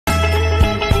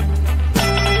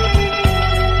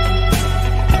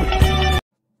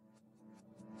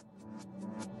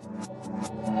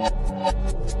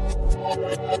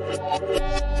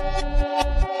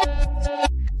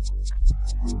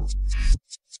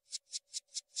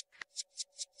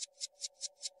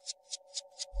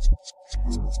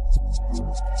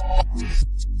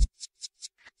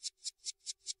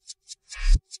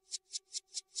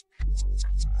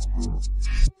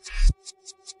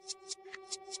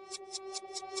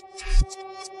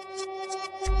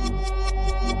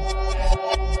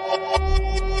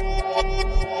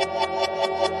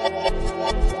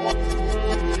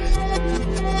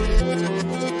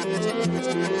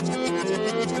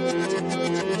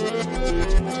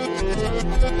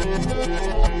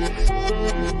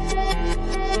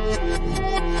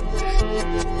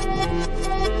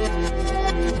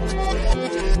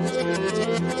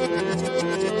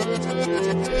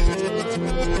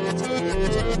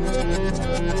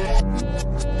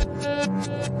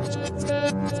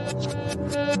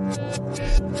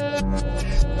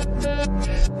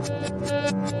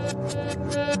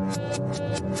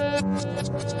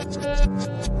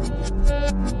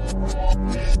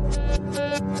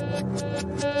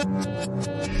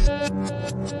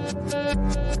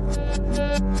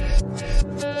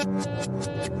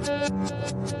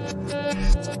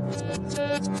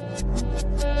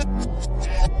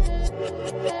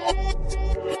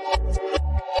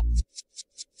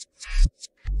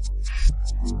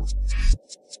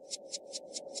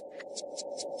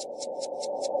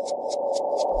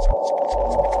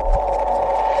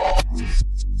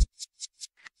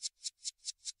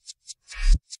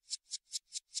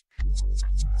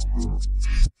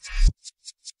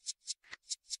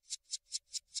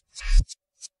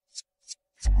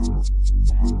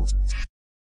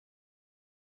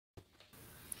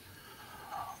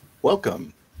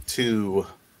Welcome to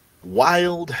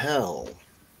WILDHEL.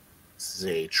 This is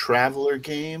a traveler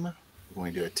game. We're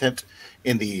going to attempt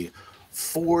in the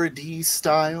 4D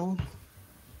style.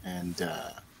 And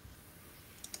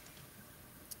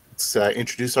let's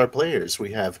introduce our players.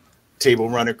 We have Table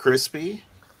Runner Crispy.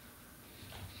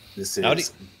 This is Howdy.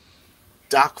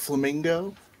 Doc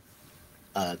Flamingo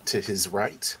to his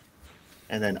right.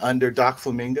 And then under Doc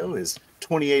Flamingo is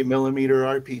 28mm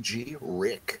RPG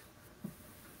Rick.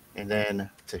 And then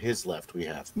to his left, we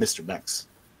have Mr. Max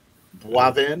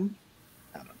Boivin.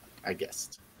 I don't know. I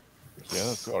guessed. Yeah,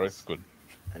 that's all right. It's good.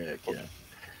 Heck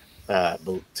yeah.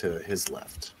 To his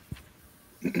left.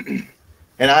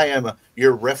 And I am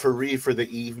your referee for the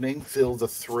evening, Phil the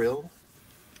Thrill.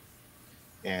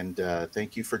 And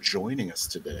thank you for joining us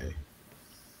today.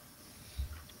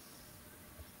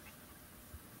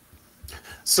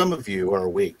 Some of you are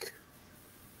awake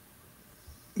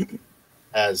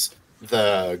as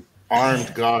the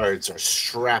armed guards are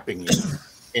strapping you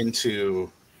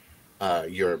into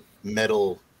your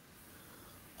metal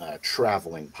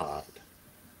traveling pod.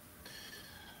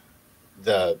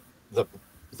 The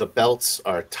belts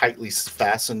are tightly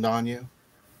fastened on you,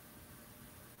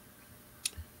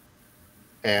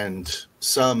 and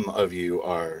some of you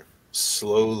are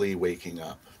slowly waking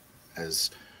up as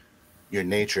your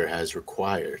nature has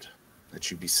required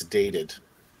that you be sedated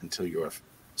until you are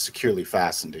securely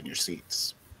fastened in your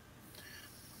seats.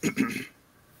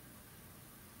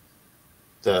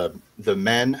 The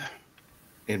men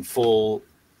in full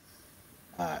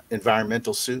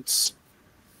environmental suits,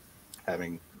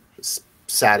 being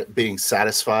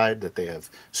satisfied that they have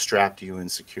strapped you in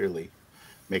securely,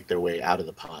 make their way out of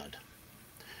the pod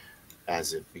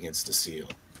as it begins to seal.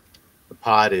 The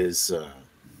pod is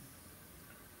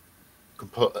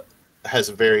has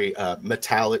a very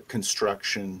metallic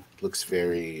construction, looks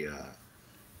very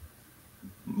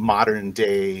modern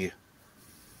day,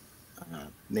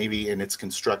 Navy in its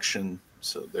construction.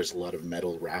 So there's a lot of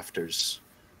metal rafters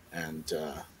and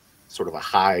sort of a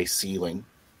high ceiling.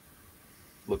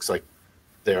 Looks like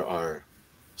there are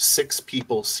 6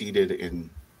 people seated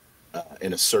in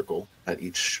a circle at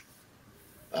each,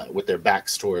 with their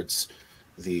backs towards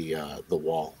the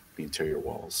wall, the interior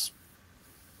walls.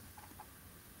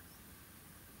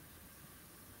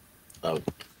 A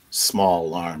small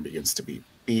alarm begins to beep,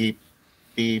 beep,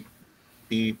 beep,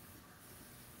 beep.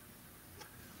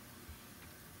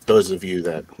 Those of you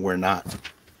that were not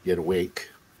yet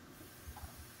awake,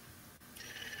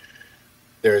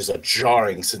 there's a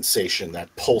jarring sensation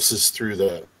that pulses through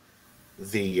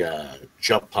the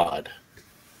jump pod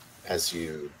as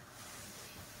you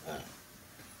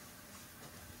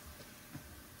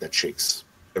that shakes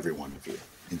every one of you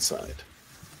inside.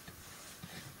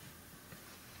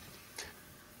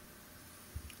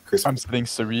 I'm sitting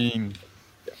serene,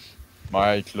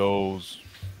 my eye closed,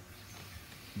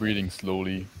 breathing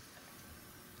slowly.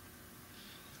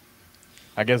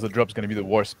 I guess the drop's gonna be the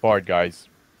worst part, guys.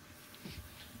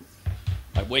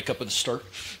 I wake up at the start,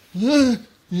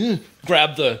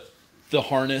 grab the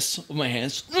harness with my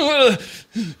hands,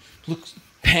 look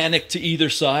panicked to either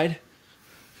side.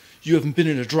 You haven't been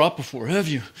in a drop before, have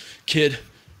you, kid?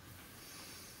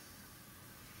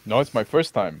 No, it's my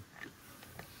first time.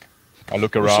 I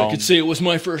look Wish around. I could say it was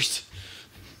my first.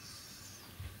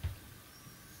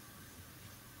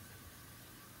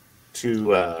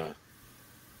 To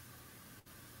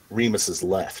Remus's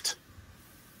left,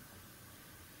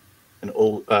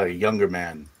 a younger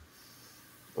man.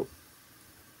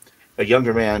 A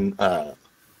younger man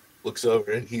looks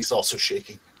over and he's also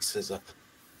shaking. He says,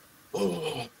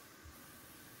 Oh,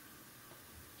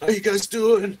 how you guys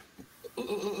doing?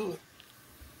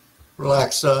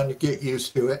 Relax, son. You get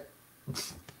used to it.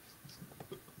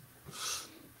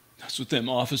 That's what them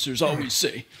officers always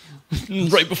say.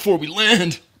 Right before we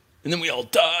land. And then we all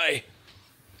die.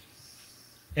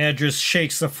 Andrus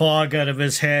shakes the fog out of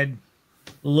his head,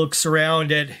 looks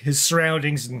around at his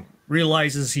surroundings, and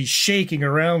realizes he's shaking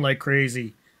around like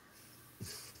crazy.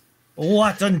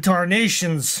 What in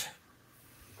tarnations?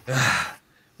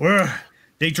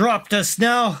 They dropped us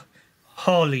now?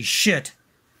 Holy shit.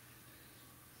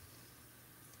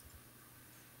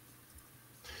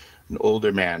 An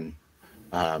older man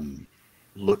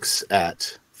looks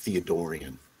at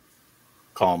Theodorian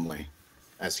calmly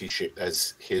as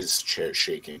as his chair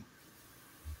shaking,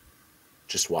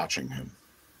 just watching him.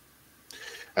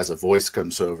 As a voice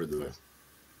comes over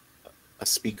a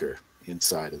speaker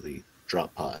inside of the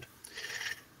drop pod.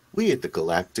 We at the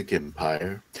Galactic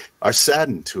Empire are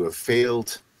saddened to have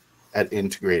failed at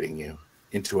integrating you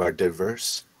into our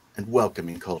diverse and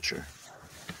welcoming culture.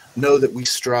 Know that we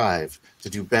strive to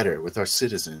do better with our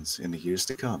citizens in the years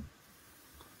to come.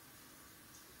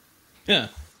 Yeah.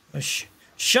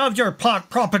 Shove your pot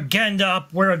propaganda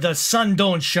up where the sun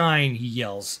don't shine, he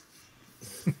yells.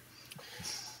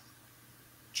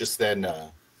 Just then,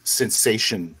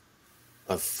 sensation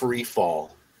of free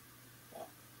fall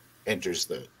enters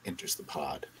the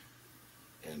pod,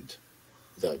 and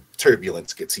the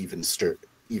turbulence gets even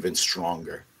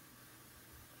stronger.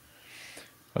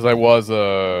 As I was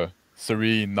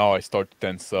serene, now I start to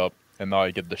tense up, and now I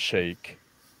get the shake,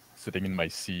 sitting in my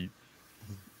seat.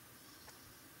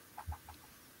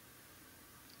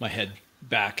 My head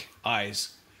back,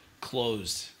 eyes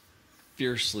closed,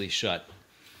 fiercely shut.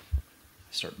 I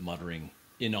start muttering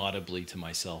inaudibly to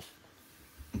myself.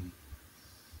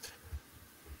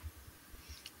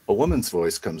 A woman's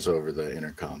voice comes over the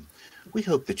intercom. We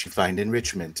hope that you find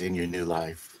enrichment in your new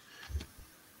life.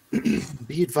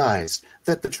 Be advised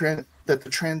that the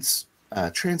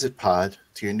transit pod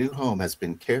to your new home has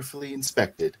been carefully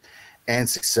inspected and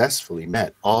successfully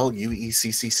met all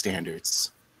UECC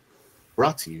standards.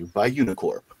 Brought to you by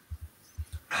Unicorp.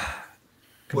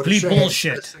 Complete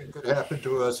bullshit. Best thing could happen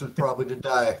to us was probably to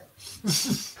die.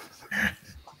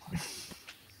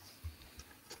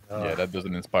 Yeah, that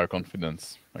doesn't inspire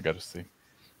confidence, I gotta say.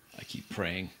 I keep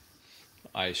praying,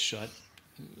 eyes shut.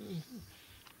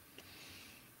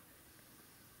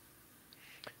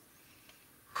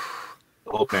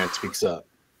 The old man speaks up.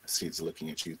 He's looking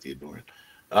at you, Theodore.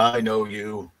 I know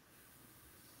you.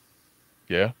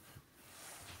 Yeah?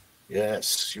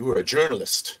 Yes, you were a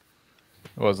journalist.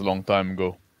 It was a long time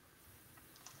ago.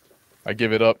 I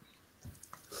give it up.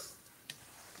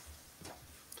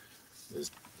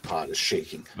 His pod is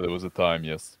shaking. But it was a time,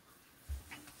 yes.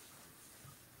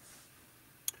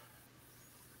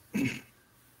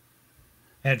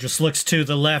 Andrus looks to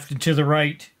the left and to the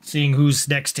right, seeing who's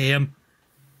next to him.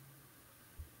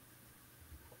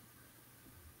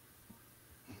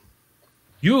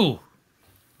 You!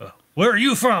 Where are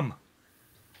you from?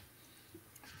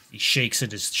 He shakes in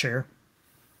his chair.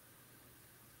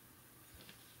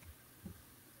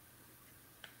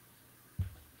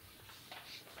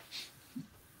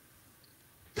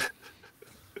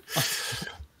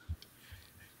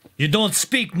 You don't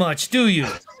speak much, do you?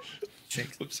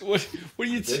 What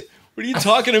are you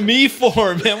talking to me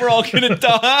for, man? We're all gonna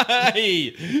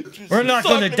die. We're not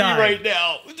gonna die right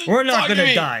now. We're not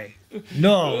gonna die.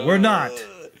 No, we're not.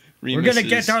 Remus We're gonna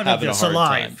get is out of having a this hard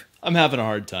alive. time. I'm having a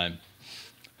hard time.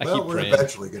 I Well, keep we're praying.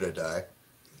 eventually going to die.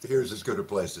 Here's as good a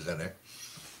place as any.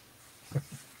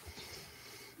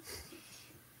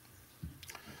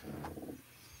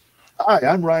 Hi,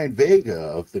 I'm Ryan Vega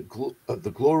of the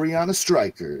Gloriana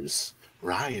Strikers.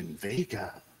 Ryan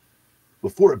Vega.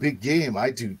 Before a big game,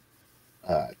 I do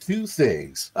two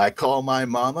things. I call my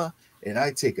mama, and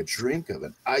I take a drink of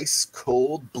an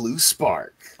ice-cold Blue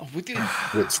Spark. Oh, we did.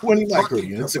 With 20 micro Fucking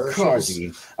units of commercials.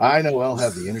 carbine, I know I'll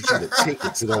have the energy to take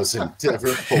it to those Endeavor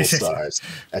Pulsars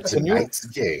at tonight's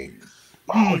game.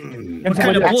 What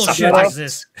kind of bullshit is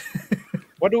this?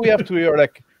 Why do we have to hear,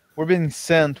 like, we're being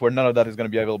sent where none of that is going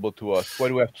to be available to us? Why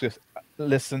do we have to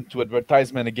listen to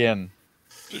advertisement again?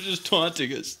 They're just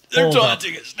taunting us. They're Hold up.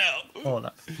 taunting us now. Hold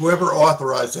on. Whoever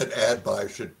authorized that ad buy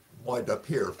should wind up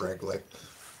here, frankly.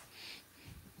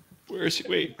 Where is he?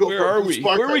 Wait, Go where for are Blue we?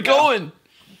 Spark Where are we right now. going?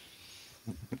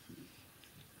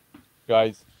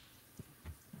 Guys,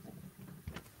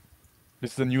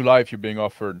 this is a new life you're being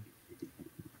offered.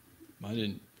 I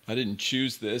didn't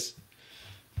choose this.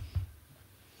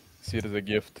 See it as a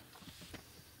gift.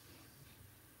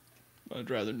 I'd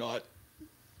rather not.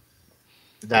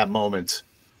 That moment,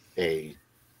 a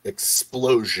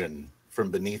explosion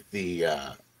from beneath the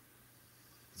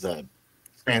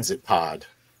transit pod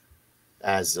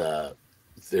as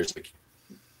there's a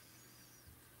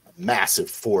massive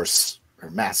force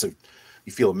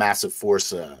you feel a massive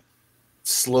force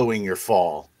slowing your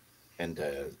fall, and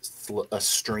a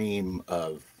stream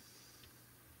of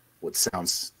what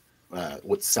sounds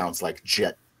like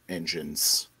jet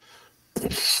engines.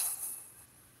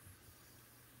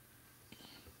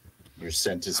 Your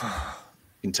scent is, you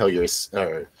can tell your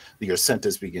scent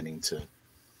is beginning to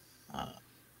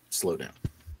slow down.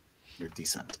 Your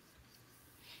descent.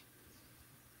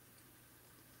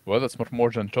 Well, that's much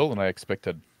more gentle than I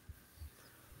expected.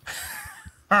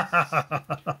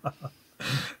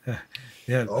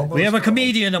 Yeah, Almost we have a all.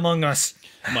 comedian among us.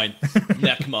 My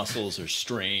neck muscles are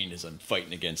strained as I'm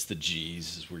fighting against the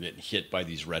G's as we're getting hit by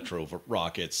these retro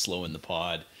rockets, slowing the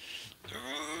pod.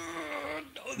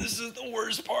 No, this is the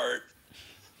worst part.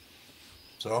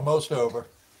 It's almost over.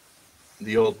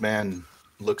 The old man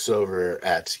looks over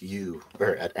at you,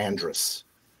 or at Andrus,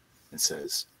 and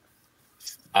says,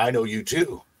 "I know you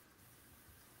too.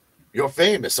 You're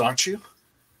famous, aren't you?"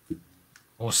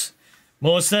 Most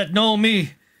that know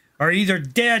me are either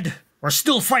dead or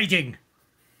still fighting.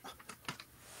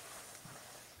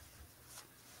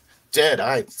 Dead,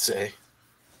 I'd say.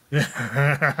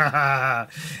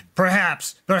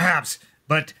 Perhaps,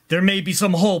 but there may be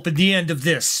some hope at the end of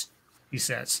this, he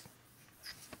says.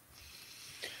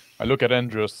 I look at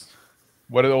Andrews.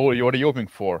 What are you hoping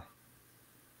for?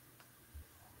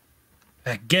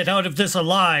 Get out of this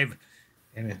alive.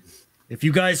 And if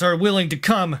you guys are willing to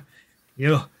come,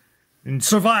 and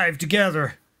survive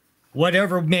together,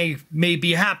 whatever may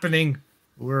be happening,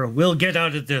 we'll get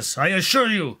out of this. I assure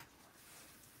you.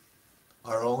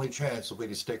 Our only chance will be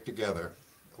to stick together.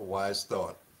 A wise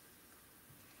thought.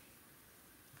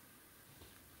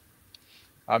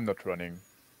 I'm not running.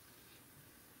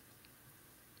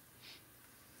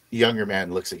 The younger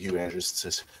man looks at you, Andrus, and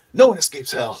says, "No one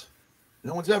escapes hell.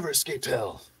 No one's ever escaped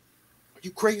hell. Are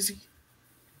you crazy?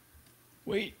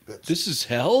 Wait, this is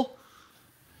hell?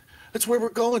 That's where we're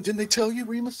going. Didn't they tell you,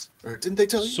 Remus? Or didn't they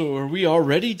tell you?" So are we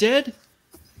already dead?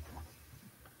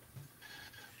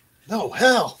 No,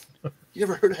 hell. You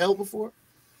ever heard of hell before?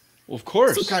 Well, of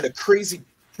course. Some kind of crazy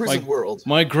prison world.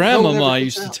 My No grandmama one ever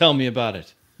used gets to out. tell me about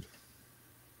it.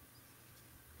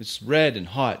 It's red and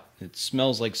hot. It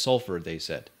smells like sulfur, they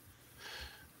said.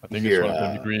 I think Here, it's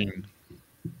going to be green.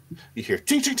 You hear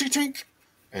tink, tink, tink, tink,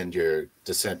 and your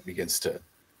descent begins to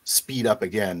speed up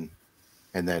again,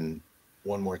 and then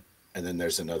one more, and then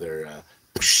there's another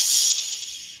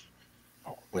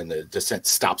when the descent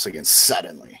stops again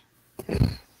suddenly,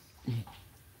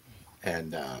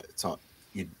 and it's on.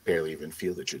 You barely even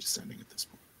feel that you're descending at this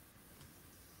point.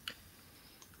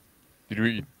 Did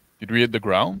we hit the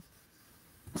ground?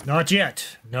 Not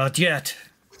yet. Oh,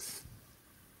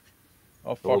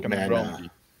 The old fucking man, ground.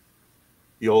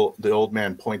 the old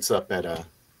man points up at a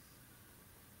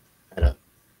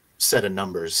set of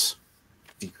numbers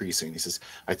decreasing. He says,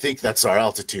 "I think that's our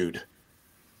altitude."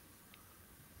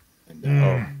 And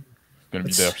Gonna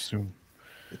be there soon.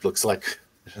 it looks like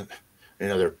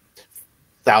another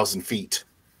 1,000 feet.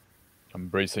 I'm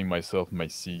bracing myself in my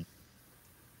seat.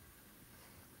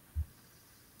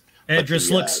 Andrus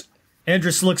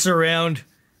looks around,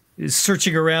 is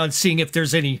searching around, seeing if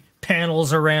there's any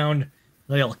panels around,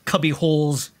 like cubby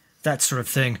holes, that sort of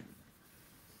thing.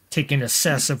 Taking an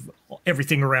assess of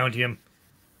everything around him.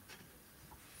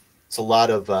 It's a lot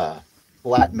of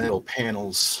flat metal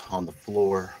panels on the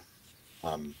floor.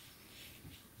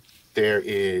 There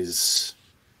is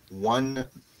one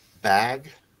bag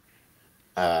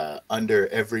under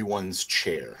everyone's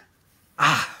chair.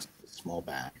 A small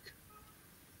bag.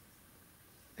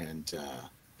 And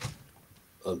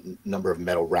a number of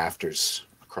metal rafters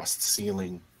across the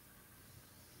ceiling.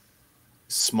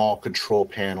 Small control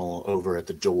panel over at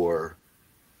the door.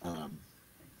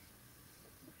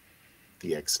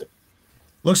 The exit.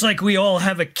 Looks like we all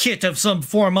have a kit of some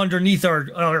form underneath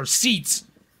our seats.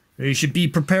 We should be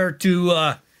prepared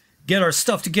to get our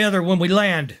stuff together when we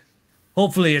land.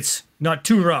 Hopefully it's not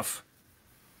too rough.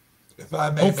 If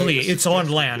I may Hopefully make a it's on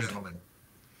suggestion, land. gentlemen,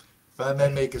 if I may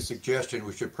make a suggestion,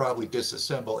 we should probably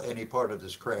disassemble any part of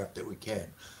this craft that we can.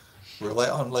 We're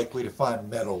unlikely to find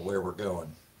metal where we're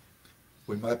going.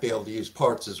 We might be able to use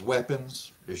parts as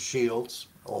weapons, as shields,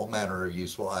 all manner of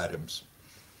useful items.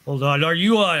 Hold on, are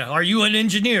you an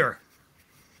engineer?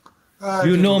 You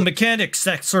Just know mechanics,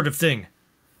 that sort of thing.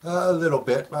 a little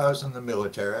bit. I was in the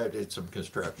military. I did some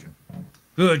construction.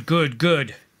 Good.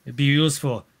 It'd be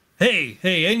useful. Hey,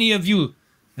 any of you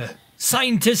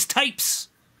scientist types?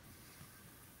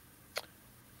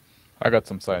 I got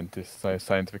some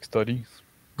scientific studies.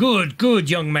 Good, good,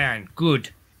 young man.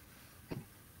 Good.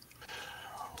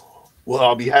 Well,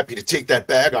 I'll be happy to take that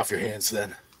bag off your hands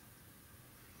then.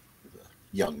 The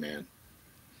young man.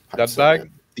 That bag?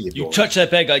 You touch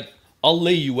that bag, I'll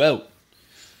lay you out.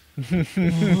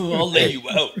 I'll lay you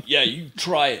out. Yeah, you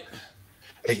try it.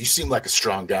 Hey, you seem like a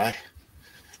strong guy.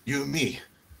 You and me.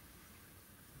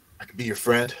 I can be your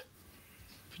friend.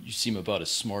 You seem about as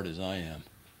smart as I am.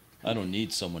 I don't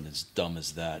need someone as dumb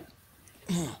as that.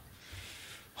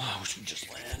 I wish we'd just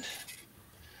land.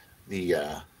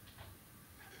 The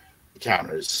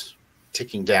counter is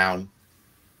ticking down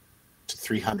to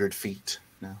 300 feet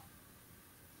now.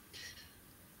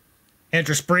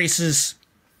 Andrus braces.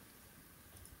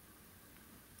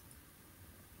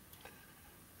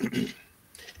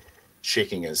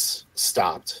 Shaking has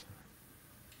stopped.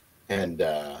 And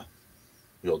the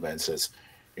old man says,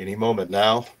 any moment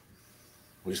now,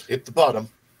 we've hit the bottom.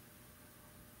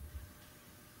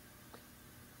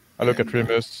 I look at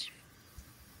Remus.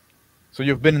 So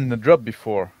you've been in the drop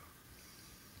before?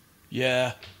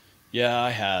 Yeah, I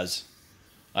has.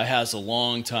 I has a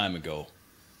long time ago.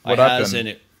 What I happened? has, and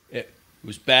it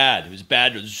was bad. It was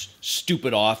bad. Those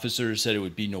stupid officers said it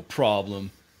would be no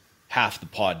problem. Half the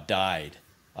pod died.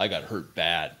 I got hurt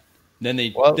bad. Then they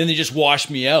just washed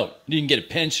me out. Didn't get a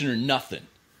pension or nothing.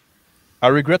 I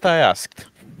regret I asked.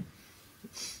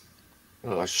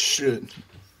 Oh, shit.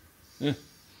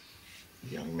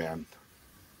 Young man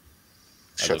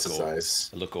shuts his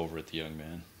eyes. I look over at the young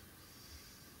man.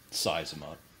 Size him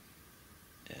up.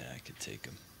 Yeah, I could take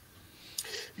him.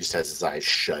 He just has his eyes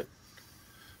shut,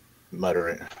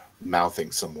 muttering,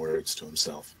 mouthing some words to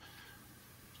himself.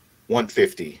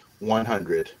 150,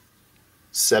 100,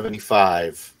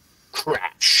 75,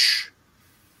 crash.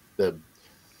 The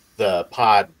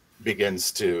pod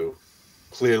begins to,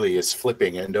 clearly is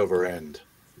flipping end over end.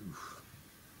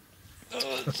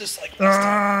 It's just like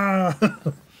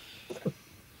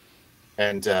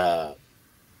And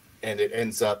it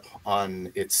ends up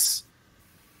on its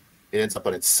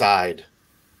side.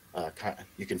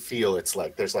 You can feel it's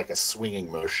like there's like a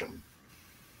swinging motion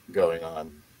going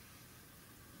on.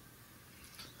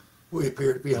 We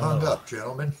appear to be hung up,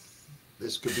 gentlemen.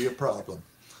 This could be a problem.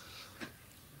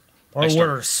 Or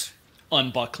worse.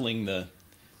 Unbuckling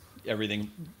everything,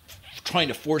 trying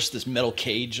to force this metal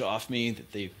cage off me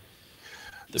that the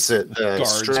guards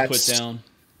straps, put down.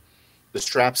 The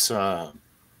straps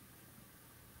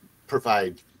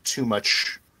provide too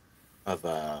much of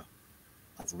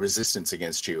resistance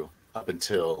against you up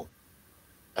until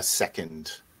a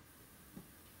second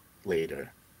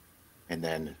later, and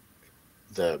then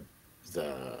the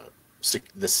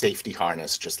safety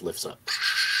harness just lifts up.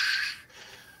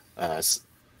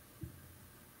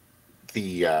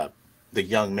 The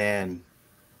young man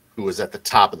who was at the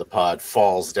top of the pod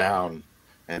falls down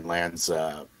and lands,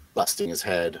 busting his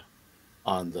head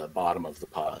on the bottom of the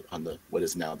pod, on what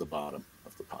is now the bottom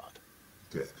of the pod.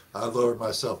 Okay. I lowered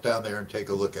myself down there and take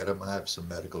a look at him. I have some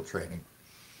medical training.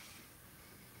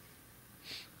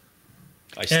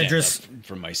 I stand Andrus. up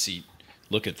from my seat,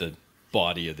 look at the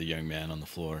body of the young man on the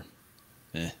floor.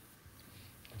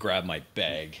 Grab my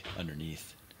bag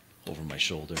underneath, over my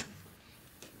shoulder.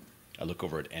 I look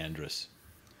over at Andrus.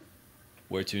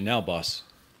 Where to now, boss?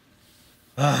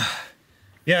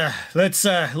 Yeah,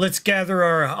 let's gather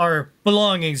our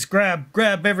belongings. Grab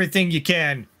everything you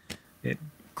can. It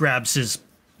grabs his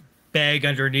bag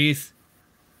underneath.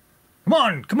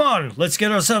 Come on, let's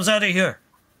get ourselves out of here.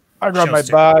 I grab my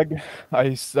Shuster. bag.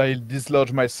 I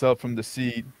dislodge myself from the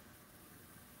seat.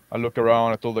 I look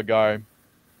around. I told the guy,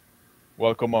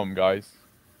 "Welcome home, guys."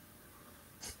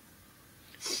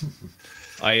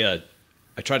 I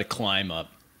try to climb up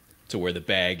to where the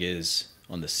bag is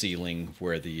on the ceiling,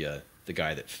 where the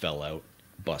guy that fell out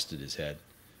busted his head.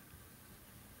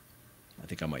 I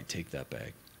think I might take that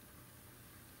bag.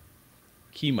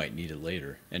 He might need it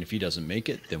later, and if he doesn't make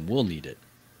it, then we'll need it.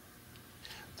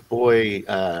 The boy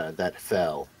that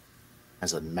fell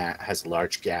has a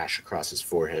large gash across his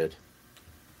forehead,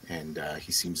 and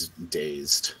he seems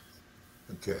dazed.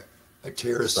 Okay. I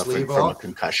tear his Suffering sleeve from a off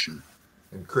concussion.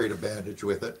 and create a bandage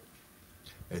with it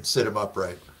and sit him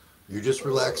upright. You just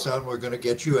relax, son. We're going to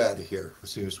get you out of here as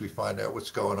soon as we find out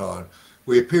what's going on.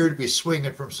 We appear to be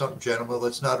swinging from something, gentlemen.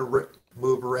 Let's not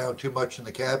move around too much in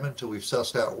the cabin until we've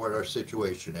sussed out what our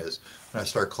situation is. And I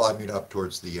start climbing up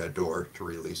towards the door to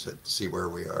release it, to see where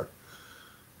we are.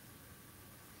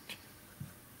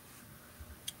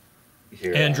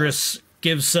 Here, Andrus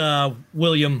gives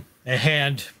William a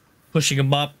hand, pushing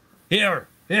him up. Here.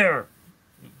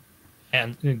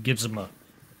 And gives him a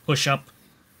push up.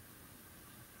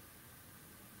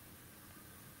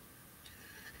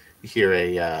 You hear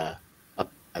a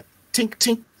tink,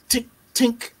 tink, tink,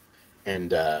 tink,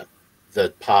 and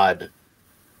the pod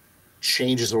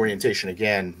changes orientation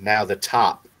again. Now the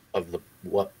top of the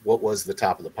what was the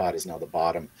top of the pod is now the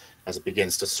bottom, as it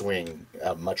begins to swing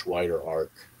a much wider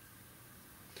arc.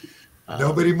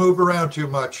 Nobody move around too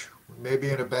much. We may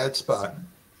be in a bad spot.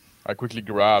 I quickly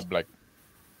grab like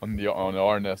on the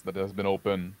harness that has been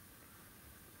open,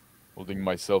 holding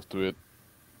myself to it.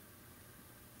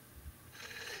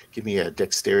 Give me a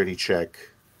dexterity check,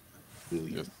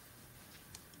 William.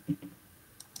 Yes.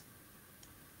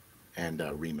 And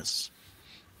Remus.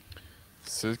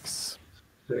 6.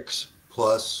 6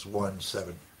 plus 1,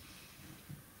 7.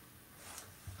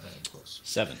 9 plus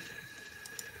 7.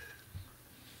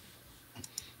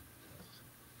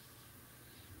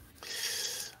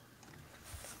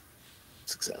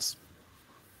 Success.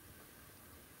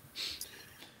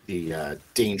 The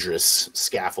dangerous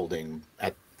scaffolding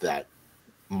that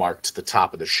marked the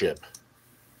top of the ship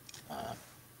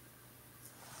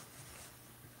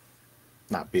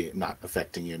not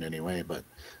affecting you in any way, but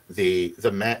the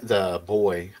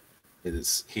boy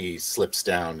he slips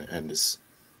down and is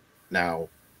now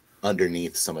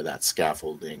underneath some of that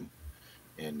scaffolding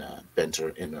in bent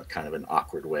in a kind of an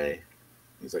awkward way.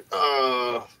 He's like,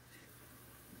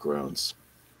 groans.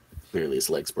 Clearly his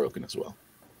leg's broken as well.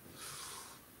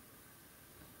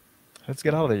 Let's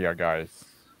get out of here, guys.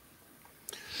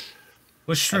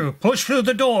 Push through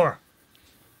the door.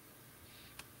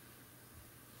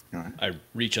 All right. I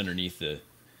reach underneath the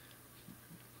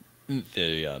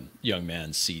young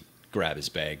man's seat, grab his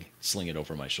bag, sling it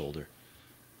over my shoulder,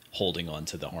 holding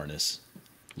onto the harness.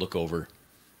 Look over.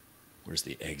 Where's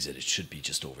the exit? It should be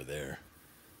just over there.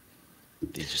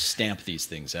 They just stamp these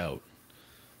things out.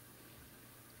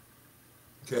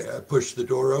 Okay, I push the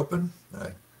door open.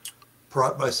 I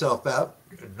prop myself out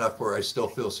enough where I still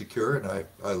feel secure, and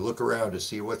I look around to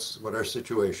see what our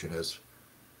situation is.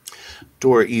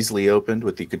 Door easily opened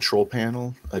with the control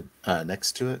panel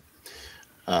next to it.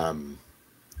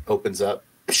 Opens up.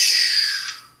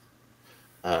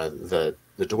 The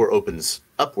door opens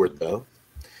upward though,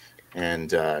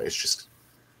 and it's just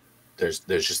there's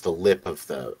just the lip of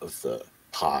the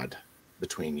pod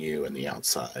between you and the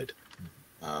outside.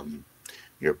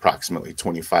 You're approximately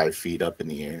 25 feet up in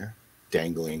the air,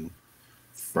 dangling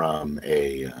from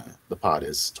the pod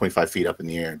is 25 feet up in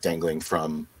the air, dangling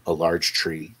from a large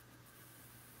tree.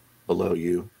 Below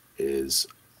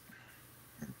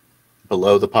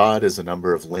the pod is a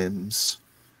number of limbs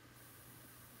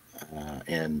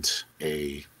and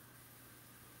a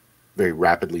very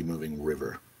rapidly moving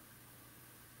river.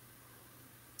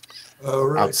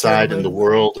 Right, outside in the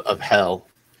world of hell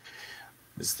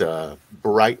is the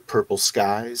bright purple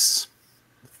skies.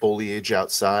 The foliage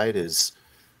outside is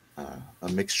a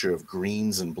mixture of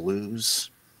greens and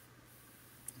blues.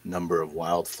 Number of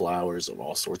wild flowers of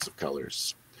all sorts of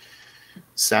colors.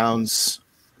 Sounds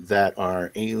that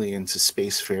are alien to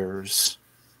spacefarers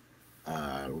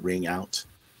ring out.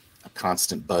 A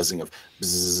constant buzzing of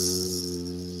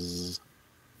bzzz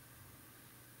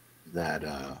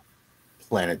that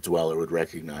planet dweller would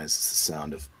recognize as the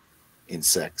sound of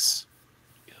insects.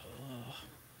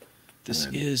 This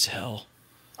is hell.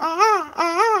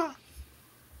 A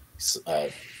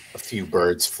few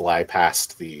birds fly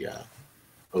past the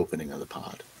opening of the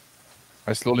pod.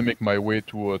 I slowly make my way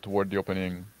toward the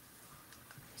opening.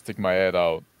 Stick my head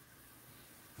out.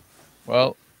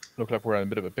 Well, look like we're in a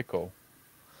bit of a pickle.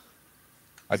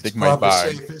 I take my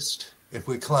bag. Safest if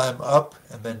we climb up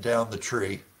and then down the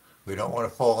tree. We don't want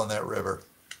to fall in that river.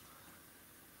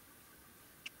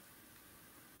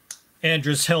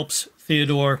 Andrus helps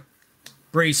Theodore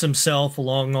brace himself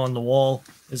along on the wall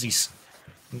as he's.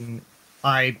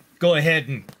 I go ahead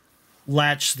and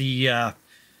latch the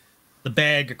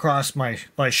bag across my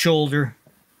shoulder.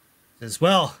 Says,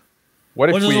 "Well, what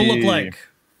does it look like?"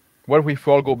 What if we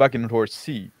all go back into our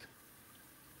seat?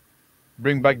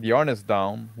 Bring back the harness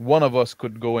down. One of us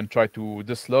could go and try to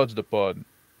dislodge the pod.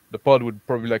 The pod would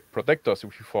probably protect us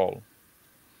if we fall.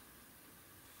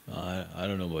 I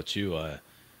don't know about you. I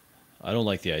don't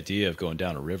like the idea of going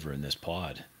down a river in this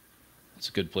pod. It's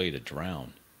a good place to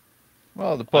drown.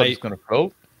 Well, the pod is going to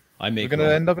float. We're going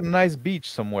to end up in a nice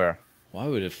beach somewhere. Why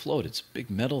would it float? It's a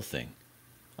big metal thing.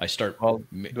 I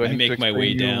make my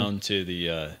way down to the.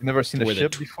 You've never seen a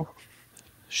ship before?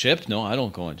 Ship? No, I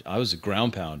don't go in. I was a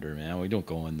ground pounder, man. We don't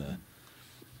go in the.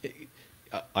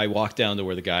 I walk down to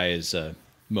where the guy is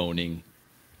moaning,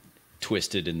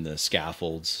 twisted in the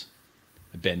scaffolds.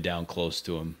 I bend down close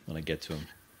to him when I get to him.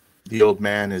 The old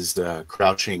man is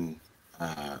crouching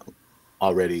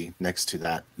already next to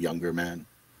that younger man,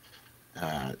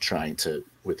 trying to,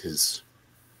 with his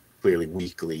clearly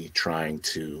weakly trying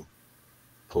to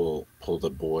pull the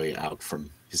boy out from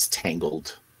his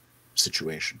tangled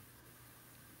situation.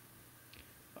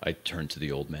 I turn to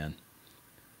the old man.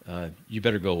 You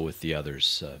better go with the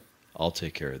others. I'll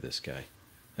take care of this guy.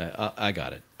 I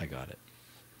got it. I got it.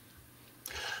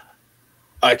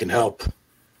 I can help.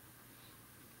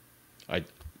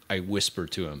 I whisper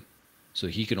to him so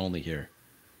he can only hear.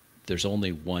 There's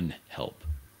only one help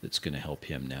that's going to help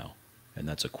him now, and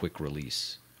that's a quick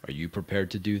release. Are you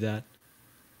prepared to do that?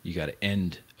 You got to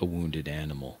end a wounded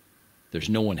animal. There's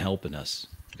no one helping us.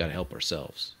 We got to help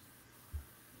ourselves.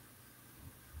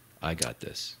 I got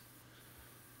this.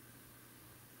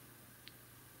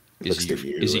 Is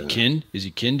he kin? Is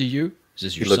he kin to you? Is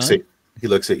this your son? He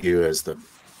looks at you as the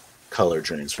color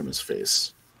drains from his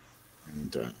face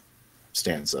and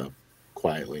stands up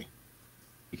quietly.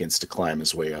 Begins to climb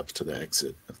his way up to the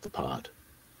exit of the pod.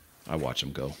 I watch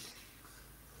him go.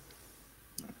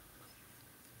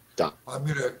 I'm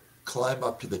going to climb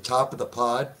up to the top of the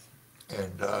pod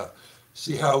and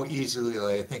see how easily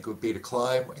I think it would be to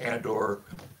climb and or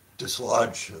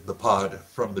dislodge the pod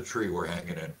from the tree we're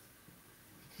hanging in.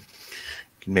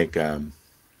 You can make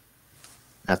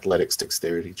athletics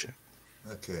dexterity check.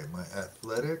 Okay, my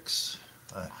athletics,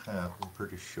 I'm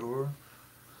pretty sure.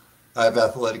 I have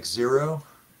athletics 0,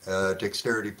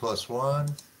 dexterity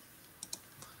 +1.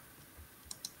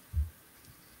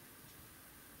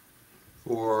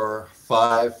 For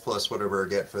 5 plus whatever I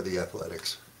get for the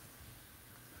athletics.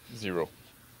 0.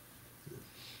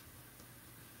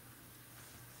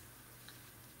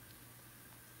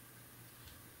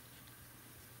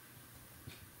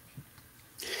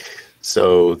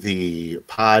 So the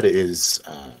pod is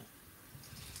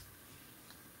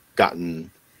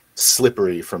gotten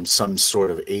slippery from some sort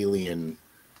of alien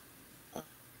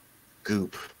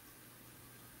goop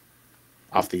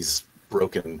off these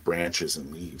broken branches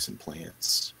and leaves and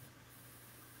plants,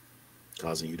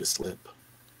 causing you to slip.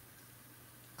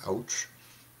 Ouch.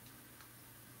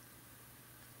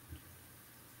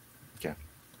 Okay.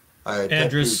 I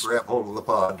attempt to grab hold of the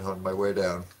pod on my way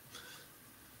down.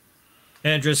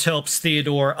 Andrus helps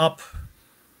Theodore up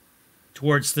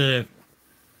towards the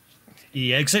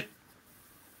exit.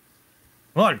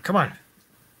 Come on.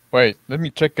 Wait, let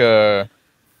me check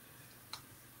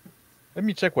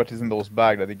what is in those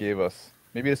bags that they gave us.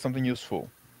 Maybe it's something useful.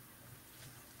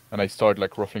 And I start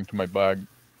like ruffling to my bag.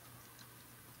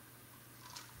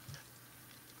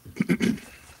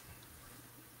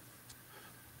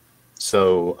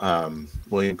 So,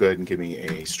 William, go ahead and give me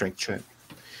a strength check.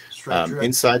 Strength check.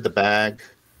 Inside the bag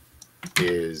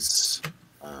is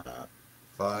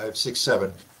 5, 6,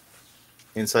 7.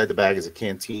 Inside the bag is a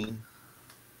canteen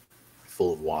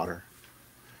full of water,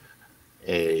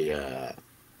 and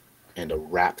a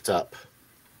wrapped up.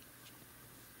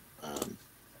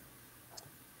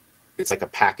 It's like a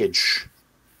package.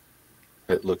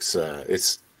 It looks.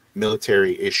 It's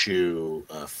military issue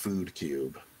food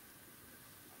cube.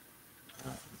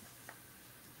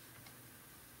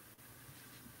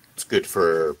 It's good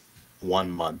for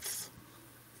 1 month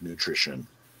nutrition.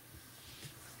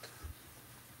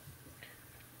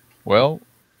 Well,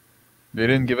 they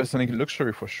didn't give us any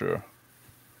luxury for sure.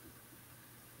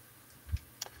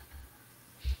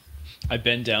 I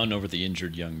bend down over the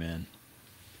injured young man.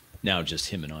 Now just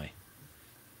him and I.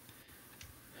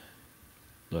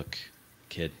 Look,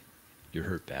 kid, you're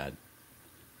hurt bad.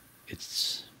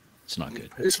 It's not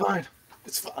good. It's fine.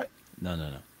 It's fine.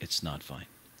 No. It's not fine.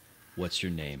 What's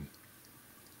your name?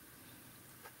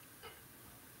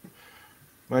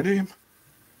 My name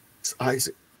is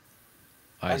Isaac.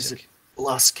 Isaac.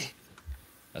 Lusky.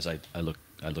 As I look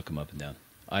him up and down.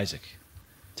 Isaac,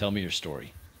 tell me your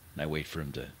story. And I wait for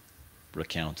him to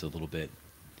recount a little bit.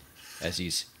 As he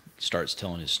starts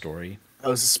telling his story. I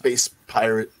was a space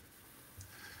pirate.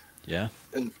 Yeah?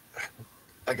 And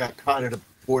I got caught at a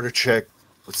border check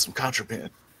with some contraband.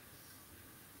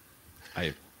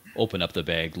 I open up the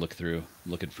bag, look through,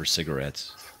 looking for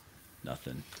cigarettes.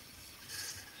 Nothing.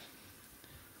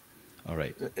 All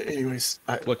right. Anyways,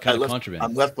 what kind of contraband?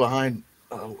 I'm left behind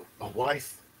a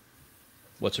wife.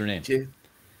 What's her name? Kid.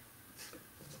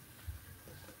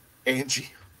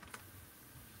 Angie.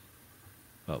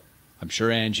 Well, I'm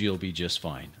sure Angie will be just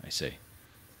fine, I say.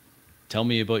 Tell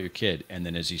me about your kid. And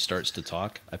then as he starts to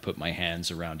talk, I put my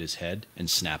hands around his head and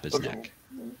snap his neck.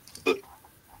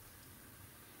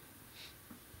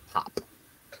 Pop.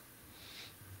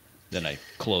 Then I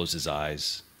close his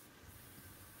eyes.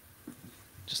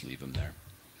 Just leave him there.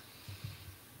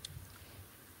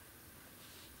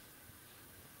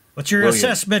 What's your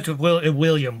assessment,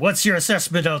 William? What's your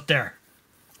assessment out there?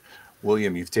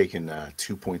 William, you've taken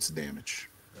 2 points of damage.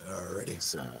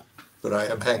 Alrighty. But I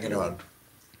am hanging on.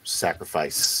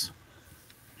 Sacrifice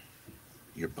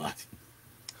your body.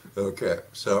 Okay,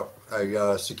 so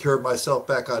I secure myself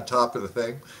back on top of the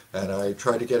thing, and I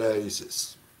try to get a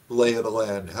lay of the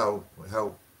land, how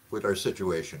what our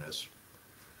situation is.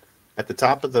 At the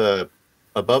top of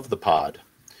above the pod,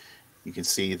 you can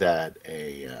see that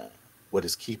what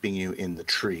is keeping you in the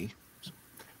tree.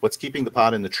 What's keeping the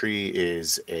pod in the tree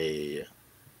is a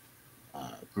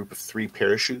group of 3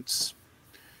 parachutes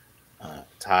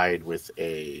tied with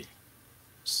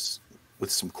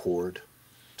some cord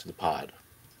to the pod.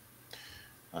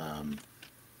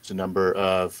 There's a number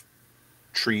of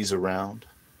trees around.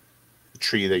 The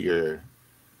tree that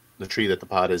the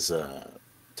pod is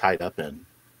tied up in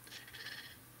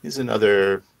is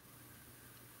another.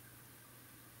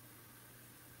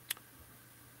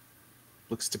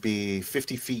 Looks to be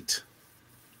 50 feet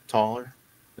taller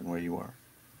than where you are.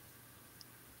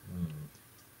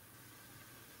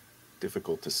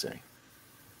 Difficult to say.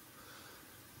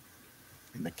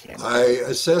 In the canyon. I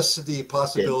assess the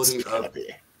possibility of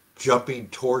jumping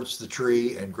towards the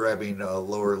tree and grabbing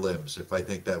lower limbs if I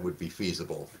think that would be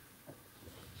feasible.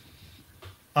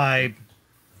 I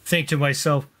think to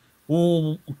myself,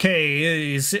 well,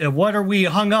 okay, what are we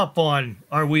hung up on?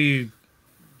 Are we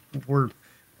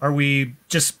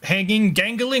just hanging,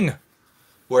 dangling?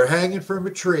 We're hanging from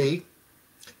a tree.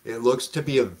 It looks to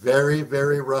be a very,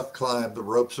 very rough climb. The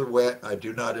ropes are wet. I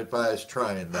do not advise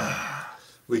trying that.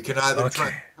 We can either try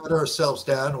to cut ourselves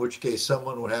down, in which case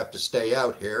someone would have to stay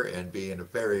out here and be in a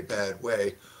very bad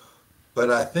way.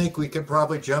 But I think we can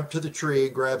probably jump to the tree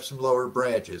and grab some lower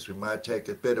branches. We might take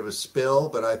a bit of a spill,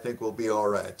 but I think we'll be all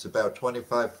right. It's about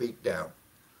 25 feet down.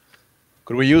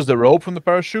 Could we use the rope from the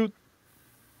parachute?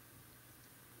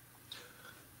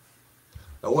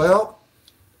 Well,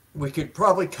 we could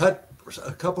probably cut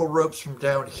a couple ropes from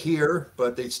down here,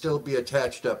 but they'd still be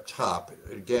attached up top.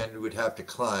 Again, we would have to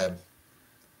climb.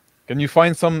 Can you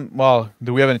find some? Well,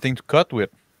 do we have anything to cut with?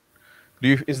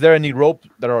 Is there any rope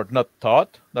that are not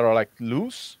taut, that are like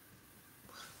loose?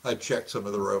 I checked some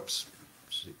of the ropes,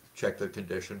 check the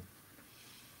condition.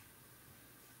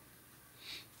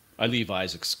 I leave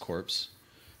Isaac's corpse,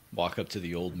 walk up to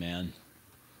the old man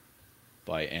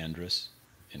by Andrus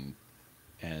and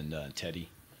Teddy.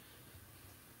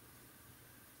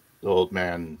 The old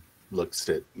man looks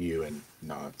at you and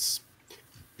nods.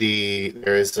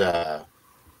 There is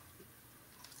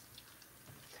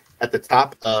at the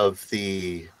top of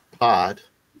the pod,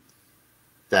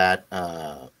 that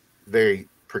very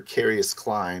precarious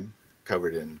climb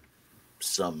covered in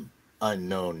some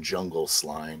unknown jungle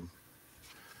slime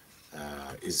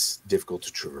is difficult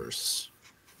to traverse.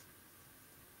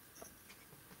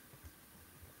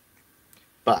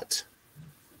 But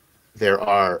there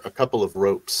are a couple of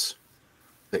ropes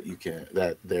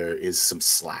that there is some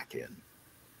slack in.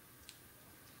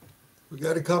 We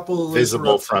got a couple of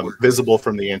visible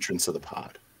from the entrance of the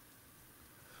pod.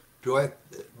 Let's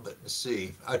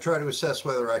see. I try to assess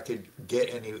whether I could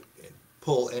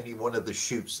pull any one of the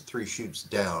 3 chutes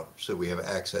down, so we have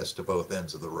access to both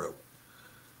ends of the rope.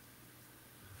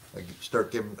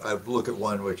 I look at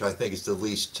one which I think is the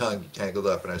least tangled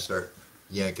up, and I start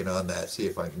yanking on that, see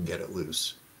if I can get it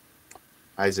loose.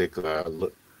 Isaac,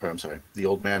 the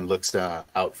old man looks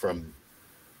out from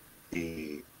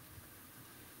the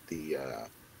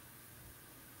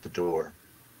door.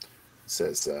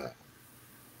 Says,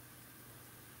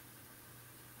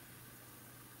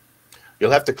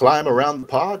 "You'll have to climb around the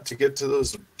pod to get to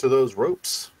those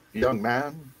ropes, young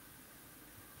man."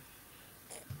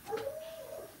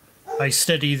 I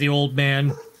steady the old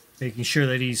man, making sure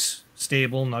that he's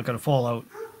stable, not going to fall out.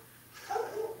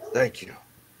 Thank you.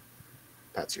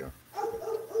 That's your.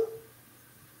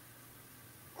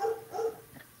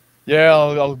 Yeah,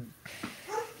 I'll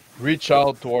reach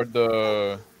out to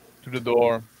the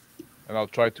door, and I'll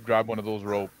try to grab one of those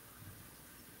ropes.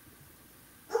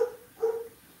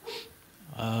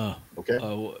 Okay.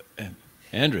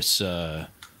 Andrus,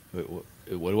 what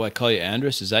do I call you,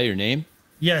 Andrus? Is that your name?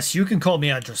 Yes, you can call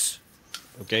me Andrus.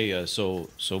 Okay, so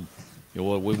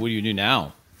what do you do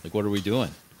now? Like, what are we doing?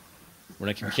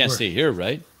 We can't stay here,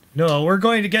 right? No, we're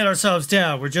going to get ourselves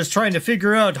down. We're just trying to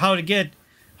figure out how to get.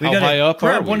 How high up are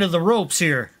grab we? one of the ropes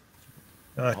here.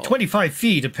 25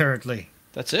 feet, apparently.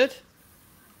 That's it?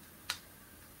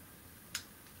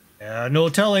 No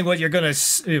telling what you're going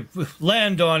to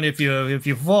land on if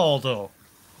you fall, though.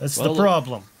 That's the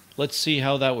problem. Let's see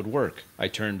how that would work. I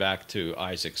turn back to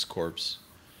Isaac's corpse.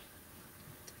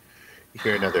 You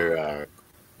hear another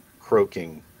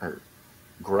croaking or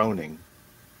groaning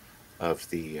of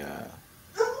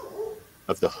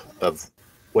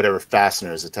whatever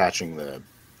fastener is attaching the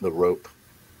the rope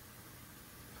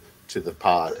to the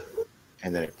pod,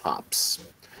 and then it pops.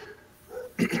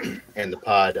 And the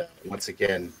pod once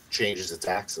again changes its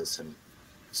axis and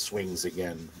swings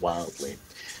again wildly.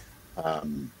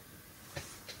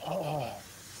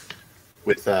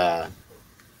 With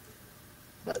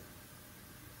but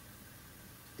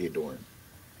Theodorin.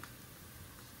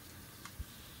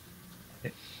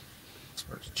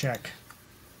 First check.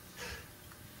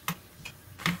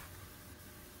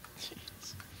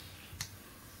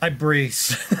 I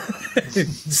brace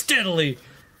steadily,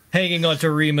 hanging onto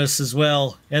Remus as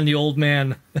well, and the old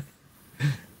man.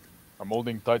 I'm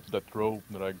holding tight to that rope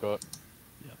that I got.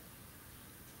 Yep.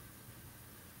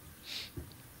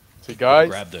 See, guys.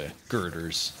 Grab the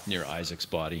girders near Isaac's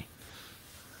body.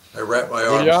 I wrap my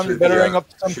arms Young, through better the hang up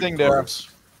something shooting there. cords.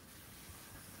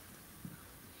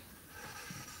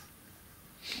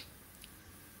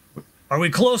 Are we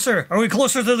closer? Are we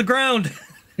closer to the ground?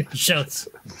 He shouts.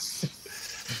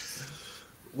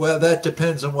 Well, that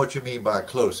depends on what you mean by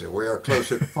closer. We are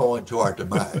closer to falling to our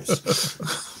demise.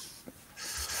 It's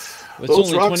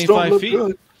Those only rocks don't 25 look feet.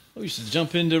 good. We used to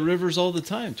jump into rivers all the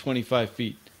time. 25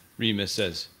 feet, Remus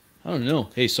says. I don't know.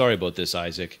 Hey, sorry about this,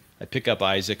 Isaac. I pick up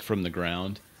Isaac from the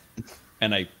ground,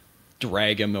 and I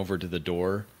drag him over to the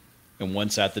door. And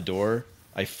once at the door,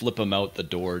 I flip him out the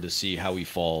door to see how he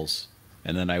falls.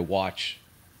 And then I watch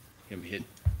him hit,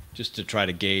 just to try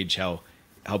to gauge how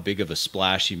big of a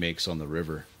splash he makes on the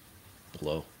river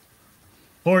below.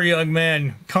 Poor young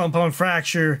man. Compound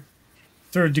fracture,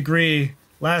 3rd degree,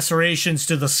 lacerations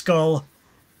to the skull.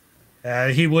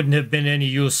 He wouldn't have been any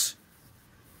use.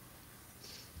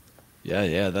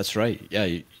 Yeah, that's right.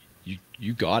 Yeah,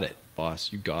 you got it,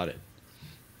 boss. You got it.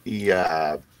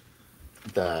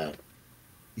 The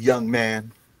young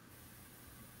man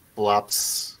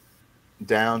flops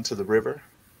down to the river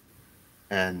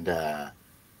and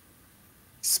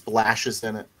splashes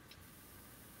in it.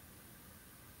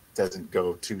 Doesn't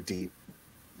go too deep.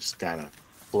 Just kind of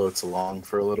floats along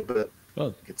for a little bit.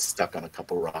 Well, Gets stuck on a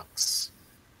couple rocks.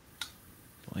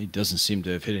 he doesn't seem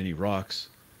to have hit any rocks.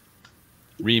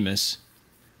 Remus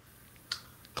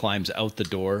climbs out the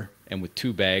door and with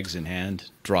 2 bags in hand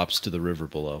drops to the river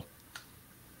below.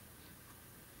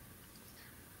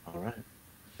 All right.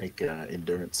 Make an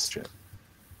endurance check.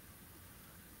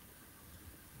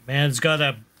 Man's got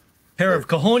a pair of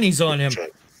cojones on him.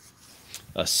 Check.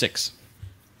 6.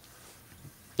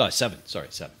 No, 7. Sorry,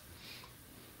 7.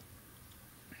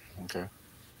 Okay.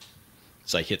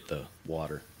 So I hit the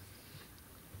water.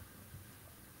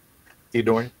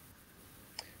 Theodorin?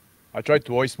 I tried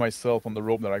to hoist myself on the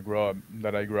rope that I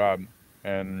grabbed,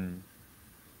 and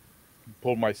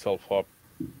pull myself up,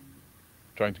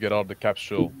 trying to get out of the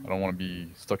capsule. I don't want to be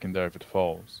stuck in there if it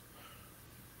falls.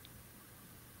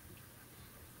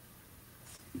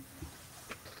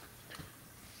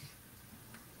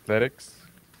 Athletics?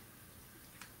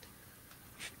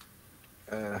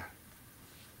 You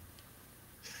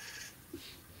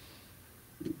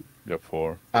have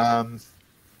 4.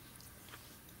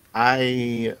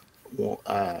 I want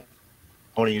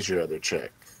to use your other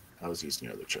check. I was using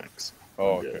your other checks.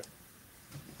 Oh, I'm okay. good.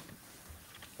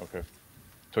 Okay.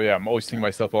 So yeah, I'm hoisting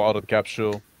myself out of the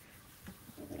capsule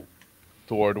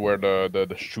toward where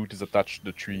the chute is attached to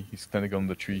the tree. He's standing on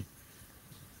the tree.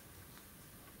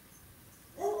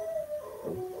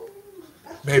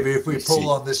 Maybe if we pull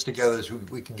on this together,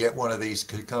 we can get one of these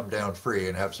to come down free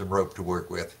and have some rope to work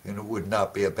with. And it would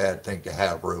not be a bad thing to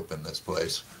have rope in this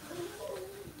place.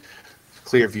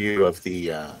 Clear view of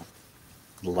the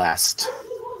last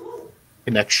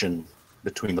connection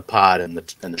between the pod and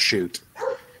the chute.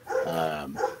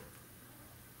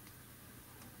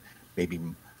 Maybe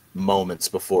moments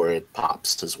before it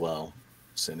pops as well,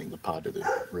 sending the pod to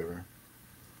the river.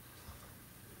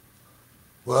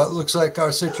 Well, it looks like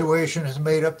our situation has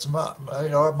made up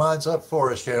our minds up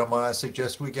for us, gentlemen. I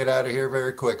suggest we get out of here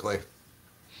very quickly.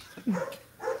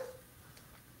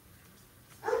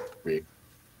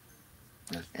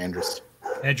 Andrus.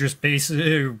 Andrus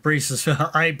braces.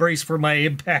 I brace for my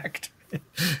impact.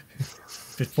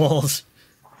 If it falls.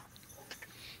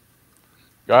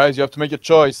 Guys, you have to make a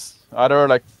choice. Either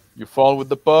like you fall with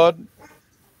the pod,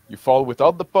 you fall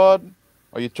without the pod,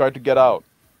 or you try to get out.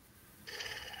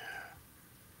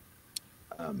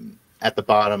 At the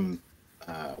bottom,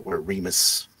 where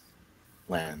Remus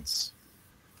lands,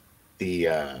 the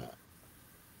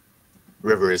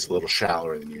river is a little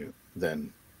shallower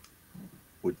than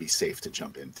would be safe to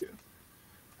jump into.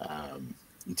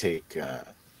 You take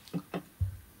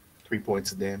 3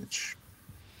 points of damage.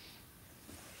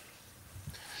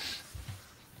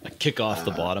 I kick off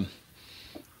the bottom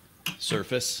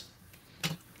surface,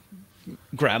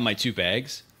 grab my 2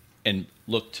 bags, and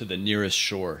look to the nearest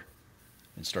shore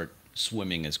and start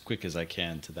swimming as quick as I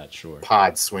can to that shore.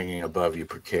 Pod swinging above you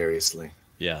precariously.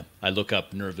 Yeah, I look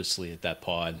up nervously at that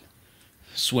pod,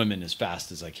 swimming as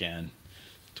fast as I can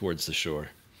towards the shore.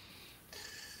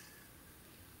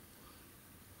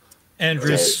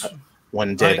 Andrus,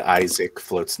 One dead Isaac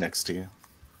floats next to you.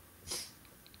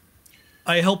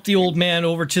 I help the old man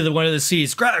over to one of the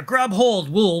seats. Grab hold.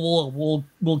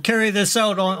 We'll carry this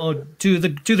out on to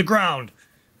the ground.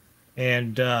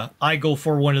 And I go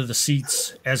for one of the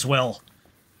seats as well.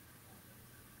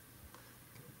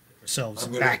 Ourselves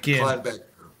back in.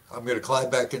 I'm going to climb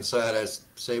back inside. I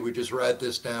say we just ride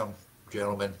this down,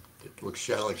 gentlemen. It looks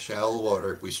like shallow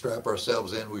water. If we strap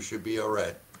ourselves in, we should be all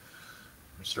right.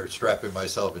 I start strapping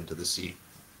myself into the seat.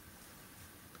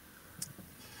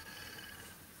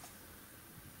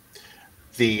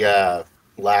 The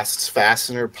last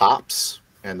fastener pops,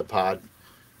 and the pod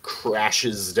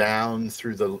crashes down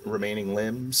through the remaining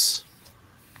limbs,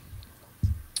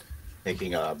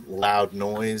 making a loud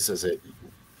noise as it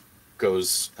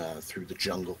goes through the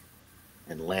jungle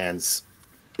and lands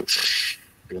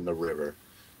in the river.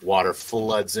 Water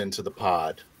floods into the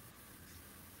pod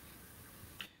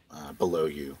below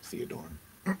you, Theodore.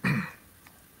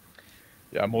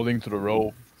 Yeah, I'm holding to the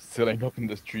rope, sailing up in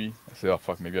this tree. I say, oh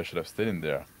fuck, maybe I should have stayed in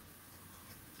there.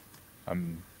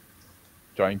 I'm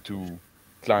trying to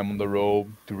climb on the rope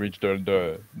to reach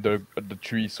the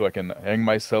tree so I can hang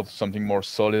myself to something more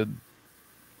solid.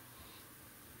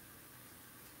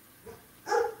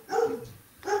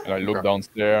 And I look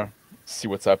downstairs, see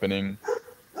what's happening.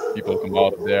 People come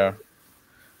out of there.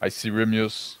 I see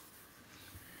Rimius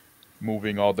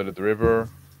moving out of the river.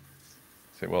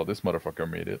 I say, well, this motherfucker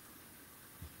made it.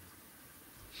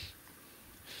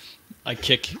 I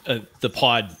kick the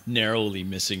pod narrowly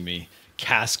missing me,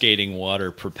 cascading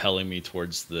water propelling me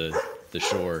towards the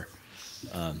shore.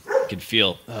 I can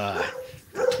feel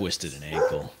twisted an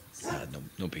ankle.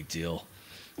 No big deal.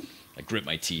 I grit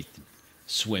my teeth,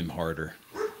 swim harder.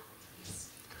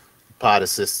 Pod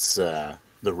assists the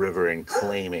river in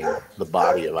claiming the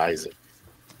body of Isaac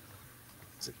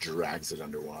as it drags it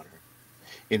underwater.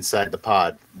 Inside the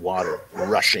pod, water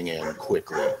rushing in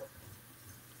quickly.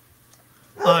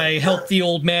 I help the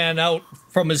old man out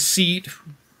from his seat,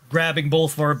 grabbing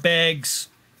both of our bags,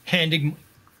 handing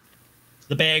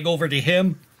the bag over to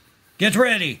him. Get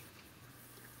ready.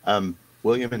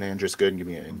 William and Andrus, go ahead and give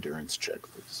me an endurance check,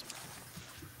 please.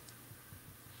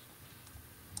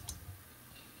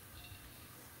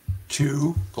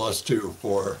 Two plus 2,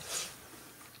 4.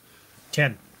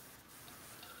 10.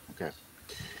 Okay.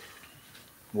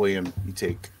 William, you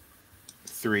take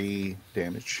 3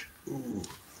 damage. Ooh.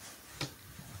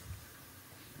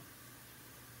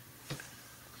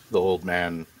 The old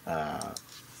man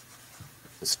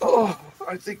says, "Oh,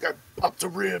 I think I popped a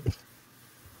rib."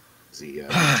 As he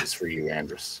reaches for you,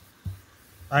 Andrus.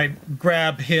 I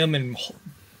grab him and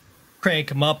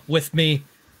crank him up with me.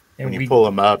 And when you pull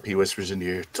him up, he whispers into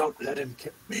your ear, "Don't let him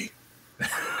get me."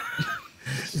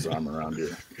 His arm around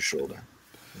your shoulder.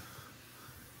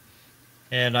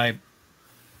 And I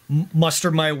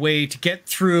muster my way to get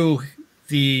through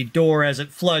the door as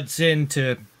it floods in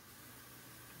to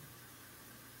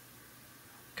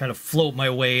kind of float my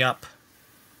way up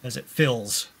as it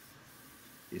fills.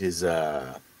 It is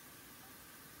it's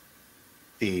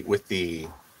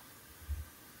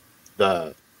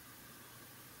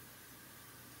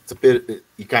a bit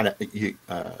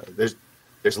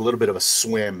there's a little bit of a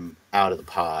swim out of the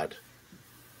pod,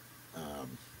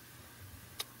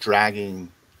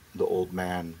 dragging the old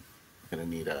man. Gonna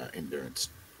need a endurance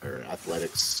or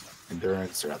athletics,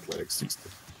 endurance or athletics.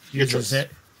 Uses it.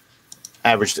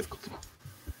 Average difficulty.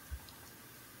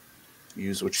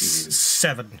 Use what you use.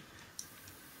 7.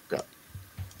 Go.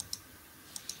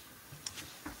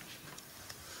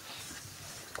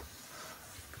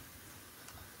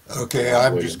 Okay,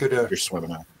 I'm just gonna. You're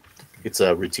swimming out. It's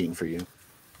a routine for you.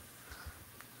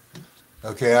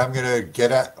 Okay, I'm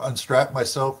gonna unstrap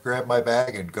myself, grab my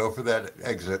bag, and go for that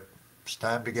exit. It's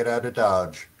time to get out of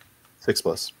Dodge.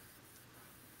 6+.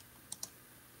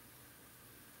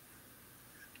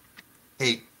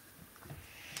 8.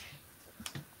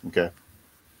 Okay.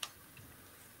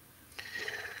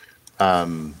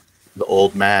 The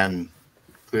old man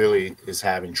clearly is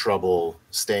having trouble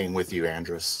staying with you,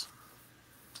 Andrus.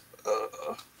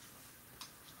 I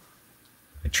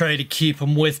try to keep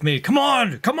him with me. Come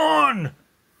on! Come on!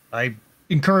 I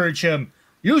encourage him.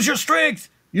 Use your strength!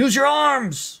 Use your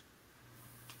arms!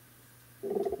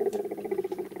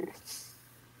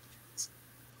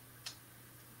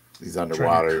 He's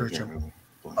underwater.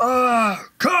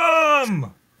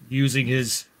 Come! Using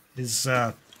his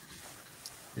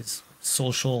his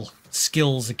social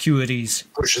skills, acuities.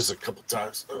 Pushes a couple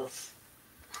times.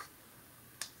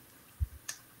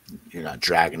 You're not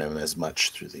dragging him as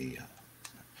much through the.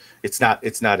 It's not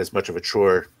as much of a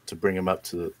chore to bring him up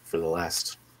for the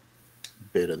last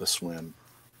bit of the swim.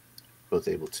 Both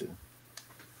able to.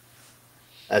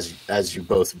 As you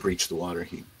both breach the water,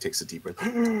 he takes a deep breath.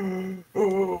 And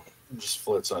just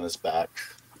floats on his back,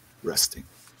 resting.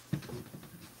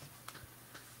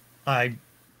 I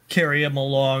carry him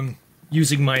along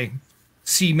using my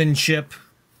seamanship.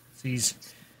 He's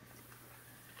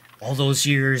all those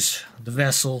years, the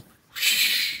vessel.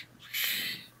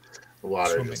 The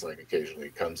water just like occasionally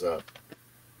comes up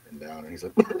and down, and he's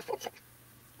like,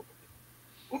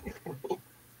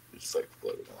 just like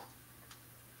floating off.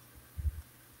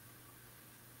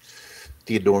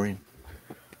 Theodorian.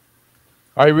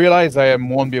 I realize I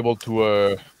won't be able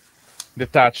to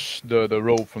detach the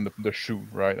rope from the shoe,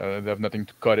 right? I have nothing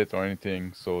to cut it or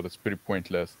anything, so that's pretty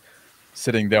pointless.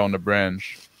 Sitting there on the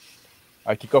branch,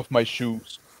 I kick off my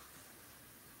shoes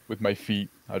with my feet.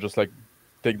 I just like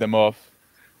take them off.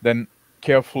 Then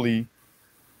carefully,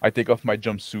 I take off my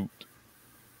jumpsuit.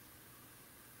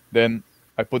 Then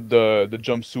I put the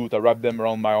jumpsuit. I wrap them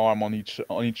around my arm on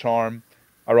each arm,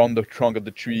 around the trunk of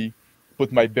the tree.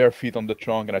 Put my bare feet on the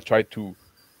trunk, and I try to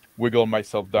wiggle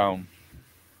myself down.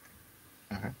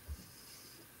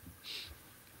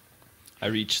 I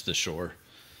reach the shore,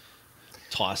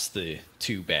 toss the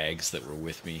 2 bags that were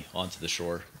with me onto the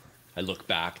shore. I look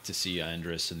back to see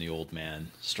Andres and the old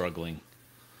man struggling,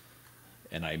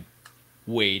 and I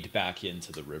wade back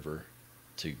into the river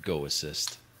to go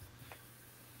assist.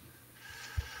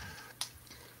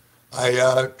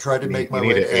 I try to make my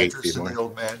way to Andres and more. the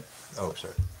old man. Oh,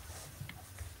 sorry.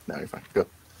 No, you're fine. Go.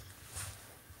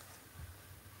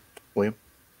 William?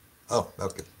 Oh,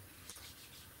 okay.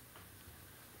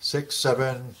 6,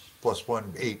 7, plus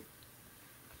 1, 8.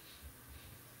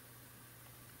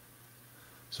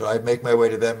 So I make my way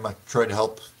to them. I try to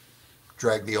help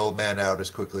drag the old man out as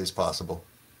quickly as possible.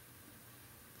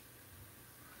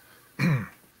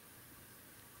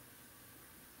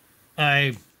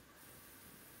 I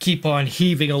keep on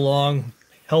heaving along,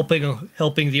 helping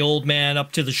the old man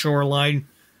up to the shoreline,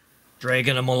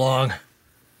 dragging him along.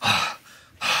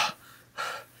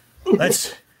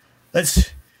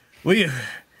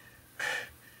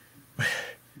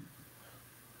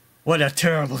 What a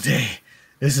terrible day.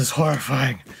 This is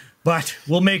horrifying. But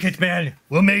we'll make it, man.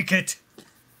 We'll make it.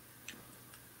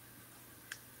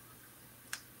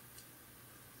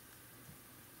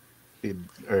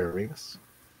 Remus?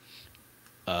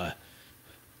 I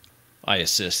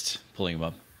assist, pulling him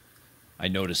up. I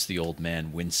notice the old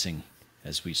man wincing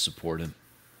as we support him.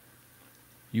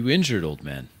 You injured, old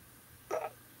man?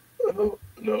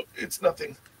 No, it's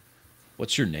nothing.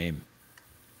 What's your name?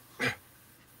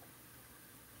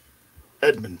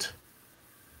 Edmund.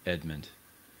 Edmund.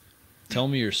 Tell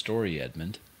me your story,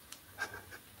 Edmund.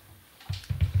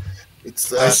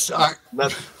 It's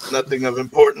nothing of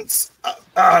importance.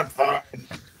 I'm fine.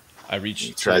 I reach He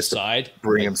to the tries side. to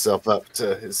bring himself up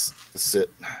to his sit.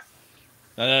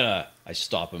 No. I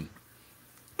stop him.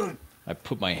 I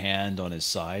put my hand on his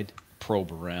side,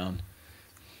 probe around,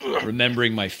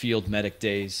 remembering my field medic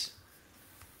days.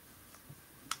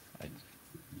 I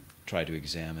try to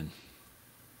examine.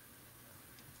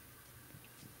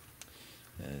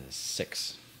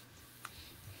 6.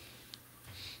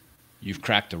 You've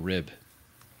cracked a rib.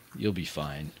 You'll be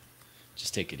fine.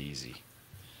 Just take it easy.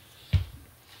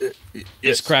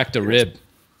 He's cracked a rib.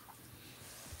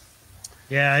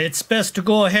 Yeah, it's best to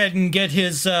go ahead and get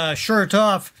his shirt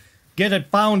off, get it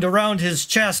bound around his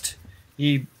chest.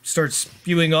 He starts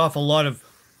spewing off a lot of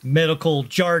medical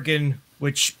jargon,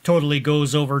 which totally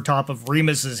goes over top of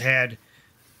Remus's head.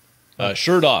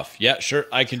 Shirt off. Yeah, sure.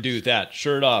 I can do that.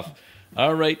 Shirt off.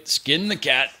 All right, skin the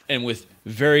cat. And with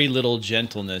very little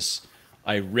gentleness,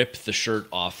 I rip the shirt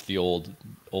off the old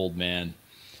man.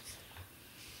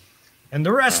 And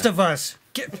the rest of us,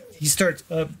 he starts,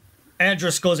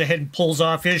 Andres goes ahead and pulls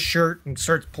off his shirt and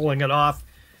starts pulling it off.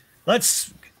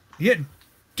 Let's get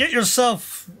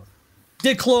yourself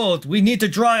declothed. We need to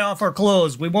dry off our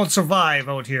clothes. We won't survive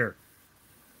out here.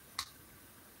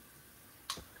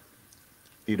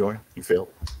 Theodore, you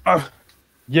failed.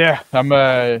 Yeah, I'm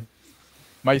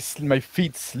my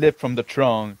feet slip from the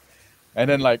trunk, and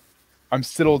then like I'm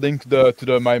still holding to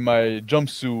my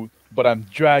jumpsuit, but I'm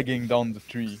dragging down the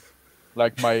tree,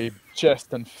 like my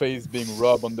chest and face being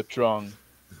rubbed on the trunk.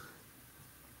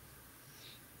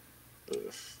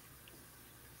 It's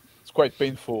quite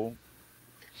painful.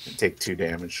 You take 2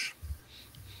 damage.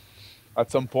 At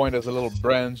some point, there's a little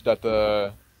branch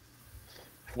that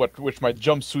which my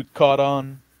jumpsuit caught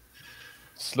on,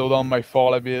 slowed down my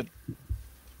fall a bit,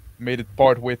 made it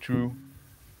part way through,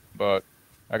 but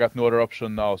I got no other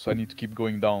option now, so I need to keep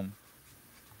going down.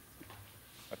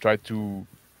 I tried to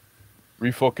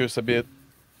refocus a bit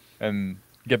and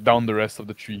get down the rest of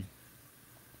the tree.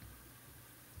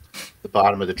 The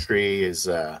bottom of the tree is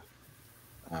a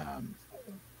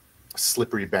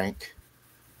slippery bank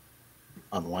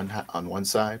on one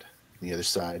side, on the other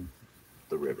side,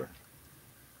 the river.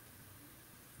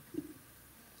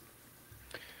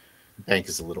 The bank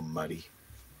is a little muddy.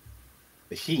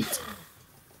 The heat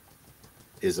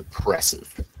is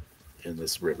oppressive in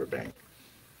this riverbank.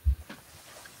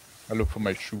 I look for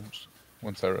my shoes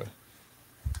once I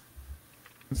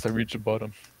reach the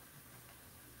bottom.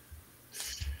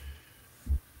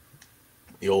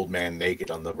 The old man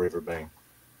naked on the riverbank.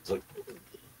 It's like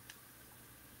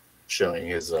showing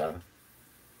his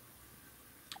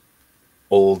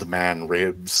old man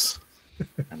ribs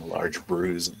and a large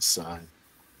bruise on the side,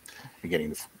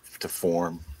 beginning to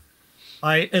form.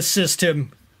 I assist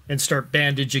him and start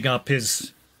bandaging up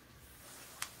his,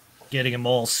 getting him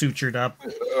all sutured up,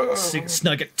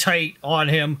 snug it tight on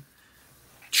him.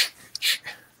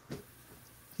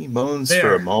 He moans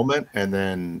for a moment and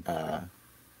then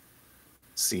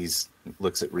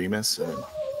looks at Remus, and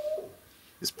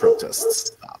his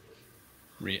protests stop.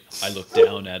 I look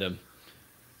down at him,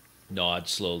 nod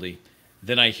slowly.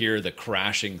 Then I hear the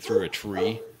crashing through a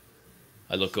tree.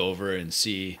 I look over and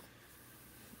see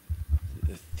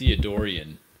the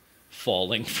Theodorian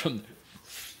falling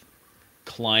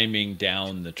climbing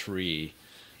down the tree.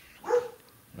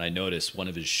 And I notice one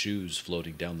of his shoes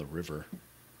floating down the river.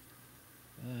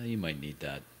 You might need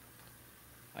that.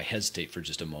 I hesitate for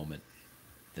just a moment.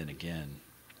 Then again,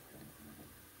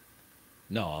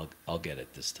 no, I'll get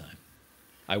it this time.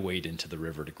 I wade into the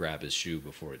river to grab his shoe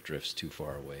before it drifts too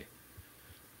far away.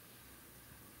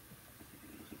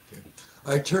 Okay.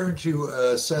 I turn to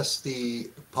assess the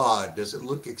pod. Does it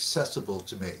look accessible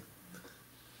to me?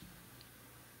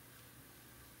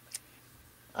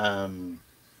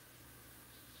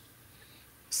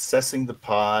 Assessing the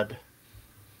pod.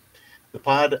 The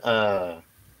pod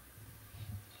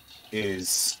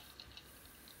is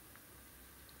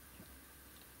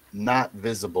not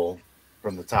visible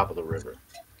from the top of the river.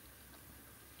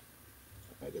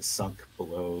 It is sunk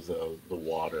below the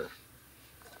water.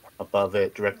 Above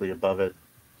it, directly above it,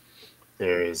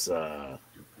 there is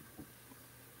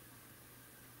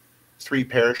 3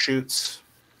 parachutes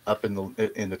up in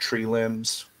the tree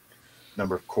limbs.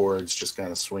 Number of cords just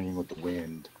kind of swinging with the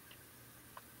wind.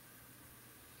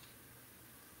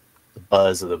 The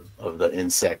buzz of the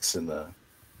insects in the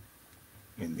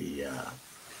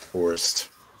forest.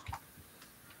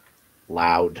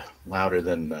 Louder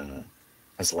than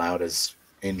as loud as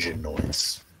engine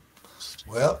noise.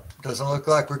 Well, doesn't look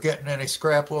like we're getting any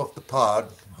scrap off the pod.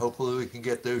 Hopefully we can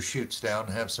get those chutes down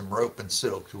and have some rope and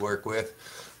silk to work with.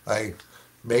 I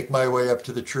make my way up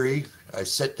to the tree. I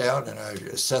sit down and I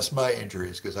assess my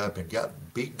injuries because I've been getting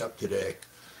beaten up today.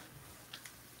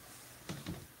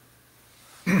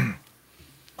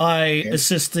 I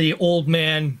assist the old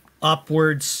man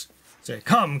upwards. Say,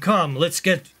 come, let's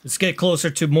get closer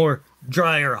to more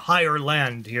drier, higher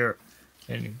land here,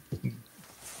 and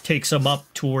takes him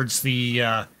up towards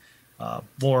the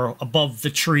more above the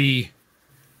tree.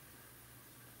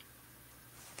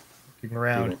 Looking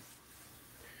around.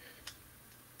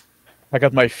 I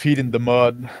got my feet in the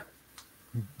mud,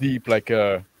 deep, like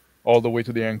all the way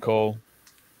to the ankle,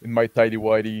 in my tidy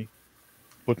whitey.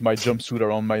 Put my jumpsuit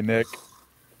around my neck.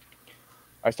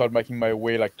 I start making my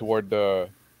way like toward the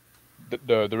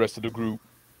rest of the group.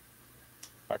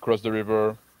 I cross the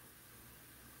river.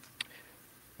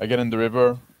 I get in the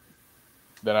river.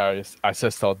 Then I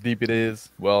assess how deep it is.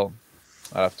 Well,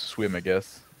 I have to swim, I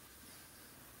guess.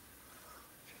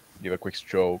 Give a quick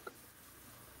stroke.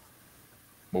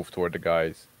 Move toward the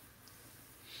guys.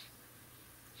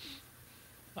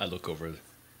 I look over,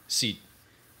 see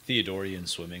Theodorian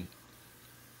swimming.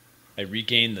 I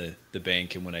regain the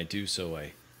bank, and when I do so,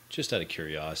 I, just out of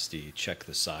curiosity, check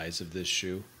the size of this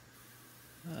shoe.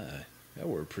 Yeah,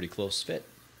 we're a pretty close fit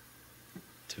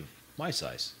to my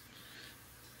size.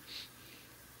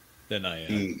 Then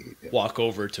I walk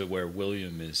over to where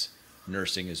William is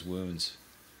nursing his wounds.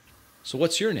 So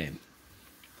what's your name?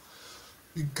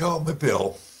 You can call me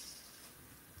Bill.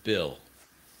 Bill.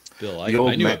 I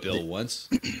knew a Bill once.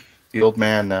 The old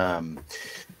man,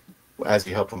 as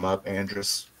you help him up,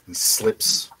 Andrus, he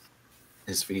slips.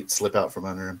 His feet slip out from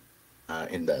under him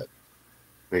in the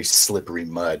very slippery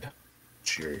mud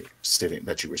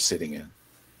that you were sitting in.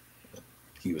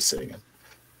 He was sitting in,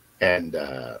 and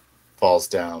falls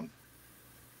down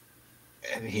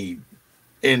And he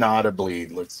inaudibly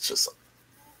looks just,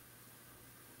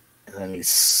 and then he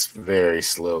very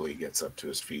slowly gets up to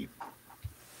his feet,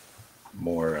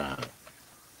 more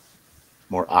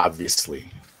obviously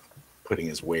putting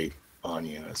his weight on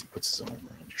you as he puts his arm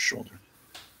around your shoulder.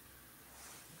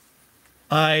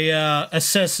 I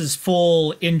assess his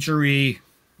full injury,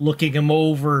 looking him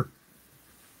over. Of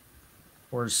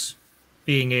course,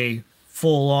 being a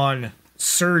full-on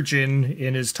surgeon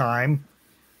in his time.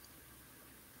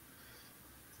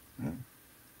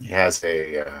 He has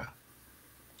a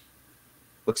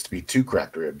looks to be 2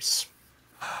 cracked ribs.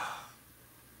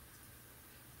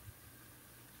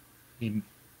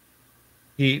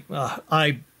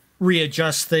 I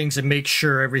readjust things and make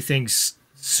sure everything's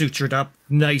sutured up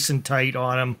nice and tight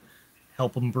on him.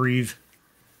 Help him breathe.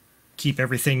 Keep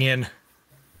everything in.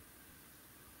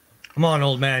 Come on,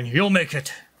 old man. You'll make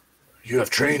it. You have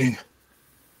training.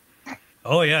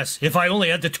 Oh, yes. If I only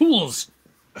had the tools.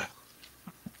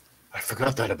 I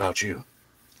forgot that about you.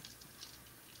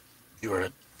 You are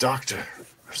a doctor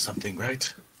or something,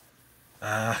 right?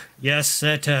 Yes,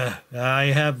 that, I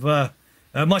have,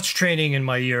 much training in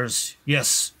my years.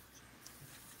 Yes.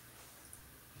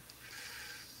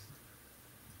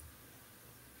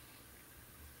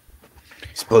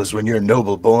 I suppose when you're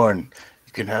noble born,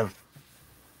 you can have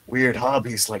weird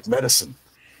hobbies like medicine.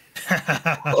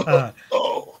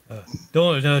 Oh.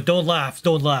 Don't laugh.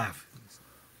 Don't laugh.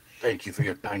 Thank you for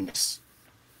your kindness.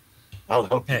 I'll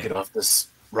help you get off this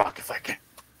rock if I can.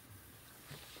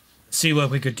 See what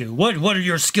we could do. What are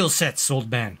your skill sets, old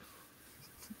man?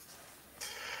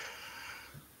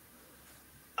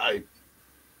 I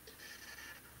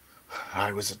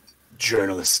was a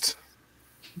journalist.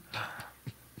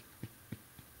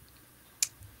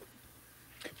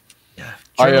 Yeah,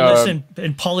 journalists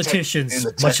and politicians,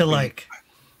 much alike.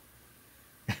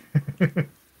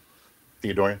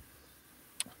 Theodorian?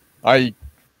 I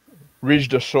reach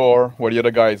the shore where the other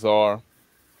guys are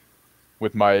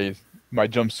with my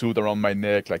jumpsuit around my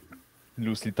neck, like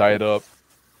loosely tied up.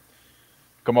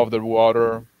 Come off the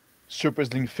water, super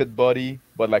slim fit body,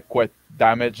 but like quite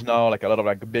damaged now, like a lot of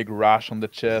like a big rash on the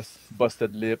chest,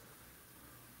 busted lip.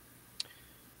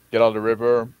 Get out of the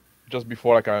river. Just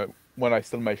before when I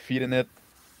still my feet in it,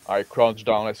 I crouch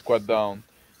down, I squat down,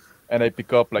 and I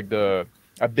pick up like a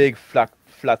big flat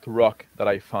rock that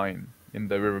I find in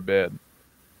the riverbed.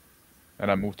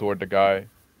 And I move toward the guy.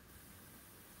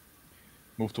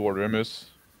 Move toward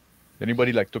Remus.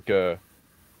 Anybody like took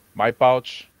my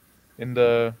pouch in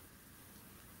the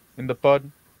pod?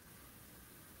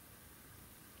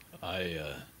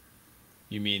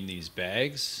 You mean these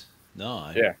bags?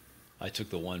 No, Yeah. I took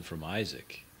the one from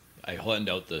Isaac. I hand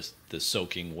out the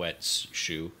soaking wet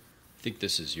shoe. I think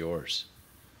this is yours.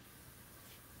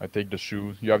 I take the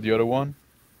shoe. You have the other one?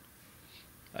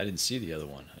 I didn't see the other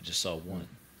one. I just saw one.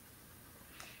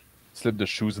 Slip the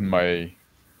shoes in my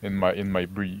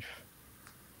brief.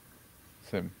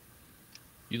 Same.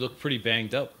 You look pretty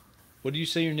banged up. What did you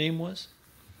say your name was?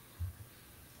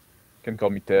 Can call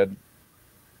me Ted.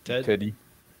 Ted? Teddy.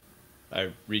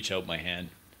 I reach out my hand.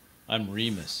 I'm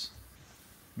Remus.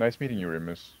 Nice meeting you,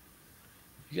 Remus.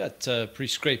 You got pretty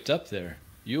scraped up there.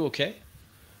 You okay?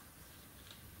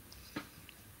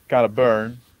 Kind of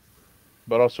burn,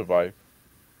 but I'll survive.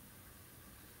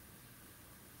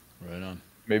 Right on.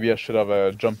 Maybe I should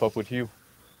have jumped up with you.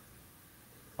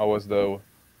 How was the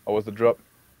drop?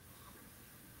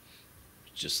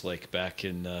 Just like back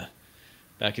in the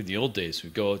old days,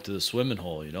 we'd go out to the swimming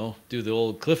hole, do the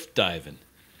old cliff diving.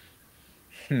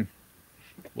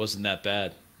 Wasn't that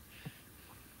bad.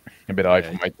 A bit high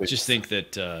for my taste. Just think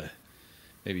that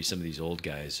maybe some of these old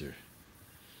guys are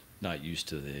not used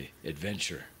to the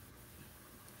adventure.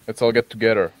 Let's all get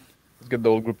together. Let's get the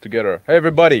whole group together. Hey,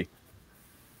 everybody!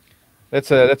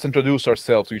 Let's introduce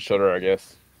ourselves to each other, I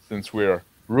guess, since we're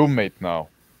roommate now.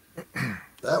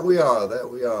 That we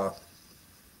are.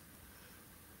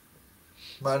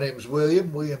 My name's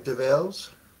William DeVels,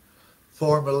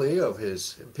 formerly of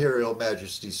His Imperial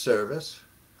Majesty's service.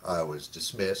 I was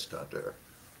dismissed under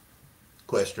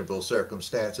questionable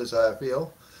circumstances, I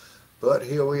feel. But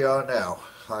here we are now.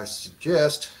 I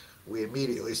suggest we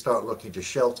immediately start looking to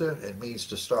shelter and means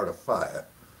to start a fire.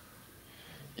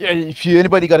 Yeah, if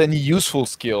anybody got any useful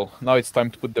skill, now it's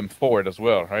time to put them forward as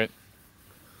well, right?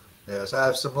 Yes, I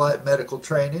have some light medical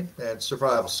training and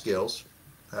survival skills.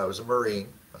 I was a Marine.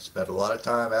 I spent a lot of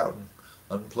time out in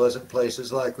unpleasant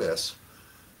places like this.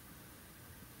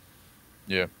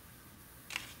 Yeah.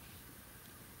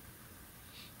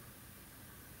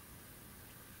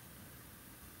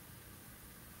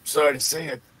 Sorry to say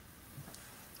it.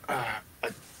 I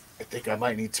think I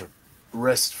might need to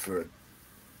rest for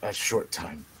a short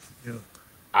time. Yeah.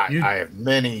 I have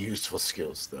many useful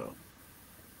skills, though.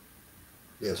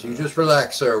 Yes, you just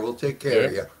relax, sir. We'll take care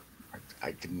of you.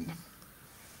 I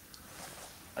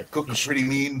cook a pretty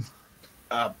mean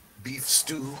beef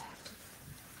stew.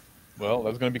 Well,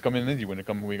 that's gonna become easy when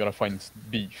we gotta find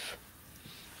beef.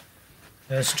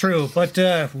 That's true, but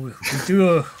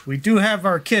we do have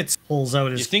our kits. Pulls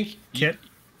out his kit.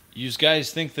 You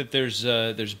guys think that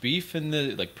there's beef in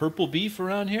the purple beef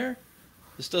around here?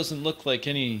 This doesn't look like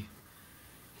any.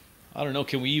 I don't know.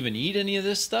 Can we even eat any of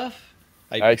this stuff?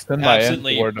 I extend my hand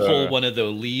toward, pull one of the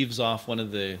leaves off one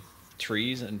of the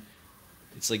trees, and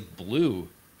it's like blue.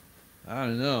 I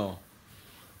don't know.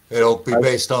 It'll be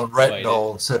based on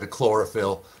retinol instead of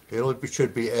chlorophyll.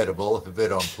 Should be edible, if a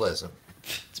bit unpleasant.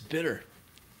 It's bitter.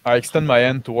 I extend my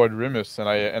hand toward Remus, and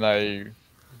I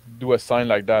do a sign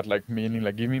like that, meaning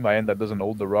give me my hand that doesn't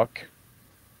hold the rock.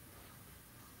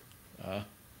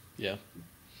 Yeah.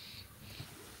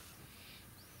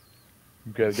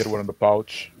 Get one in the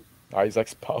pouch,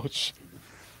 Isaac's pouch.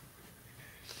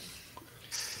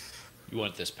 You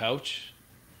want this pouch?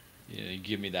 You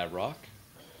give me that rock.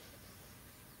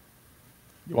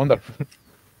 You want that?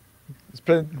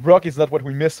 Rock is not what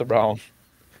we miss around.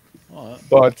 Oh,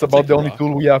 but it's about the only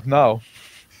tool we have now.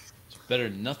 It's better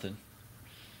than nothing.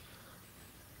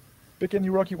 Pick any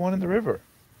rock you want in the river.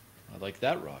 I like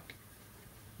that rock.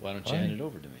 Why don't you hand it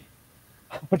over to me?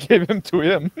 I gave him to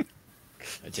him.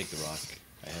 I take the rock.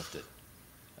 I heft it.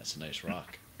 That's a nice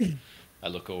rock. I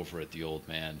look over at the old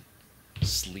man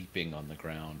sleeping on the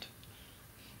ground.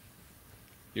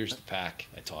 Here's the pack.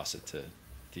 I toss it to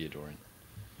Theodorin.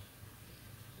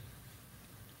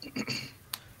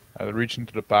 I reach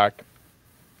into the pack,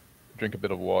 drink a bit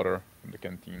of water from the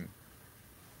canteen,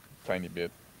 tiny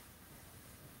bit.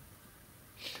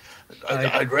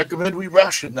 I'd recommend we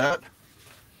ration that.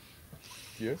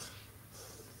 Yes.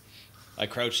 I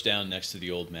crouch down next to the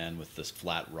old man with this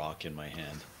flat rock in my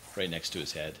hand, right next to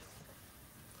his head.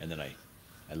 And then I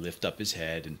lift up his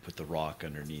head and put the rock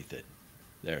underneath it.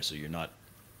 There, so you're not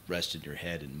resting your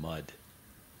head in mud.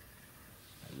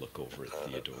 I look over at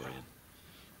Theodorian.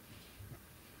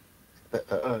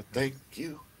 Thank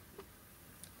you.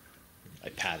 I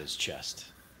pat his chest.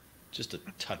 Just a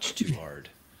touch too hard.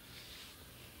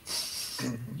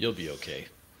 You'll be okay.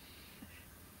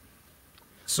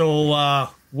 So,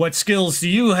 what skills do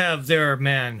you have there,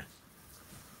 man?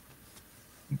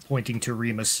 Pointing to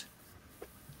Remus.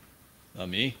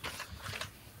 Me?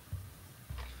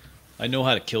 I know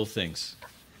how to kill things.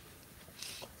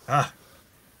 I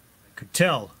could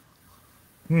tell.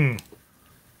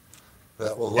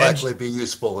 That will likely be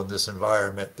useful in this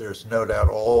environment. There's no doubt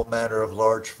all manner of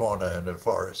large fauna in a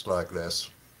forest like this.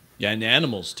 Yeah, and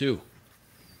animals, too.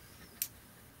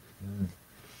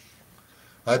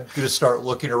 I'm going to start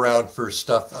looking around for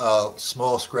stuff,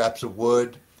 small scraps of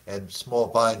wood and small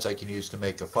vines I can use to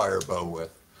make a fire bow with.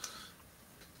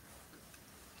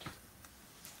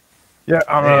 Yeah,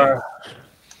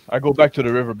 I go back to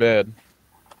the riverbed.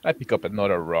 I pick up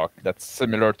another rock that's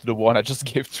similar to the one I just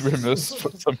gave to Remus for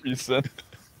some reason.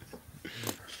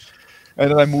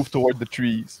 And then I move toward the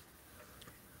trees.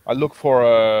 I look for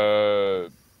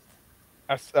a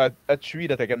tree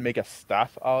that I can make a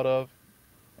staff out of.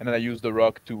 And then I use the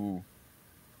rock to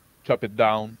chop it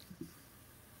down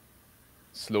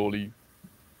slowly.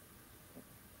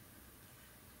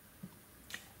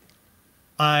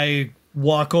 I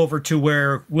walk over to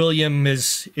where William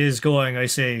is going. I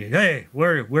say, "Hey,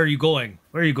 where are you going?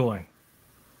 Where are you going?"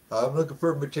 I'm looking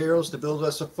for materials to build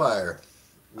us a fire.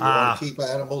 We want to keep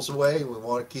animals away. We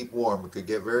want to keep warm. It could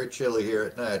get very chilly here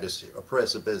at night, as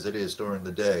oppressive as it is during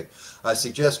the day. I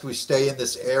suggest we stay in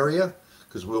this area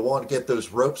because we'll want to get those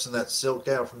ropes and that silk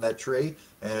down from that tree.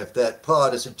 And if that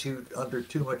pod isn't under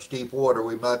too much deep water,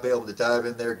 we might be able to dive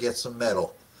in there and get some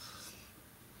metal.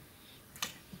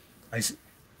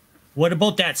 What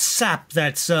about that sap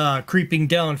that's creeping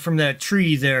down from that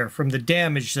tree there, from the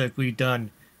damage that we've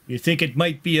done? You think it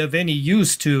might be of any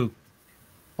use to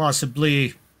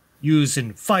possibly use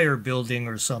in fire building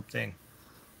or something?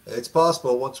 It's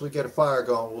possible. Once we get a fire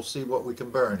going, we'll see what we can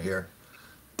burn here.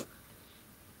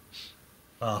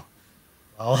 I'll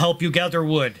help you gather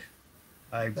wood.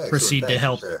 I proceed to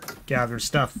help sir. gather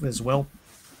stuff as well.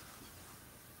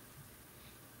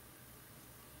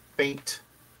 Faint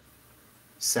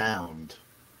sound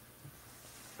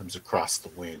comes across the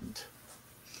wind.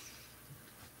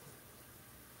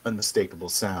 Unmistakable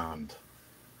sound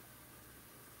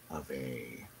of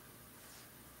a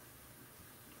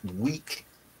weak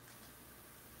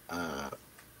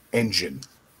engine.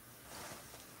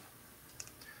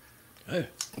 Hey.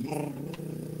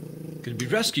 Gonna be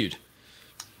rescued.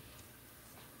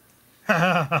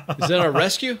 Is that our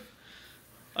rescue?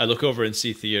 I look over and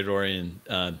see Theodorian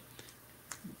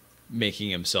making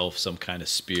himself some kind of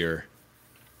spear.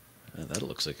 That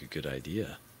looks like a good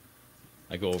idea.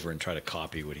 I go over and try to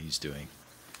copy what he's doing.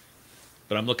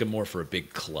 But I'm looking more for a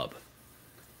big club.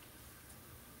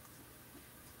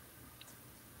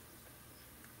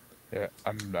 Yeah,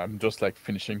 I'm just like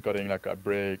finishing cutting like a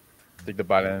break, take the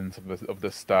balance of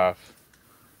the staff.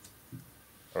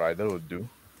 All right, that will do.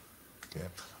 Okay.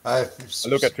 I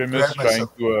look at Remus trying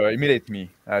to imitate me.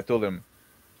 I told him,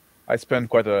 I spent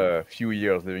quite a few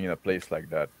years living in a place like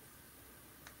that.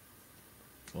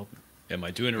 Well, am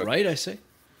I doing it right, I say?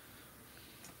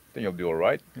 I think you'll do all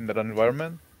right in that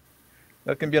environment.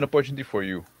 That can be an opportunity for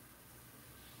you.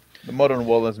 The modern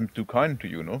world isn't too kind to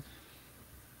you, no?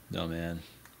 No, man.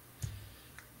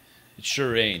 It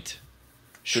sure ain't.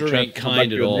 It's a Sure chance ain't to go back kind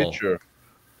to at your all. nature.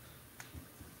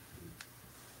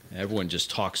 Everyone just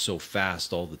talks so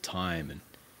fast all the time, and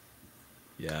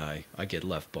yeah, I get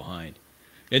left behind.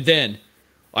 And then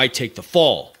I take the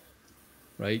fall,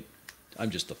 right? I'm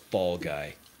just the fall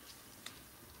guy.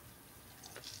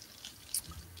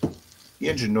 The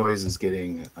engine noise is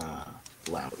getting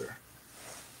louder.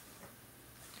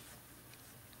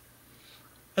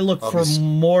 I look for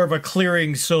more of a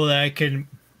clearing so that I can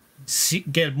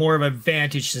get more of a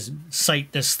vantage to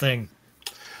sight this thing.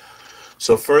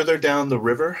 So further down the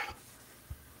river,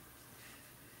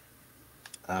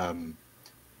 kind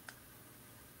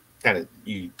of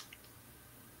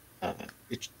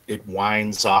it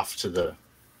winds off to the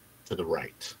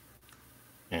right,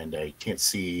 and you can't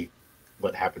see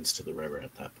what happens to the river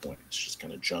at that point. It's just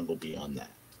kind of jungle beyond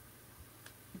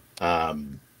that.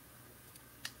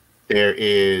 There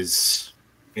is,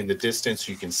 in the distance,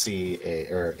 you can see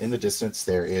in the distance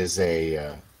there is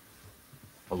a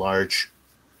large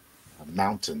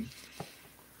mountain,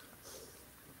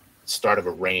 start of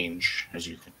a range, as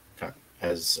you can,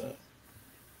 it's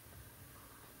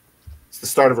the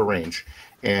start of a range,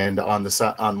 and on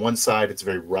one side it's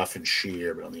very rough and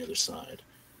sheer, but on the other side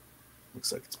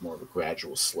looks like it's more of a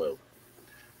gradual slope.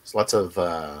 There's lots of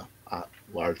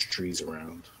large trees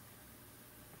around.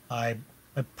 I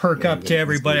perk up to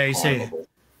everybody. I say,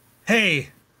 hey,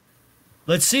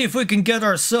 let's see if we can get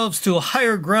ourselves to a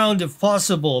higher ground if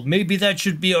possible. Maybe that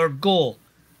should be our goal.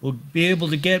 We'll be able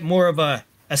to get more of a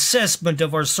assessment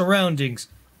of our surroundings.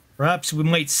 Perhaps we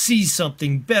might see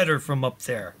something better from up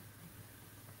there.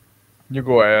 You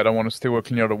go ahead. I want to stay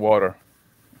near the water.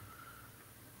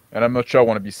 And I'm not sure I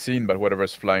want to be seen by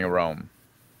whatever's flying around.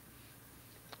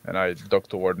 And I duck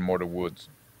toward more the woods.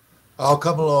 I'll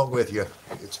come along with you.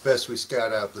 It's best we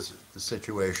scout out the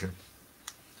situation.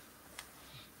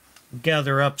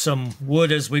 Gather up some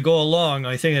wood as we go along.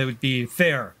 I think it would be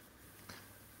fair.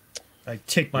 I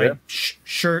take my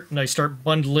shirt and I start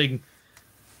bundling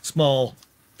small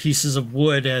pieces of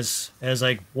wood as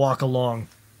I walk along.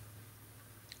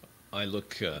 I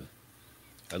look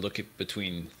at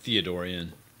between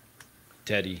Theodorian,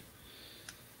 Teddy,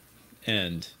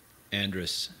 and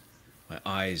Andrus. My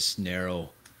eyes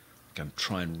narrow. I'm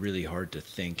trying really hard to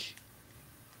think.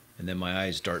 And then my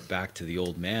eyes dart back to the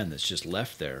old man that's just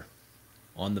left there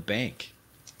on the bank,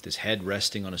 with his head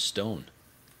resting on a stone.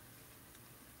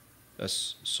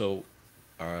 That's so.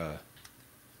 Are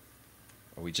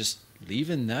we just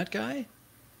leaving that guy?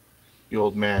 The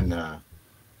old man,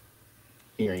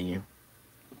 hearing you,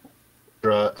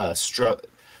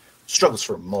 struggles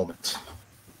for a moment,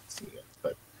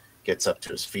 but gets up to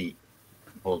his feet,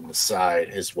 holding the side,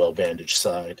 his well-bandaged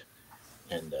side,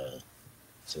 and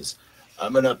says,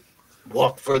 I'm going to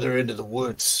walk further into the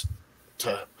woods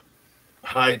to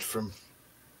hide from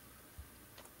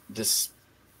this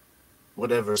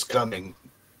whatever's coming.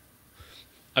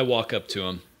 I walk up to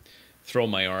him, throw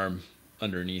my arm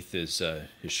underneath his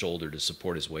shoulder to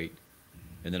support his weight,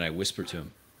 and then I whisper to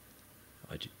him,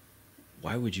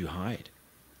 why would you hide?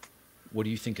 What do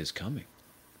you think is coming?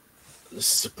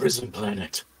 This is a prison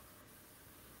planet.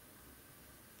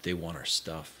 They want our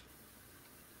stuff.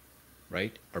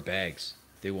 Right? Our bags.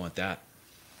 They want that.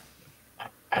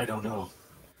 I don't know.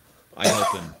 I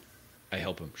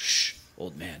help him. Shh,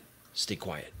 old man, stay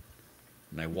quiet.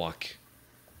 And I walk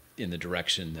in the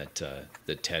direction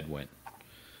that Ted went,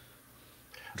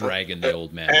 dragging the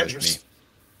old man with me.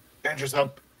 Andrews,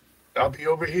 I'll be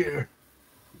over here.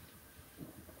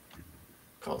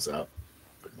 Calls out.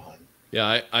 Good morning.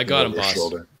 Yeah, I got him, boss.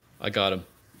 Shoulder. I got him.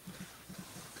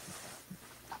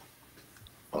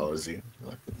 Follows you.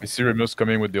 I see Remus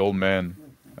coming with the old man.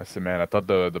 I say, man, I thought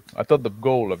the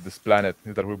goal of this planet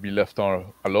is that we'll be left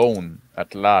alone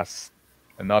at last.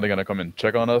 And now they're gonna come and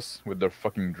check on us with their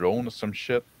fucking drone or some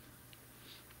shit.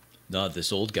 No,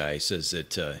 this old guy says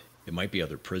that It might be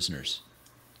other prisoners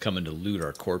coming to loot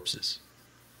our corpses.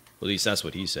 Well, at least that's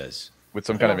what he says. With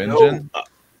some kind of No, engine?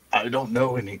 I don't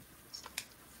know any.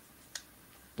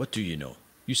 What do you know?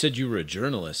 You said you were a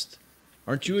journalist.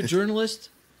 Aren't you a journalist,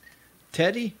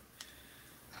 Teddy?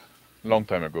 Long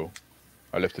time ago.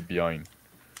 I left it behind.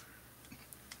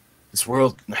 This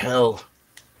world, hell,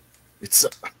 it's a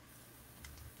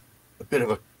bit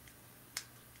of a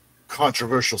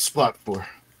controversial spot for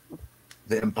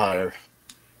the Empire.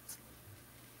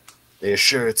 They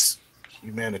assure it's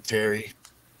humanitarian,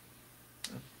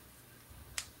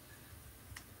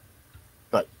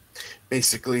 but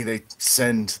basically they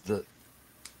send the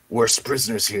worst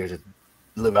prisoners here to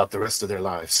live out the rest of their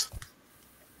lives.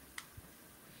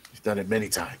 We've done it many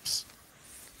times.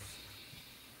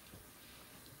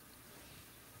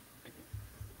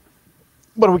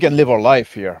 But we can live our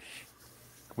life here.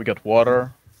 We got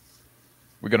water.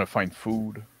 We're gonna find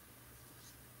food.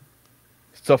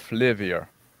 Stuff live here,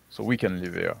 so we can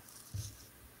live here.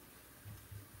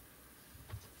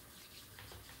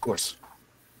 Of course.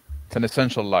 It's an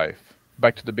essential life.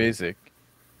 Back to the basic.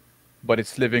 But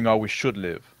it's living how we should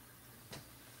live.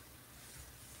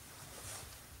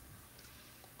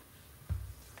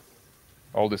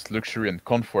 All this luxury and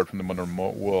comfort from the modern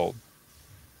world.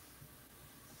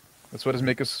 That's what has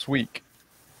made us weak.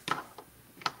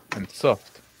 And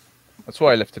soft. That's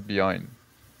why I left it behind.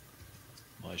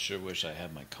 Well, I sure wish I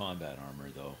had my combat armor,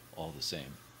 though, all the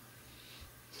same.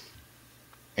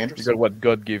 Andrew? You got what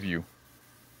God gave you.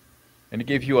 And he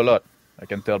gave you a lot. I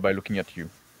can tell by looking at you.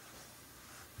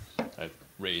 I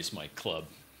raised my club.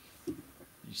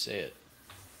 You say it.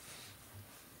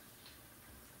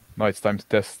 Now it's time to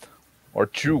test our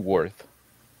true worth.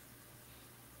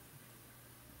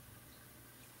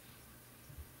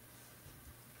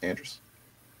 Andrews?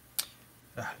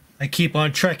 I keep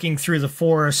on trekking through the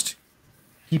forest,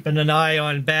 keeping an eye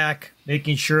on back,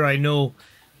 making sure I know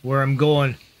where I'm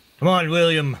going. Come on,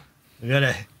 William.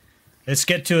 Let's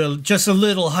get to just a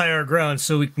little higher ground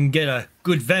so we can get a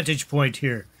good vantage point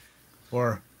here.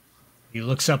 Or he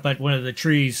looks up at one of the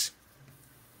trees.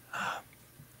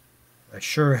 I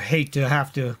sure hate to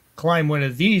have to climb one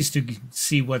of these to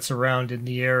see what's around in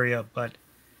the area, but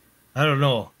I don't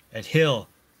know. That hill.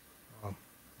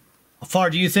 How far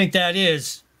do you think that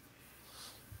is?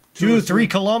 2 or 3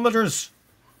 kilometers?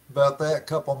 About that,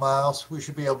 couple miles. We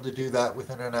should be able to do that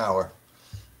within an hour.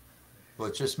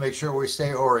 But just make sure we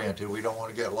stay oriented. We don't want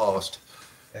to get lost.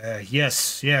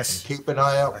 Yes. And keep an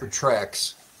eye out for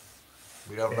tracks.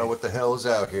 We don't know what the hell is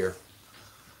out here.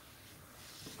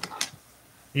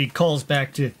 He calls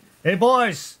back to, hey,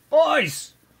 boys!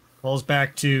 Calls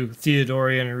back to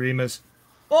Theodorian and Remus.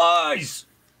 Boys!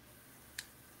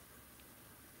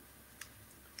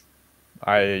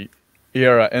 I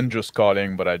hear Andrews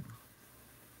calling, but I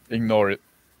ignore it.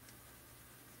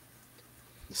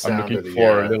 I'm looking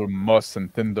for a little moss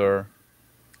and tinder,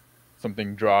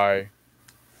 something dry.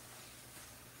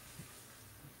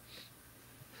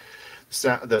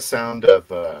 The sound of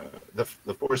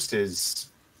the forest is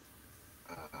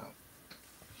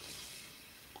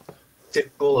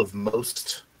typical of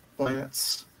most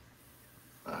plants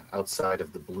outside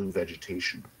of the blue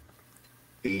vegetation.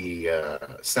 The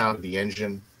sound of the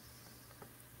engine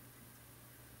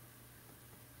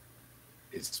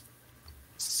is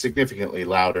significantly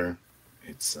louder.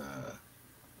 It's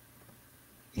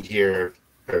you hear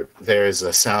there is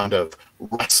a sound of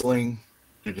rustling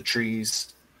through the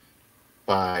trees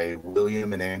by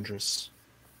William and Andrus.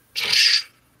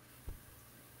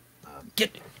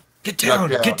 Get down!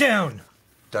 Get down!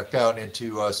 Duck down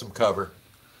into some cover.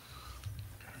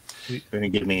 You're gonna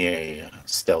give me a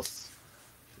stealth.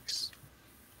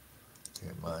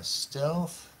 Okay, my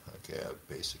stealth. Okay, I have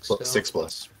basic stealth.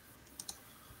 6+.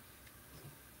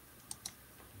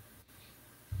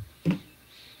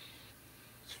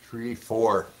 Three,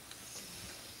 4.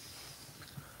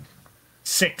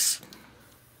 6.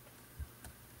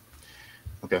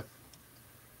 Okay.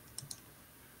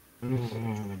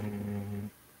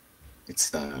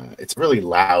 It's really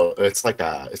loud. It's like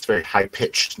it's very high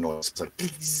pitched noise. It's like,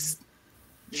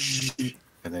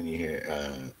 and then you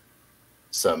hear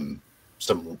some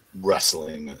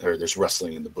rustling, or there's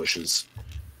rustling in the bushes.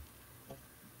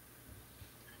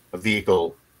 A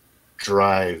vehicle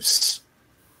drives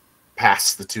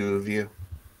past the two of you.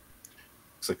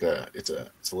 Looks like it's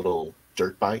a little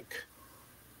dirt bike.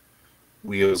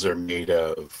 Wheels are made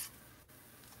of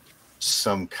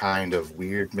some kind of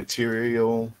weird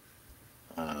material.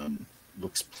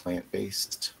 Looks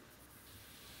plant-based.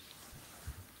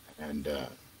 And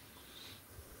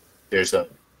there's a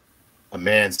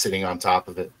man sitting on top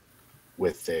of it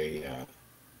with a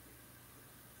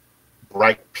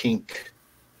bright pink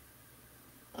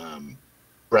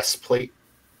breastplate.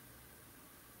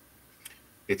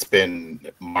 It's been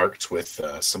marked with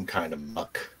some kind of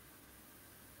muck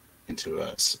into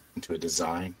a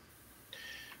design.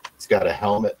 It's got a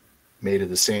helmet made of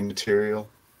the same material.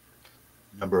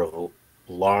 A number of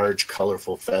large,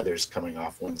 colorful feathers coming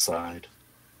off one side.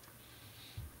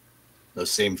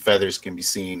 Those same feathers can be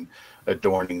seen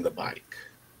adorning the bike.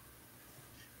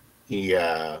 He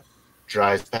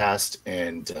drives past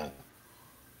and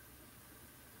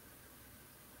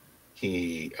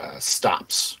he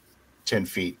stops 10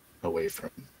 feet away from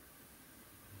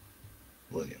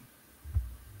William.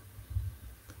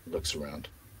 He looks around.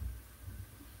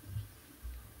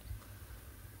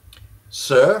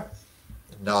 Sir,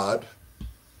 nod.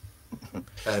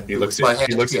 And He looks with my at- he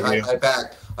hands looks at behind you. my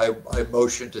back, I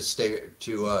motion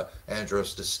to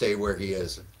Andros to stay where he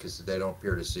is because they don't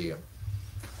appear to see him.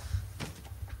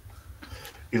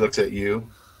 He looks at you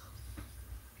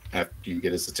after you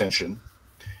get his attention,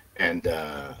 and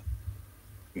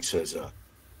he says,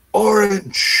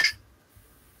 "Orange."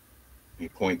 He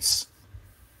points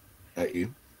at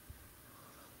you.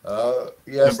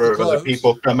 Yes, Number the of other clothes.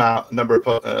 people come out. Number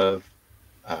of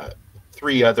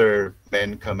 3 other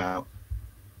men come out.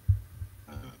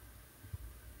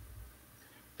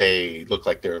 They look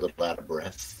like they're a little out of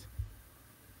breath,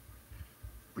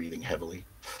 breathing heavily.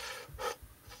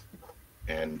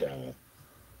 And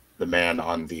the man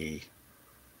on the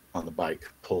bike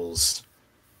pulls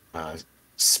a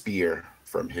spear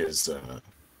from his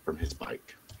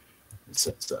bike and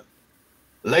says,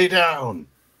 "Lay down."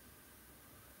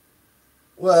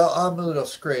 Well, I'm a little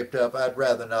scraped up. I'd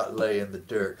rather not lay in the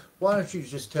dirt. Why don't you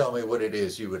just tell me what it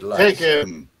is you would like? Take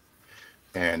him.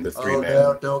 And the 3 men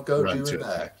no, don't go run doing to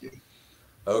that. attack you.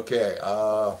 Okay,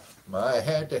 my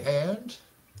hand-to-hand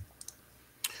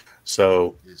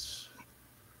So is...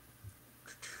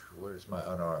 Where's my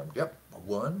unarmed? Yep,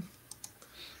 1.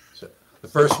 So the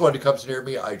first one that comes near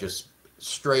me, I just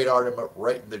straight arm him up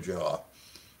right in the jaw.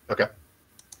 okay,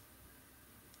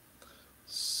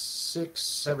 6,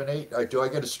 7, 8. Do I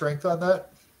get a strength on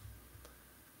that?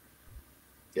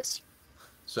 yes.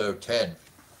 So 10.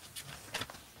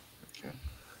 Okay.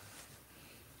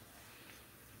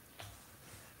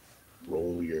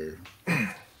 Roll your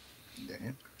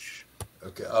damage.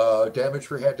 Okay, damage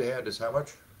for hand-to-hand is how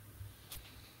much?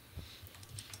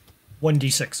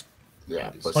 1d6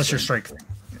 Yeah, plus your strength. strength.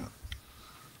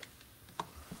 Yeah.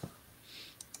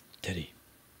 Teddy.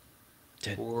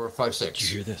 Ted, 4, 5, 6. did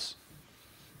you hear this?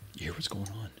 You hear what's going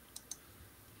on?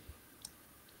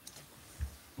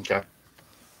 Okay.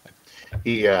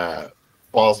 He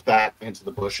falls back into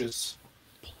the bushes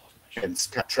and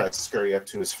tries to scurry up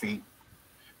to his feet.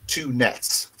 2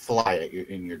 nets fly at you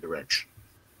in your direction.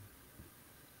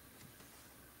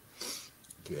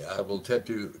 Okay, I will attempt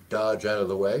to dodge out of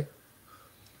the way.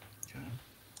 Okay.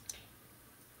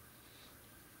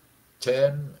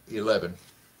 10, 11.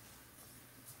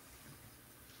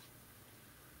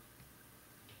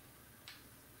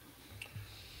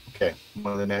 Okay.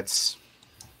 One of the nets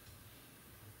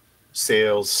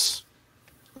sails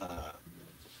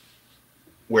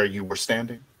where you were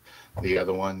standing. The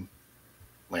other one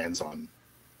lands on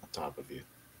top of you.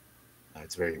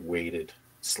 It's very weighted,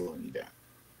 slowing you down.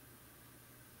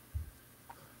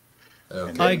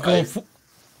 Okay. I go for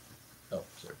Oh,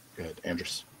 sorry. Go ahead,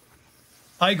 Andres.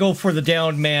 the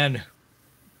downed man,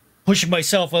 pushing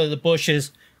myself out of the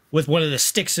bushes with one of the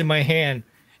sticks in my hand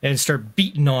and start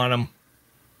beating on him.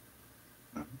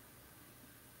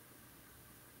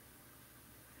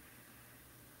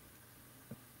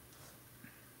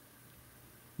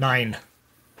 Nine.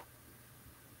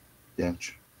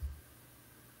 Damage.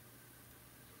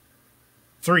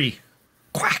 3.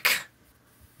 Quack.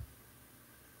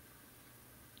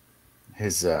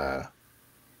 His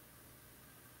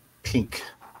pink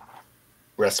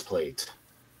breastplate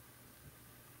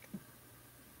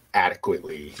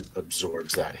adequately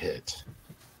absorbs that hit.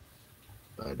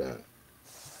 But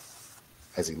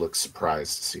as he looks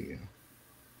surprised to see you.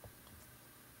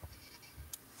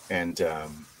 And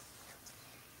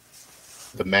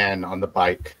the man on the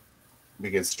bike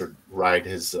begins to ride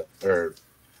his, or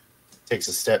takes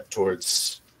a step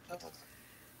towards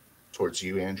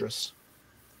you, Andres,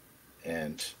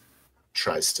 and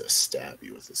tries to stab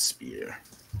you with a spear.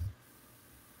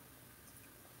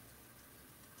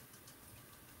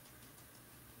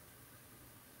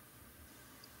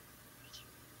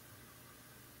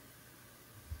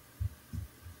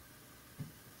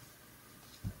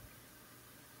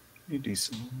 You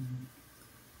decent.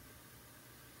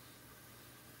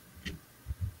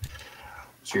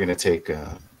 So you're going to take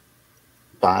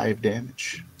 5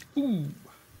 damage. Ooh.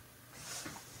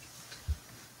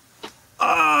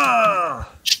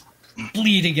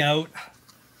 bleeding out.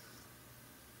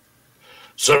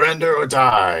 Surrender or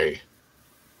die.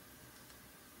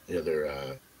 The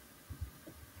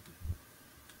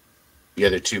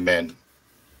other two men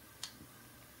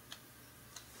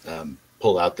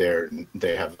pull out there, and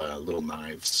they have little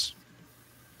knives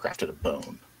crafted of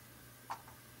bone.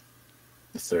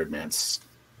 The third man's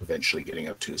eventually getting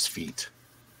up to his feet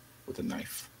with a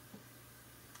knife.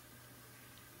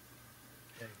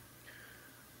 Okay.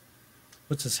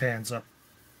 Puts his hands up.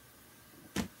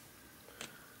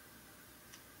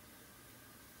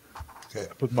 Okay.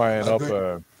 I put my hand up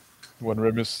when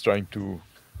Remus is trying to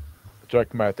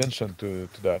attract my attention to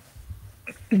that.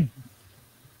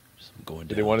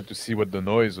 They wanted to see what the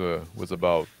noise was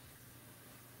about.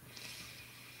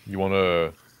 You want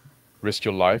to risk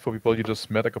your life for people you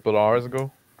just met a couple of hours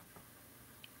ago?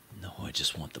 No, I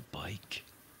just want the bike.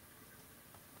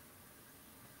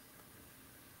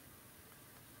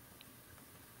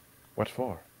 What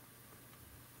for?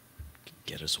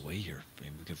 Get us away here.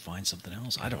 Maybe we could find something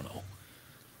else. I don't know.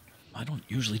 I don't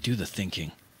usually do the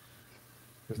thinking.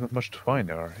 There's not much to find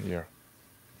here.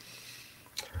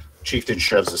 Chieftain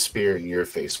shoves a spear in your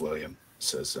face, William.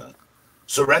 Says,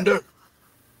 surrender?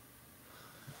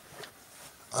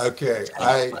 Okay,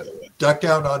 I duck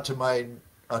down onto my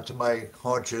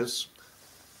haunches,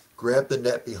 grab the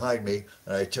net behind me,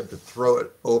 and I attempt to throw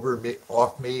it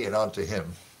off me, and onto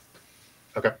him.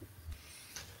 Okay.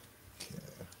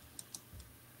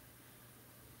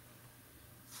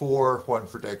 4, 1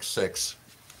 for dex 6.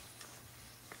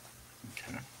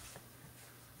 Okay.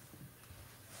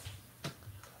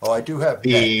 Oh, I do have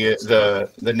the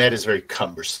net is very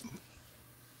cumbersome.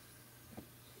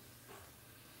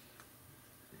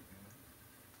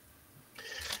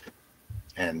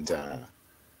 And you're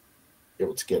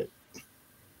able to get it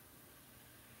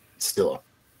still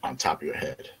on top of your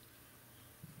head.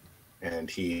 And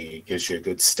he gives you a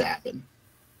good stabbing.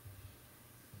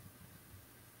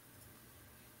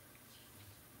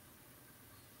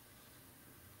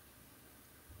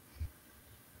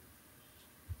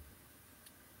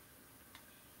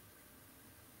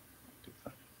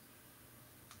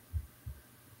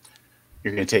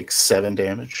 You're going to take 7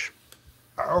 damage.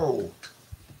 Oh.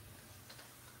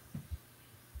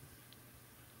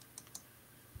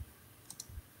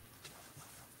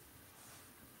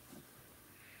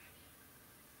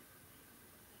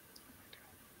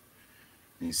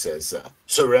 He says,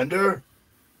 surrender?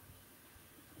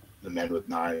 The men with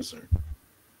knives are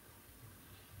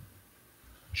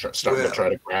starting to try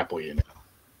to grapple you now.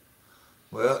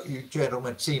 Well, you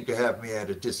gentlemen seem to have me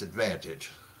at a disadvantage,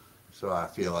 so I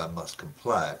feel I must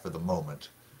comply for the moment.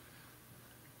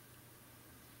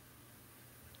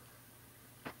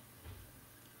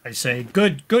 I say,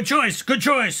 good choice, good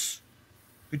choice.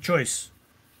 Good choice.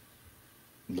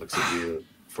 He looks at you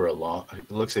for a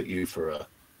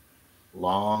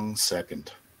long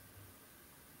second,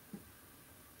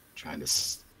 trying to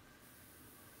his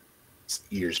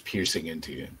ears piercing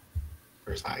into you,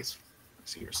 or his eyes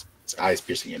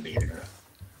piercing into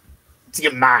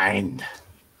your mind.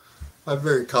 I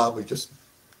very calmly just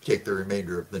take the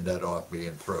remainder of the net off me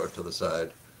and throw it to the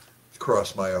side,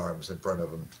 cross my arms in front of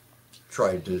him,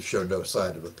 trying to show no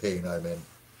sign of the pain I'm in.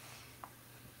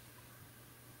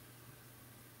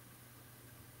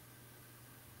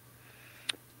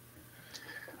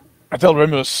 I tell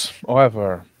Remus,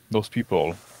 however, those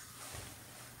people,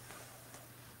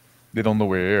 they don't know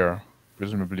we're here.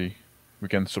 Presumably, we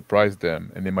can surprise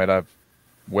them, and they might have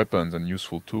weapons and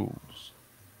useful tools.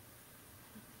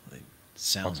 It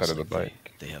sounds outside of like the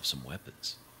bike. they have some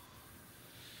weapons.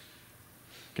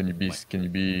 Can you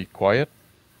be quiet?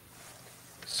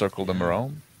 Circle them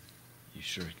around. I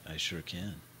sure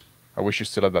can. I wish you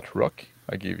still had that rock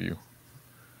I gave you.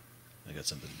 I got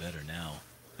something better now.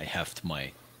 I heft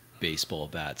my baseball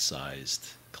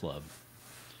bat-sized club.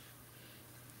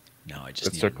 Now I just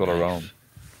Let's need circle a knife. around.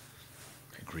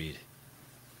 Agreed.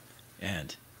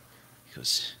 And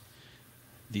because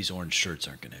these orange shirts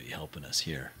aren't going to be helping us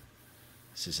here.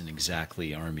 This isn't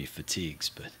exactly army fatigues,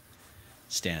 but it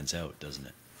stands out, doesn't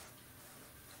it?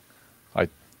 I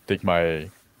take my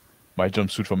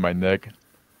jumpsuit from my neck.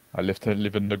 I lift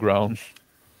it in the ground.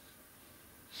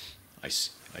 I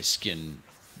skin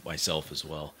myself as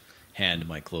well. Hand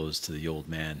my clothes to the old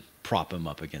man. Prop him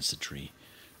up against a tree.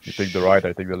 You take the right,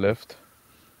 I take the left.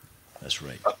 That's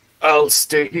right. I'll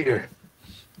stay here.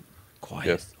 Quiet,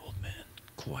 Yes. old man.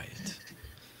 Quiet.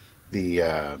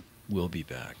 We'll be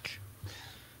back.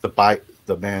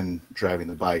 The man driving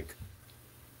the bike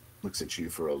looks at you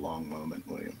for a long moment,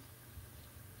 William.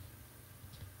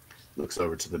 Looks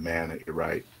over to the man at your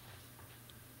right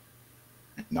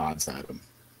and nods at him.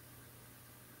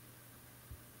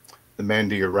 The man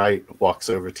to your right walks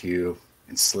over to you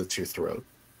and slits your throat,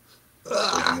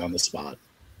 laying on the spot.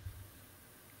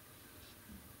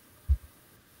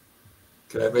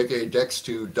 Can I make a dex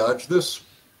to dodge this?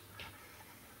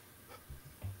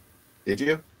 Did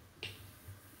you?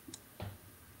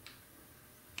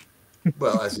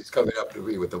 Well, as he's coming up to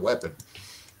me with the weapon.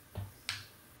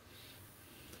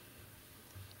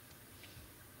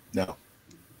 No.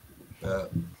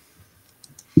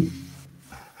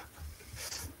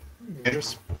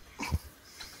 Andrews?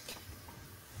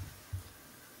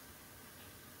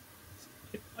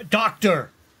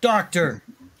 Doctor,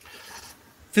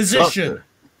 physician.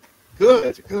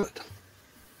 Doctor. Good.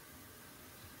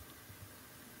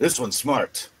 This one's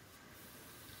smart.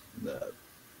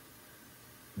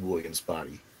 William's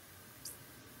body.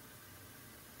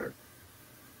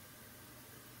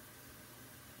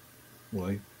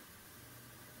 William?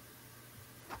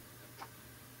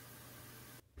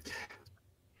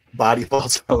 Body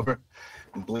falls over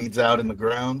and bleeds out in the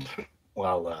ground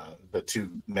while the two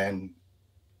men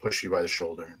push you by the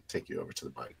shoulder and take you over to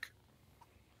the bike.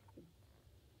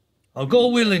 I go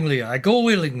willingly.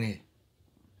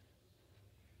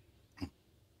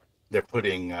 They're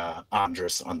putting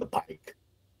Andres on the bike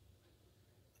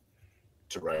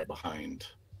to ride behind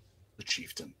the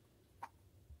chieftain.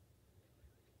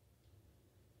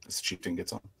 This chieftain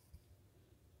gets on.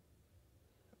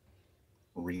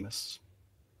 Remus.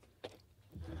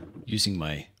 Using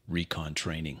my recon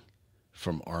training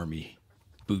from Army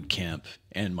boot camp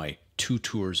and my 2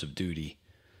 tours of duty,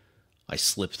 I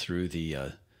slip through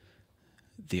the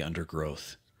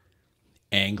undergrowth,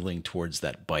 angling towards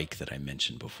that bike that I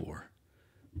mentioned before.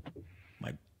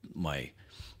 My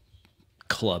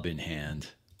club in hand.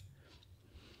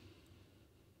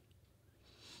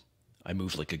 I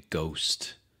move like a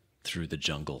ghost through the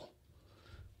jungle,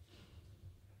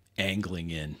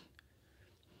 angling in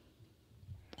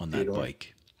on that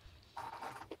bike.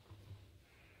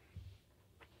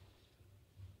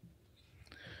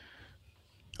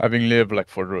 Having lived like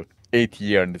for 8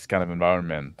 years in this kind of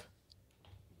environment,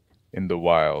 in the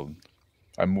wild,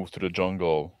 I move to the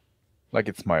jungle like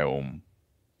it's my home.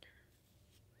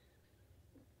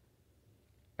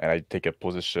 And I take a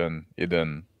position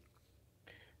hidden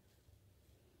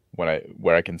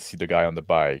where I can see the guy on the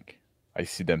bike. I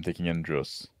see them taking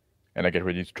Andrews, and I get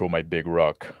ready to throw my big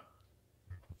rock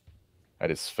at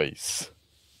his face.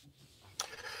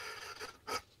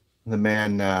 The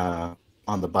man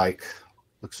on the bike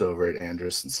looks over at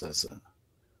Andrews and says,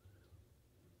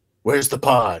 "Where's the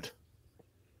pod?"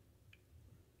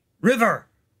 River.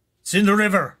 It's in the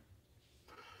river.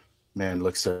 Man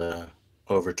looks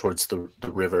over towards the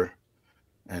river,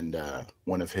 and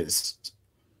one of his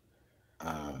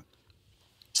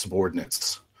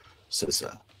subordinates says,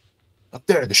 "Up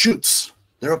there, the chutes.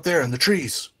 They're up there in the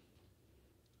trees."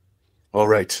 "All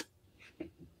right.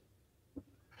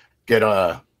 Get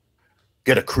a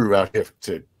crew out here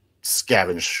to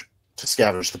scavenge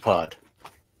the pod."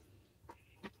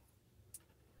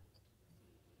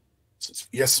 Says,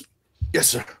 yes,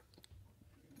 sir.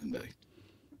 And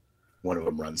one of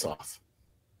them runs off.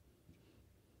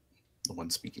 The one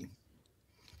speaking.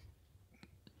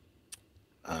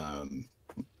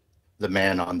 The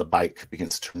man on the bike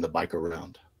begins to turn the bike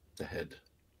around to head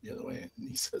the other way, and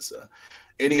he says,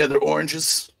 "Any other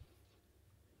oranges?"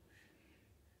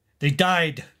 They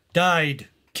died,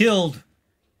 killed,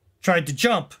 tried to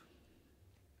jump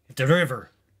at the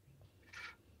river.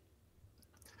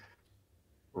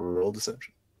 Roll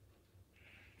deception.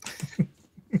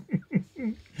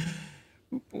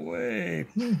 Boy.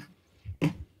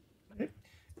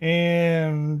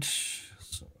 And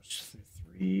so it's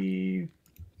 3.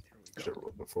 Should have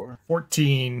rolled before.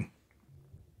 14.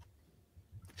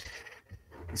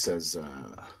 He says,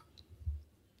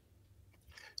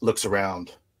 looks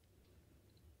around,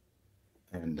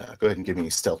 and go ahead and give me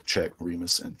a stealth check,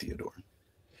 Remus and Theodore.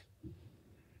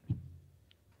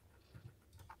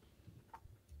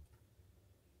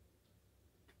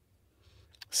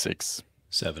 Six.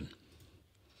 7.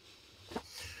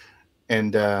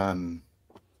 And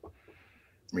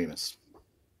Remus.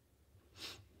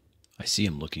 I see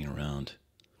him looking around.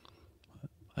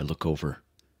 I look over.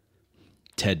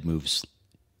 Ted moves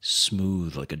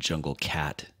smooth like a jungle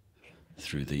cat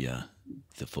through the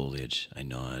foliage. I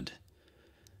nod.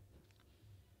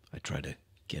 I try to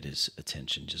get his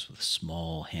attention just with a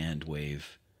small hand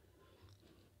wave,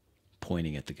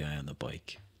 pointing at the guy on the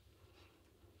bike.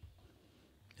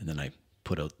 And then I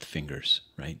put out the fingers,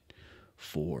 right?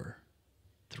 4,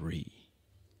 3,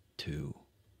 2.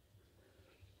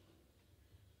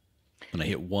 When I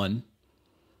hit 1,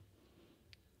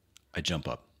 I jump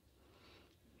up.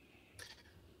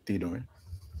 Theodore.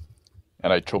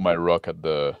 And I throw my rock at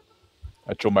the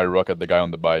guy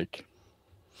on the bike.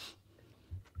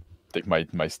 Take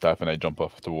my staff and I jump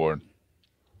off the ward.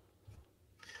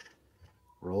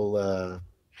 Roll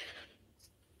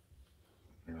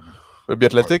Maybe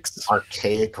athletics?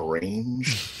 archaic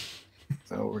range. Is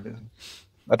that what we're doing?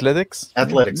 Athletics?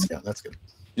 Athletics, yeah, that's good.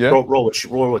 Yeah. Roll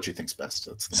what you think's best.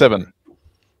 That's the 7. number.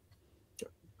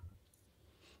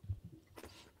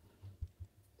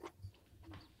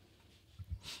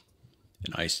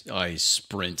 And I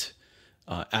sprint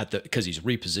because he's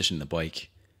repositioning the bike.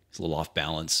 He's a little off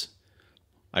balance.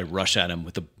 I rush at him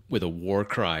with a war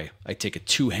cry. I take a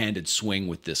 2-handed swing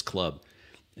with this club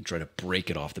and try to break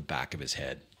it off the back of his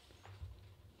head.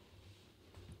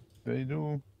 They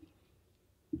do.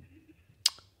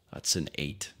 That's an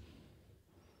 8.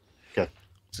 Okay,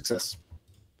 success.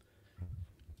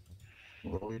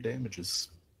 Roll your damages.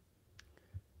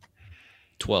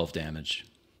 12 damage.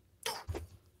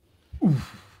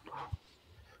 Oof.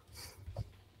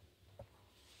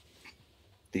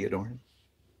 Theodore.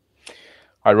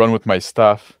 I run with my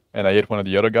staff and I hit one of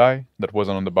the other guy that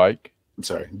wasn't on the bike. I'm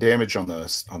sorry. Damage on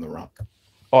the rock.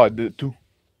 Oh, I did 2.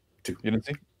 2. You didn't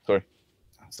see? Sorry.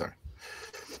 Sorry.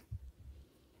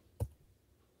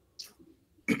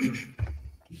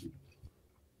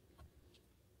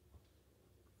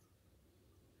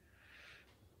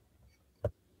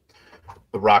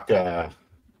 The rock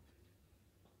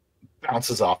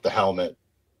bounces off the helmet.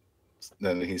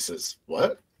 Then he says,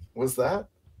 "What was that?"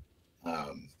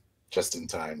 Just in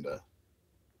time to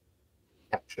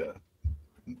catch a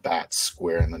bat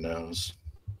square in the nose,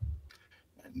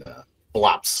 and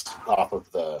flops off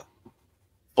of the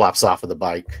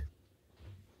bike.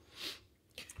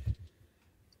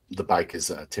 The bike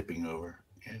is tipping over.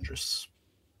 Andrus.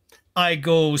 I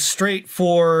go straight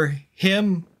for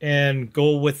him and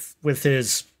go with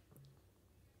his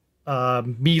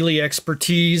melee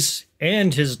expertise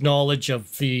and his knowledge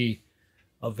of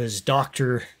his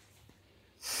doctor,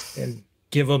 and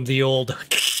give him the old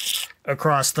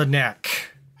across the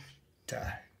neck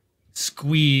to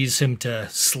squeeze him to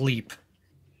sleep.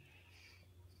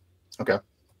 Okay.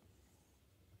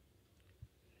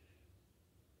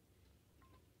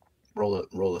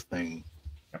 Roll a thing.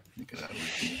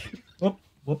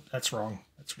 Whoop, that's wrong.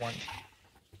 That's 1.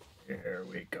 There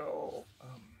we go.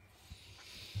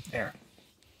 There.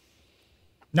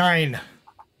 9.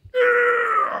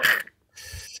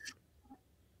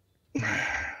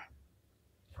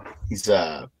 He's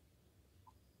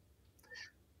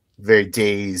very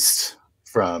dazed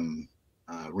from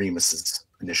Remus's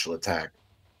initial attack,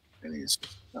 and he's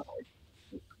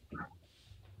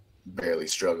barely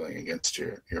struggling against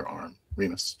your arm,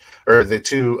 Remus. Or the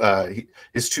two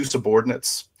his 2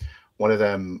 subordinates. One of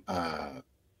them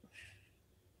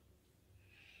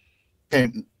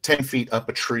 10 feet up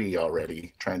a tree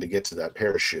already, trying to get to that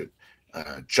parachute,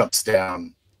 jumps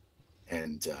down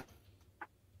and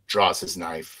draws his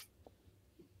knife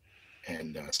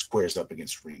and squares up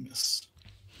against Remus.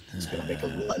 He's going to make a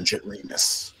lunge at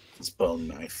Remus, his bone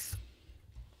knife.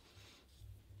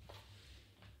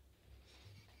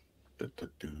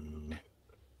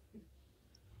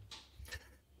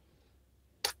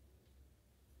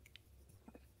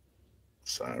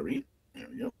 Sorry. There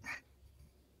we go.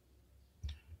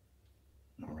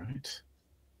 All right.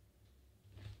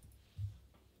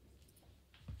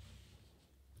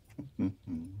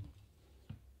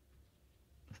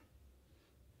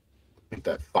 Make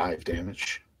that 5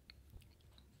 damage.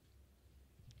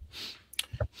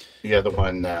 The other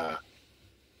one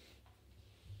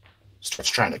starts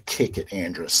trying to kick at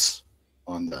Andrus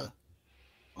on the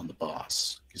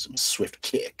boss. Gives him a swift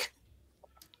kick.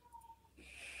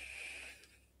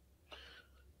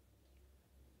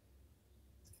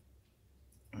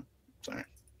 Sorry.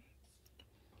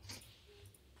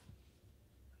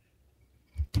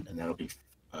 And that'll be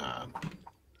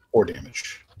 4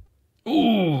 damage.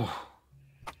 Ooh.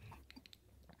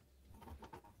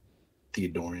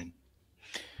 Theodorian.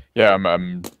 Yeah,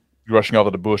 I'm rushing out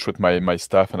of the bush with my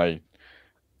staff, and I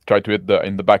try to hit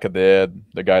in the back of the head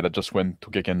the guy that just went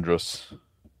to kick Andrus.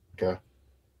 Okay.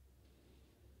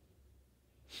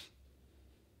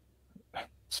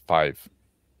 It's 5.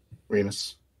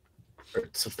 Remus.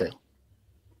 It's a fail.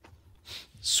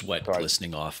 Sweat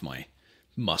glistening off my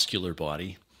muscular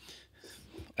body.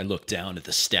 I look down at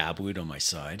the stab wound on my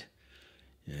side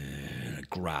and I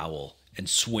growl and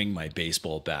swing my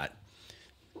baseball bat,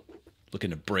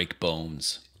 looking to break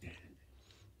bones.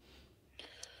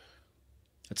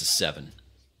 That's a 7.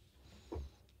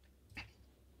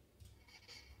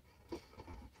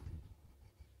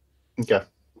 Okay.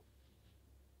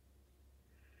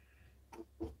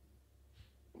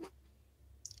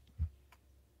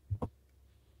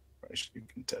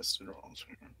 contested rolls.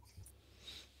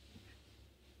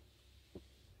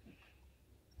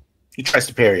 He tries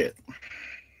to parry it.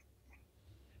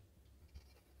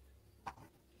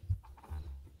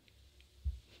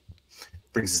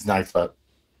 Brings his knife up.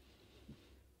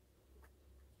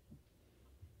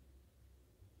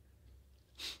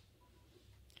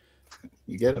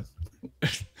 You get him.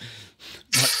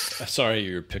 Sorry,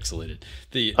 you're pixelated.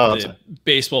 The sorry.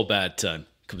 baseball bat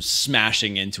comes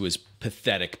smashing into his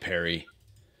pathetic parry.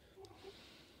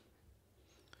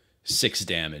 6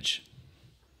 damage.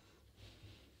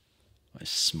 I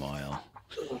smile.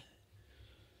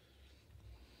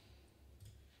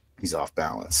 He's off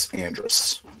balance.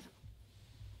 Andrus.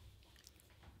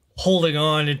 Holding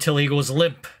on until he goes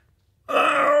limp.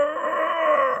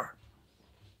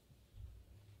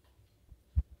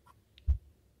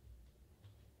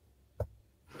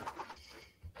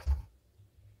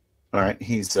 All right,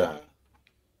 his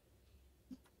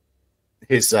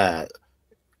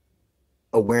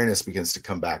awareness begins to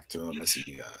come back to him as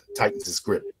he tightens his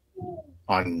grip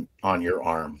on your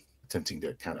arm, attempting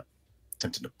to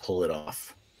pull it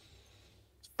off,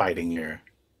 fighting your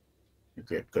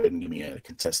grip. Go ahead and give me a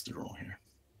contested roll here.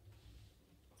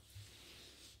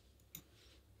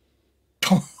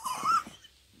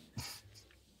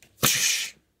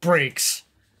 Breaks.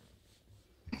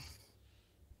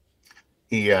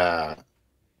 He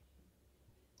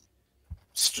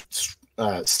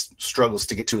struggles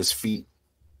to get to his feet,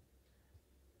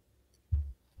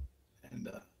 and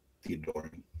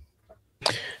Theodorin.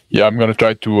 Yeah, I'm gonna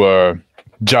try to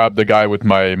jab the guy with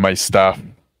my staff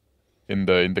in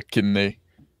the kidney.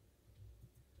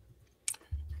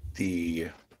 The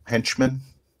henchman.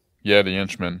 Yeah, the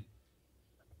henchman.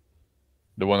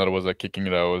 The one that was kicking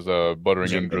it, I was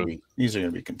buttering Andrew. These are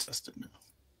gonna be contested now.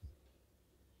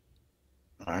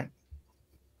 All right.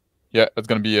 Yeah, that's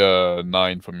gonna be a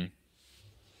 9 for me.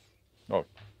 Oh.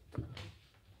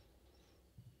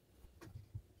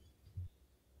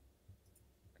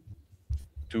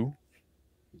 Two.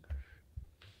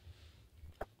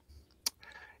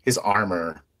 His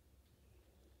armor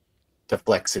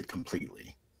deflects it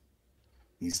completely.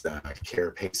 These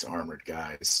carapace armored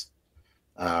guys.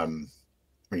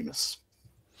 Remus.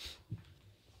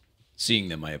 Seeing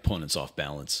that my opponent's off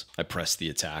balance, I press the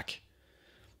attack.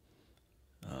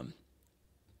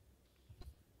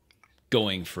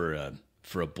 Going for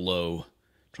a blow,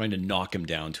 trying to knock him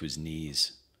down to his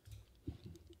knees.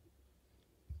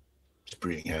 He's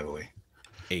breathing heavily.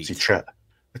 8. So he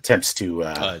attempts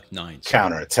to 9.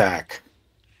 counterattack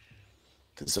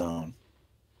the zone.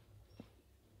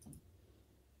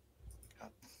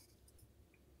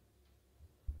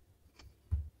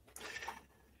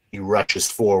 He rushes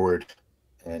forward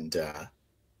and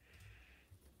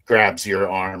grabs your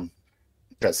arm.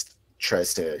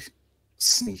 Tries to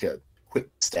sneak a quick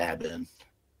stab in.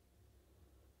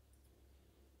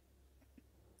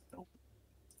 Nope.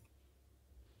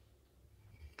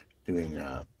 Doing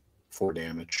 4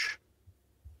 damage.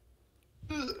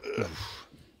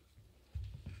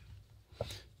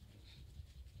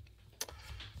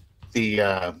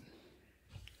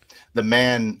 The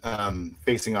man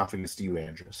facing off against you,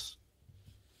 Andrus.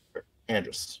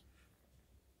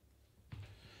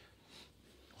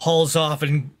 Hauls off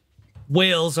and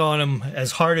wails on him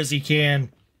as hard as he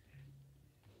can.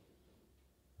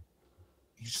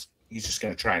 He's just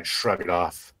gonna try and shrug it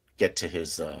off. Get to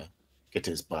his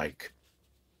bike.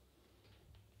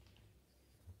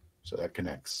 So that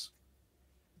connects.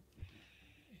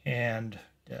 And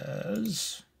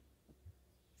does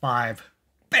 5.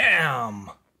 Bam!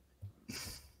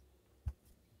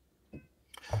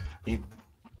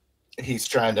 He's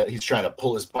trying to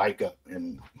pull his bike up,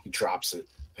 and he drops it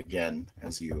again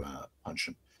as you punch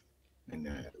him,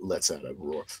 and lets out a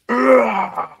roar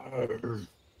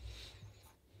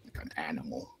like an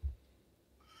animal.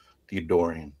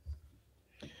 Theodorian.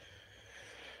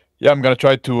 Yeah, I'm gonna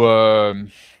try to.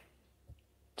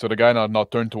 So the guy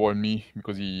not turn toward me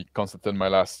because he constated my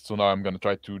last. So now I'm gonna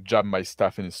try to jab my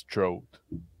staff in his throat.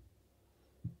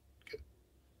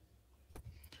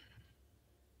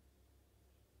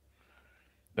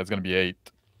 That's gonna be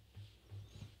 8.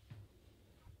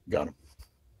 Got him.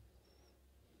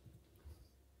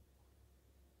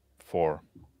 4.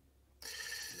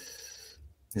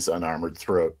 His unarmored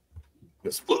throat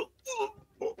goes,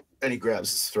 and he grabs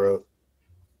his throat,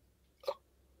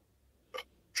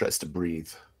 tries to breathe,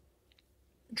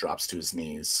 drops to his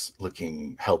knees,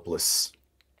 looking helpless,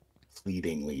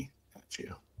 fleetingly at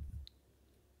you.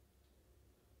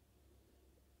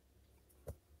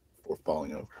 Before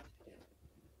falling over.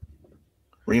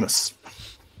 Remus.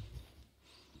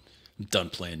 I'm done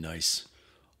playing nice.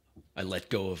 I let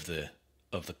go of the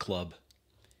of the club,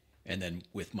 and then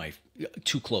with my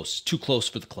too close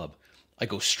for the club, I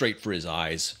go straight for his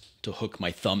eyes to hook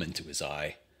my thumb into his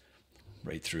eye,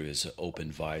 right through his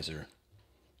open visor.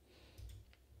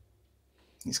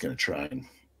 He's going to try and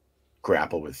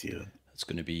grapple with you. That's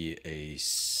going to be a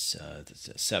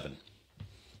 7.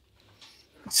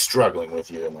 Struggling with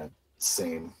you in that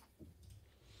same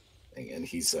thing, and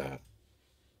he's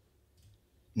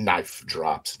knife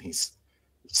drops, and he's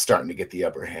starting to get the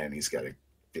upper hand. He's got a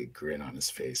big grin on his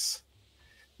face.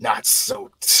 Not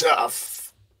so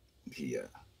tough. He is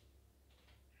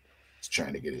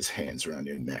trying to get his hands around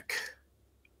your neck.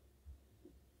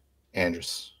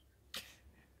 Andrus.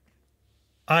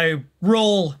 I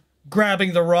roll,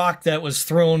 grabbing the rock that was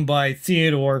thrown by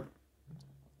Theodore,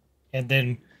 and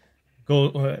then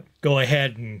go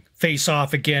ahead and face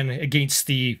off again against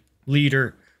the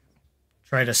leader.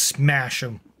 Try to smash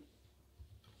him.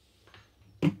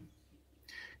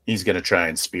 He's going to try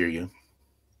and spear you.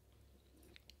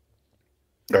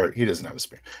 Or he doesn't have a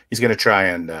spear. He's going to try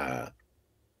and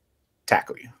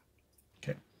tackle you.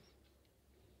 Okay.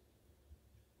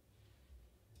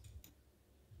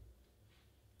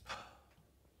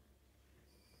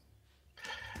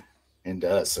 And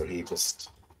so he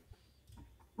just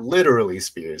literally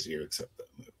spears you, except that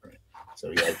move, right?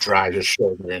 So he drives his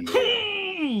shoulder into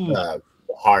the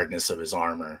hardness of his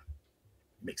armor.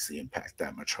 Makes the impact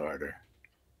that much harder.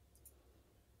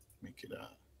 Make it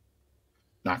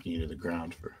knocking you to the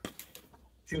ground for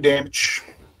 2 damage.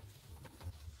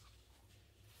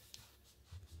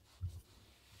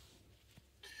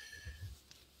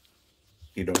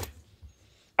 You don't.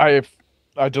 I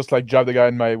just like jab the guy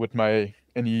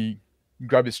and he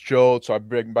grab his throat, so I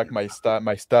bring back my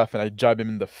staff and I jab him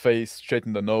in the face, straight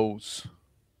in the nose.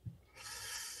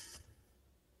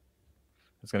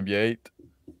 It's gonna be 8.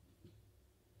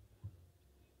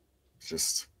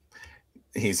 Just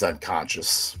he's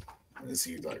unconscious. He's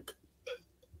like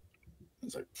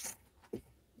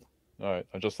all right,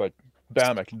 I just like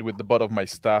bam, I can do with the butt of my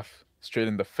staff straight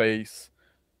in the face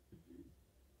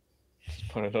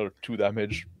for another 2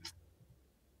 damage.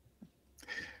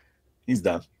 He's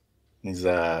done. He's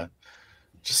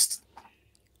just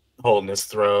holding his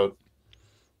throat,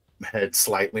 head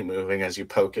slightly moving as you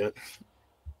poke it.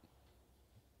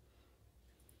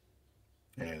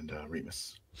 And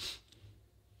Remus.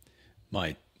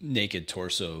 My naked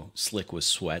torso slick with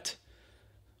sweat.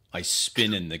 I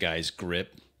spin in the guy's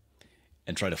grip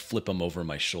and try to flip him over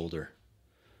my shoulder.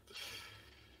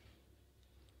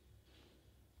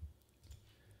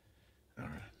 All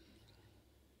right.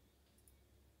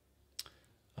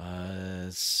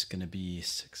 It's going to be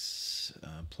 6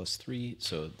 plus 3,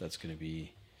 so that's going to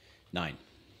be 9.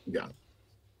 Yeah.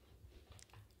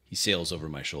 He sails over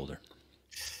my shoulder.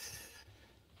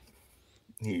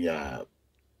 He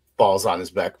falls on his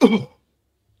back.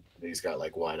 He's got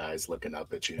like wide eyes looking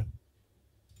up at you.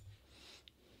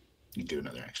 You do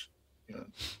another action. You know.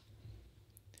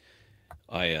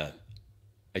 I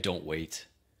don't wait.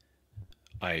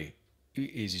 As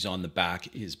he's on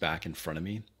his back in front of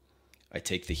me, I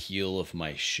take the heel of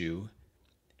my shoe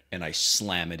and I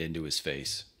slam it into his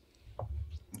face.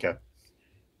 Okay.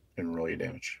 And roll your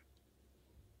damage.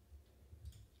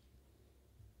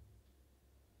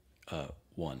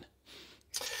 1.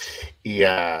 He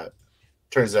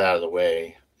turns it out of the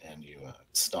way, and you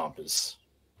stomp his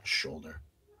shoulder.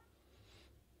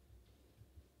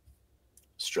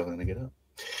 Struggling to get up.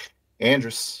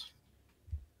 Andrus.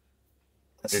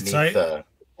 Underneath the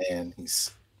man,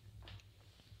 he's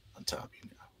on top of you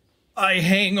now. I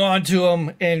hang on to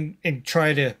him and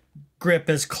try to grip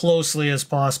as closely as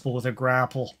possible with a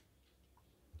grapple.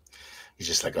 He's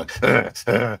just like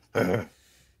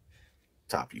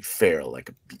top you, feral like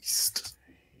a beast.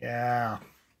 Yeah.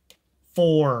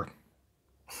 4.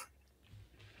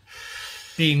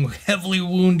 Being heavily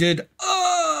wounded.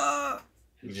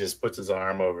 He just puts his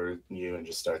arm over you and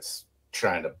just starts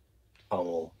trying to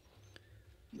pummel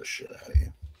the shit out of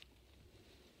you.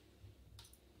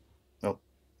 Nope.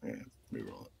 Yeah,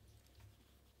 reroll it.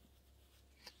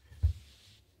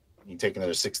 You take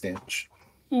another 6 damage.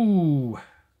 Ooh.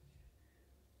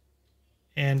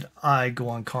 And I go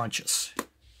unconscious.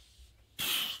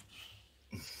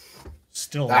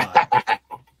 Still alive.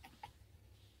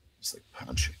 Just like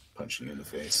punching you in the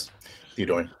face.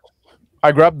 Theodore.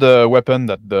 I grabbed the weapon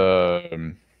that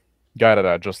the guy that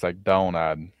I just like down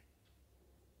had.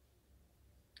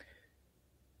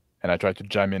 And I tried to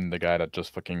jam in the guy that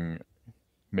just fucking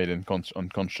made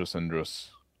unconscious Andrus.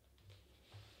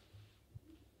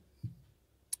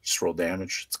 Just roll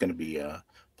damage. It's going to be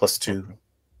 +2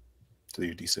 to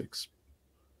your d6.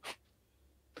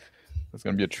 That's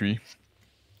going to be a 3.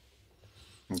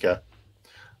 Okay.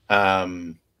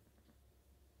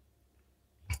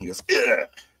 He goes, "Ugh,"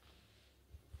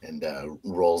 and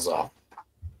rolls off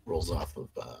of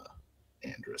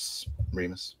Andrus.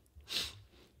 Remus.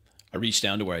 I reach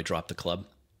down to where I dropped the club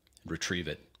and retrieve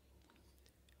it.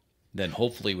 Then,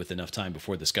 hopefully, with enough time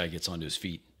before this guy gets onto his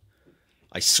feet,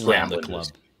 I slam the club.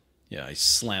 Yeah, I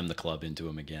slam the club into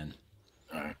him again.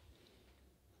 All right.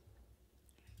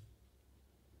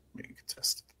 Make a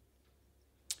contest.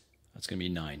 That's going to be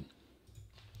 9.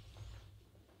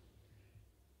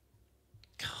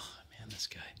 God, man, this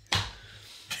guy.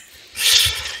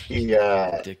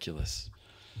 Ridiculous.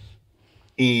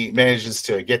 He manages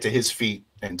to get to his feet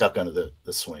and duck under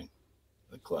the swing,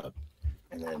 the club,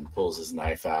 and then pulls his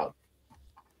knife out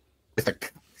with a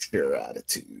pure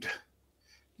attitude.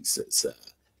 He says,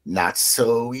 "Not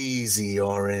so easy,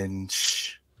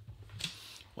 Orange.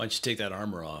 Why don't you take that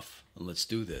armor off and let's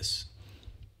do this?"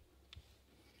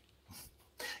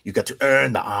 You got to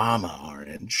earn the armor,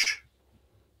 Orange."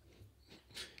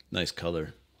 Nice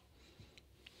color.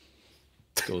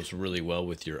 Goes really well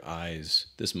with your eyes.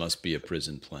 This must be a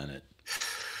prison planet.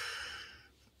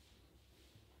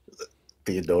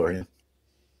 Theodorian.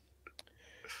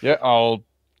 Yeah, I'll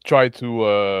try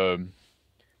to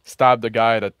stab the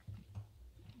guy that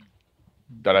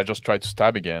I just tried to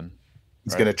stab again.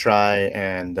 He's going to try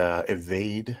and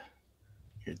evade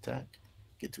your attack.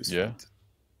 Get to his feet.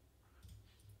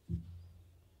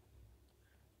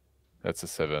 That's a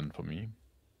 7 for me.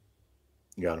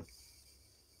 You got him.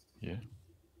 Yeah.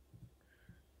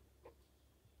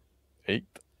 8.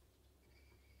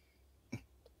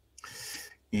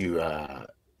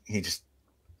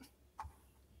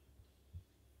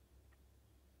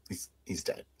 He's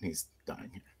dead. He's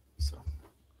dying here. So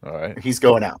all right. He's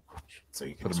going out. So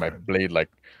you can put my blade like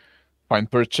fine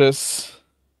purchase.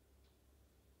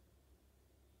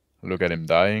 Look at him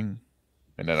dying,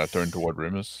 and then I turn toward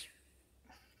Remus.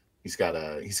 He's got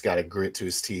a grit to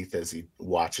his teeth as he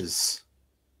watches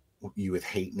you with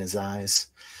hate in his eyes.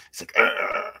 He's like,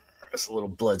 "Argh," as a little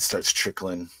blood starts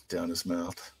trickling down his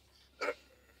mouth.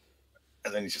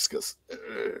 And then he just goes,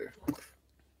 "Argh,"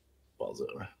 falls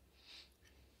over.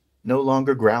 No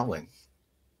longer growling.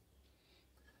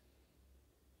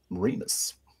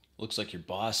 Remus. Looks like your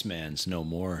boss man's no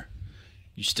more.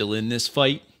 You still in this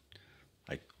fight?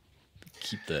 I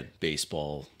keep the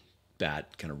baseball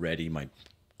bat kind of ready, my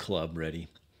club ready.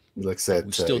 He looks at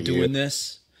we still doing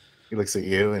this? He looks at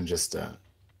you and just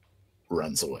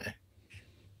runs away.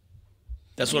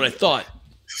 That's what I thought.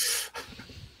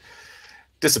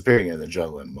 Disappearing in the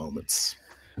jungle in moments.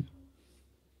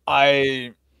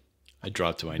 I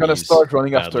dropped to my knees. I'm gonna start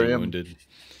running after him. Wounded.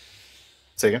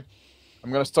 Say again?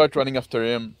 I'm gonna start running after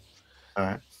him. All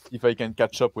right. If I can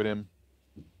catch up with him.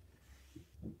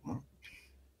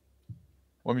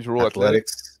 Want me to roll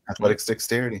athletics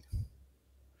dexterity.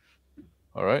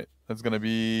 All right. That's gonna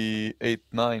be 8,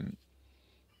 9.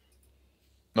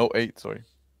 No, 8. Sorry.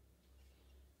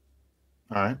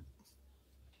 All right.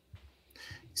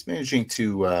 He's managing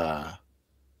to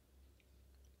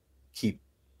keep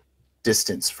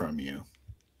distance from you.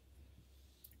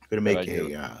 I'm going to make give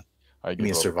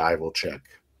me a survival check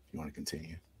if you want to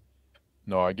continue.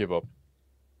 No, I give up.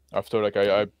 After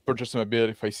I purchase him a bit.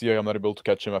 If I see I'm not able to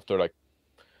catch him after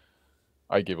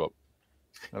I give up.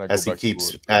 And as he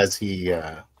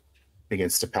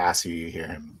begins to pass you, you hear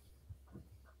him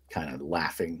kind of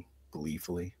laughing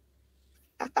gleefully.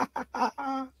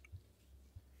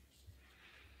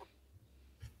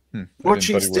 War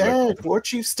Chief's dead! War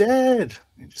Chief's dead!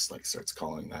 He just starts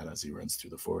calling that as he runs through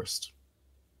the forest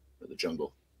or the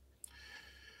jungle.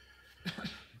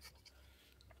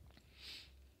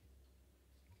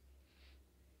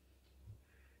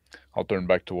 I'll turn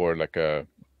back toward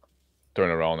turn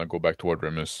around and go back toward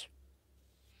Remus.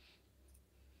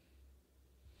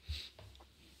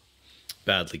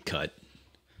 Badly cut.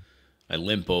 I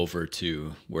limp over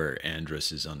to where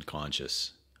Andrus is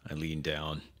unconscious. I lean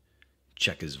down,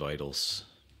 check his vitals.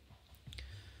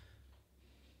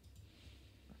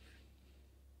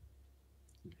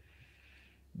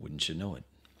 Wouldn't you know it?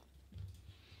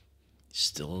 He's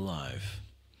still alive.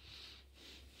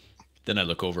 Then I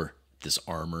look over this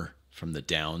armor from the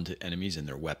downed enemies and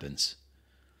their weapons.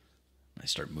 I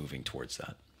start moving towards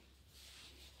that.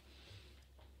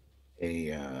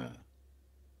 A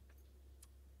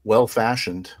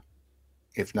well-fashioned,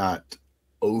 if not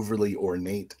overly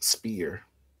ornate spear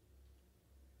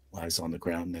lies on the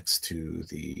ground next to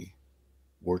the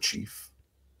war chief,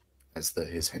 as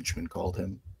his henchman called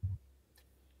him.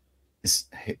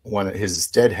 One of his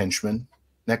dead henchmen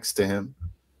next to him.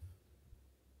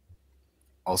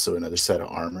 Also another set of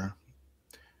armor.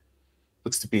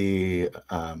 Looks to be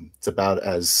it's about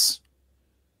as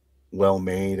well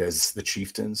made as the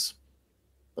Chieftain's,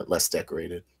 but less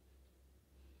decorated.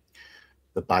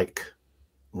 The bike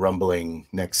rumbling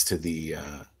next to the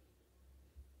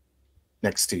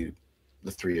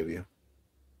three of you.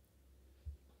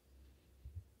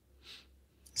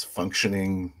 It's a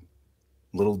functioning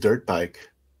little dirt bike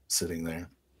sitting there.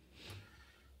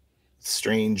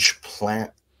 Strange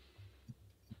plant-based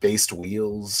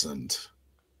wheels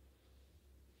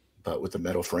but with a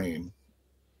metal frame,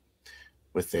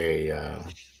 with a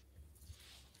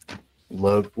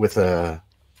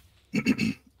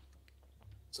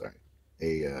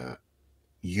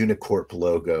Unicorp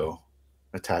logo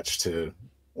attached to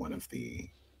one of the.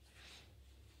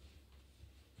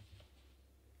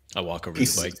 I walk over to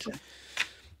the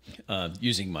bike,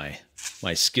 using my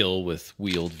skill with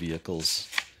wheeled vehicles.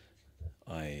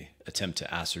 I attempt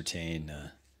to ascertain.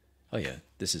 Oh yeah,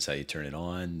 this is how you turn it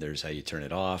on. There's how you turn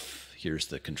it off. Here's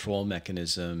the control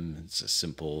mechanism. It's a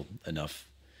simple enough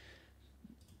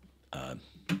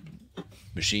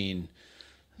machine.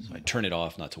 So I turn it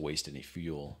off not to waste any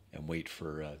fuel and wait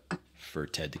for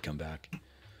Ted to come back.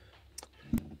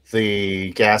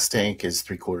 The gas tank is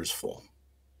 3/4 full.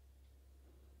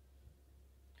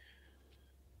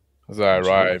 As I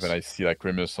arrive and I see like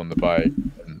Remus on the bike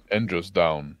and Andrews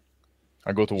down,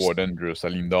 I go toward Andrews. I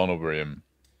lean down over him.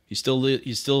 He's still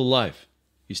alive.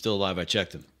 He's still alive. I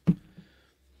checked him.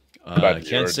 I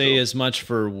can't say as much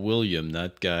for William.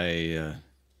 That guy,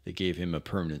 they gave him a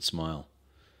permanent smile.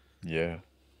 Yeah.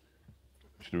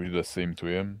 Should we do the same to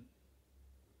him?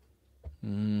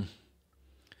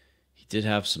 He did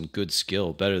have some good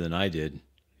skill, better than I did.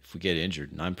 If we get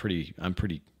injured, and I'm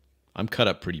cut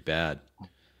up pretty bad.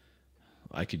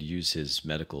 I could use his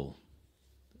medical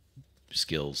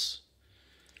skills.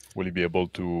 Will he be able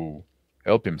to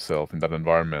help himself in that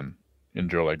environment,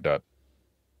 injure like that?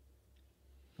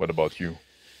 What about you?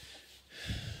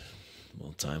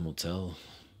 Well, time will tell.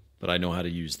 But I know how to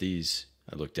use these.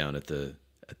 I look down at the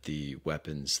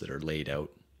weapons that are laid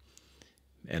out,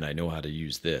 and I know how to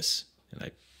use this. And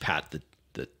I pat the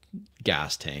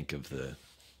gas tank of the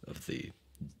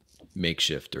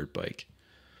makeshift dirt bike.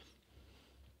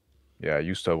 Yeah, I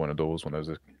used to have one of those when I was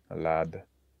a lad.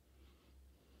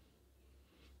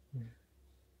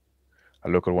 I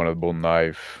look at one of the bone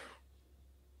knife,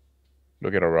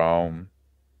 look it around,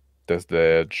 test the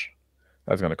edge.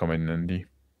 That's gonna come in handy.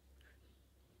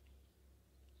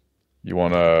 You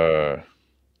wanna,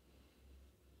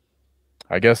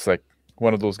 I guess, like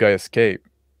one of those guys escape.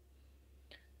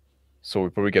 So we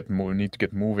probably need to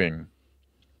get moving.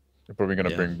 They're probably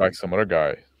gonna bring back some other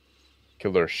guy,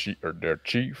 kill their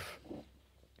chief.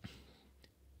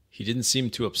 He didn't seem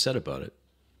too upset about it.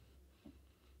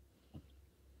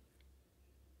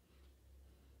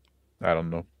 I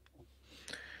don't know.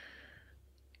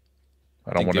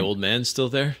 I don't want the old man's still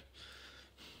there.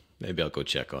 Maybe I'll go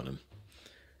check on him.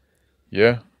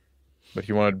 Yeah, but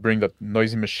you want to bring that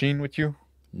noisy machine with you?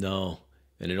 No,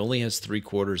 and it only has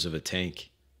 3/4 of a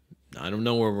tank. I don't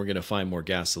know where we're gonna find more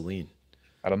gasoline.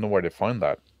 I don't know where they find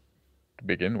that to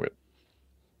begin with.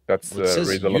 That's it says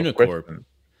raised a lot of questions.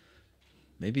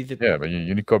 Maybe the but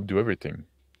Unicorp do everything.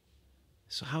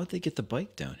 So how would they get the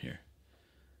bike down here?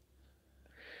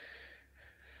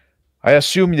 I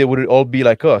assume they would all be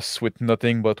like us, with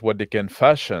nothing but what they can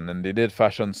fashion, and they did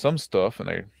fashion some stuff, and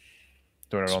I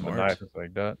turn around the knife and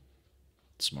like that.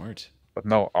 Smart. But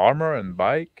now armor and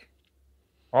bike,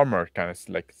 armor kind of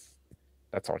like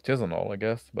that's artisanal, I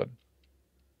guess. But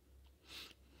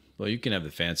well, you can have the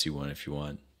fancy one if you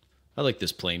want. I like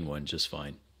this plain one just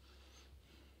fine.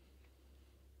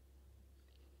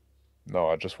 No,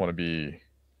 I just want to be.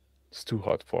 It's too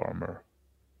hot for armor.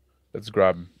 Let's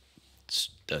grab.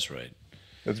 That's right.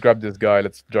 Let's grab this guy.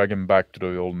 Let's drag him back to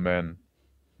the old man.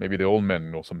 Maybe the old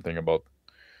man knows something about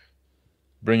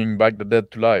bringing back the dead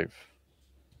to life.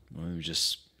 Well, we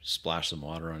just splash some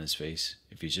water on his face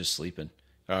if he's just sleeping.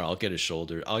 All right, I'll get his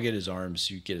shoulder. I'll get his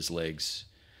arms. You get his legs.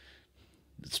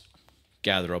 Let's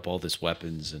gather up all this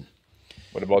weapons and.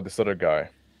 What about this other guy?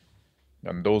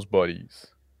 And those buddies?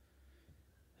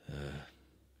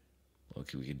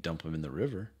 Okay, we could dump him in the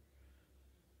river.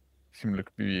 Seem to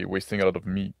be wasting a lot of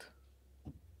meat.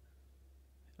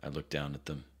 I look down at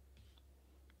them.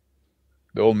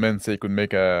 The old men say he could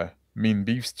make a mean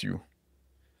beef stew.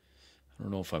 I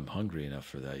don't know if I'm hungry enough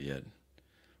for that yet.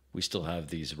 We still have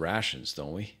these rations,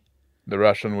 don't we? The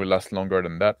ration will last longer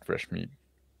than that fresh meat.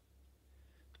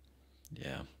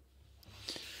 Yeah.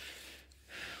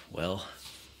 Well,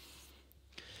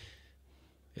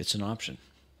 it's an option.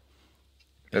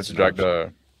 Let's drag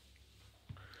the...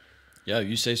 Yeah,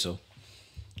 you say so.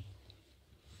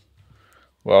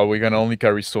 Well, we can only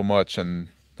carry so much, and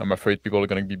I'm afraid people are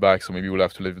going to be back, so maybe we'll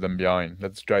have to leave them behind.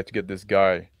 Let's try to get this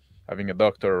guy. Having a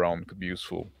doctor around could be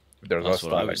useful. If there's That's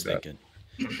what I hostile was like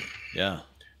thinking. Yeah.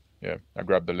 Yeah, I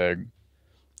grabbed the leg.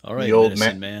 All right, The old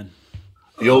medicine man.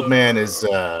 The old man is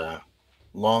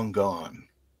long gone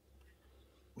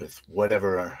with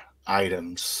whatever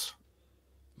items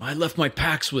I left my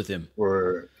packs with him.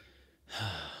 were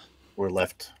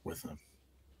left with him,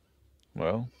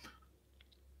 Well,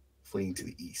 fleeing to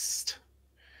the east.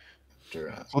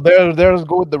 After, so there's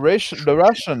go with the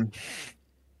ration.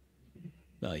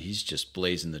 No, he's just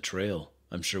blazing the trail.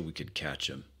 I'm sure we could catch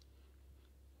him.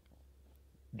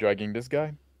 Dragging this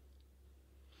guy.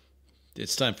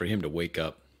 It's time for him to wake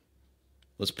up.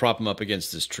 Let's prop him up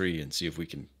against this tree and see if we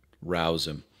can rouse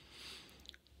him.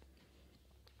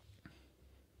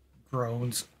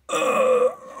 Groans.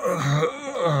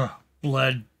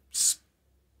 Blood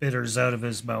spitters out of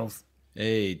his mouth.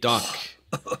 Hey, Doc.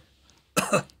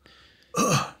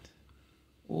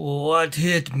 What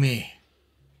hit me?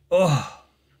 Oh,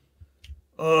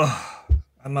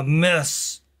 I'm a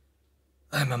mess.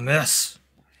 I'm a mess.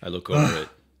 I look over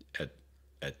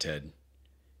at Ted.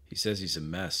 He says he's a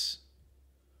mess.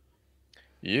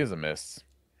 He is a mess.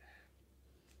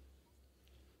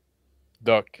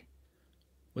 Doc,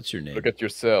 What's your name? look at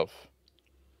yourself.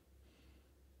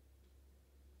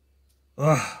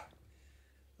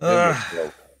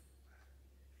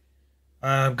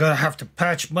 I'm gonna have to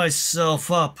patch myself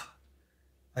up,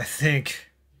 I think.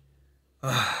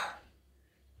 I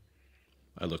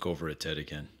look over at Ted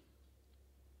again.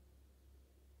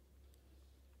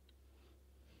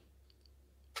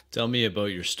 Tell me about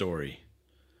your story.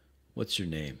 What's your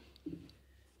name?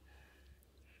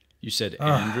 You said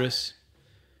Andrus?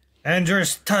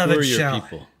 Andrus Who are your Tavitschau.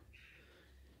 people?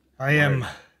 I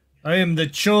am the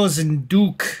chosen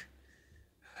Duke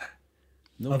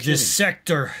No of kidding. this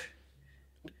sector.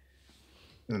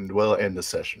 and we'll end the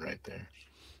session right there.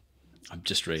 I'm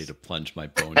just ready to plunge my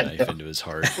bone knife into his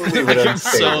heart. We'll leave it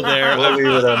unstated. So there. We'll leave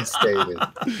it unstated.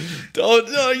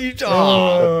 Don't no, you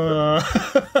don't.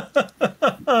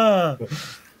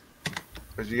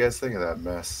 What did you guys think of that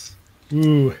mess?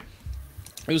 Ooh.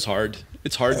 It was hard.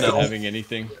 It's hard not having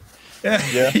anything.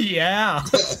 Yeah.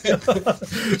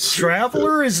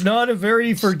 Traveler is not a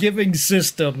very forgiving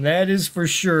system, that is for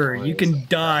sure. You can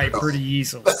die pretty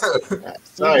easily.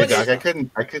 Sorry, Doc. I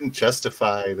couldn't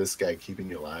justify this guy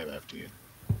keeping you alive after you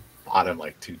fought him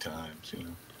like 2 times. You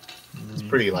know, it's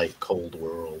pretty like cold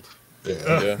world.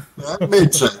 Yeah. That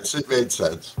made sense. It made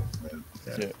sense.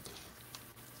 Yeah.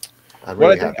 I'm Well,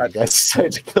 really I happy think you guys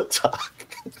decided to kill Doc.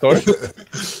 Sorry?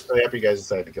 Really happy you guys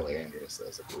decided to kill Andrews.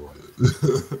 That's a cool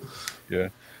one. Yeah.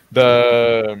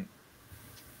 The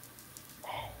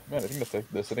man, I think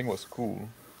the setting was cool.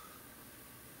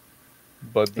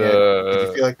 But Yeah, did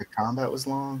you feel like the combat was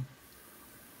long?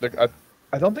 like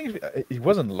I don't think it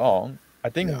wasn't long. I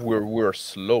think Yeah. we're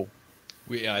slow.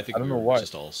 I think I don't we know were why.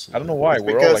 just all I don't know why. It's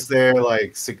We're all like because they're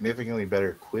like significantly better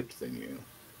equipped than you.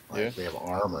 Like Yeah. they have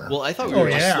armor. Well, I thought we Oh,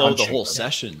 were just yeah. slow the Punching whole them.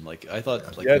 session. Like I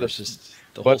thought, like Yeah, it was just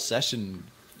the whole but- session.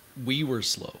 We were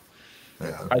slow.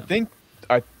 Yeah. I think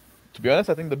to be honest,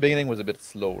 I think the beginning was a bit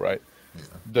slow, right? Yeah.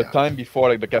 The Yeah. time before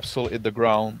like the capsule hit the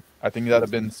ground, I think that had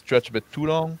been stretched a bit too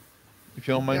long, if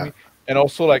you don't mind Yeah. me. And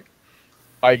also like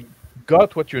I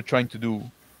got what you're trying to do.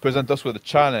 Present us with a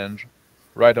challenge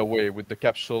right away with the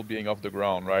capsule being off the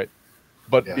ground, right?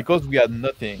 But Yeah. because we had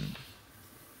nothing,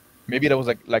 maybe that was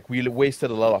like we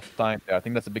wasted a lot of time there. I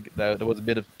think that was a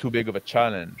bit of too big of a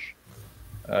challenge.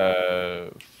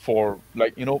 For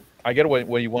like, you know, I get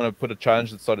when you want to put a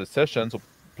challenge at the start of the session so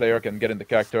player can get in the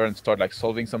character and start like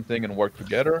solving something and work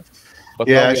together. But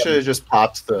now yeah, I we should have just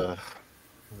popped the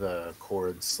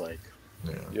chords like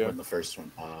Yeah. when the first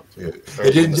one popped. Yeah. Or It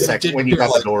when didn't- the it second didn't when you feel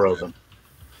got like- the door open.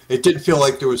 It didn't feel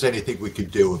like there was anything we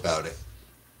could do about it.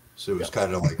 So it was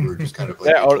kind of like we were just kind of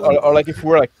like Yeah, or like if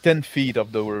we're like 10 feet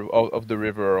of the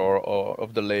river or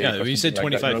of the lake. Yeah, or when you said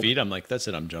something like that, 25 you know? feet, I'm like, that's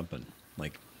it. I'm jumping.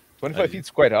 Like, 25 feet's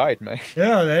quite high, man.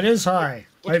 Yeah, that is high.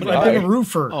 I've been a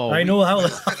roofer. Oh, I know how.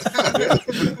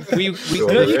 we Sure.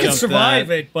 could You can jump survive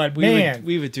that. it, but We man,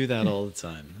 we would do that all the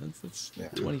time. That's Yeah.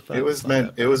 25. It was is not that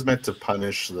meant. bad. It was meant to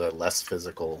punish the less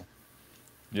physical.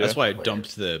 Yeah. That's why I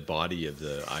dumped the body of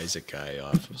the Isaac guy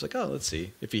off. I was like, oh, let's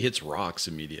see. If he hits rocks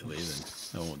immediately,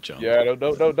 then I won't jump. Yeah, that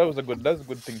was that's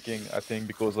good thinking, I think,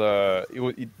 because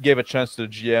it gave a chance to the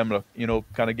GM, like, you know,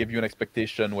 kind of give you an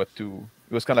expectation what to.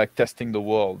 It was kind of like testing the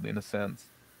world in a sense,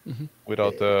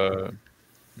 without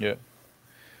yeah.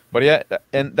 But yeah,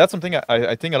 and that's something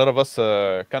I think a lot of us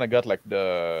kind of got like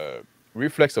the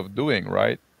reflex of doing,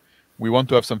 right? We want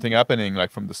to have something happening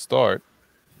like from the start.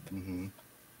 Mm-hmm.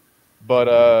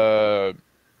 But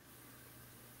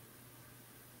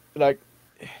like,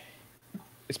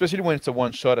 especially when it's a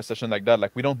one-shot a session like that,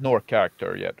 like we don't know our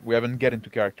character yet. We haven't get into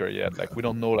character yet. Like we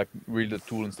don't know like really the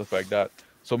tool and stuff like that.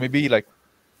 So maybe like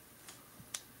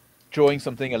showing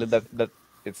something a little that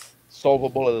it's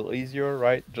solvable a little easier,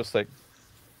 right? Just like,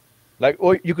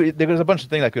 or you could, there's a bunch of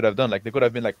things I could have done. Like there could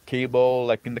have been like cable,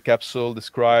 like in the capsule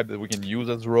described that we can use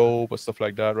as rope or stuff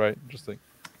like that, right? Just like,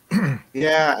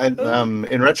 Yeah, and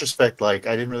in retrospect, like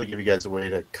I didn't really give you guys a way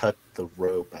to cut the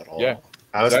rope at all. Yeah,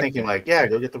 I was exactly. thinking like, yeah,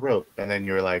 go get the rope, and then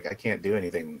you were like, I can't do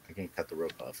anything. I can't cut the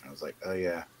rope off, and I was like, oh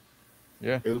yeah,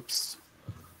 oops.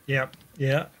 Yep.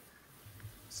 Yeah.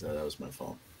 So that was my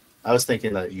fault. I was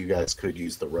thinking that you guys could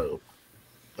use the rope,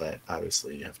 but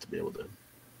obviously you have to be able to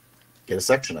get a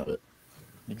section of it.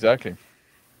 Exactly.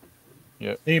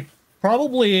 Yeah.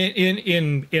 Probably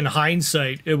in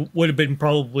hindsight, it would have been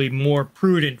probably more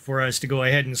prudent for us to go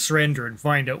ahead and surrender and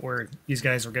find out where these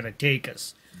guys are going to take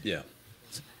us. Yeah.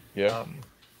 Yeah.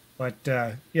 But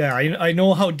yeah, I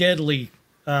know how deadly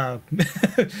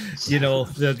you know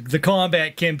the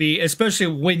combat can be, especially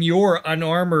when you're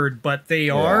unarmored. But they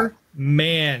are,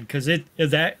 man, because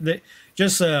that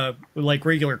just like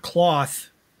regular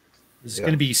cloth is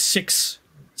going to be six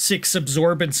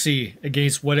absorbency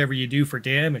against whatever you do for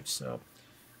damage. So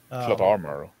Flat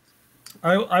armor.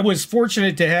 I was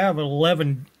fortunate to have an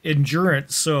 11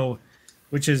 endurance, so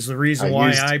which is the reason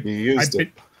why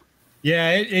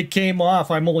it came off.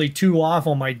 I'm only 2 off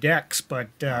on my dex, but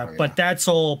that's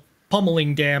all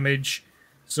pummeling damage,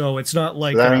 so it's not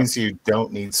like that means you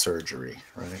don't need surgery,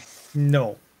 right?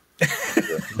 No.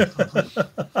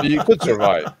 You could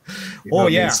survive. You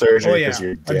don't need surgery because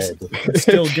you're dead.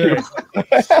 Still good.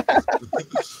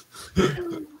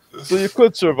 So you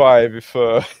could survive if.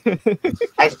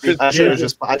 I should have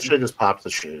just popped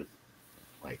the chute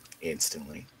like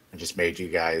instantly and just made you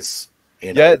guys.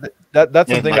 That's the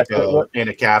thing. Like in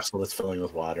a capsule that's filling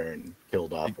with water and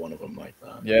killed off one of them like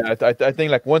that. Yeah, I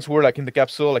think like once we're like in the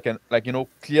capsule, like you know,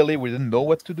 clearly we didn't know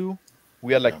what to do.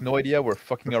 We had like no idea. We're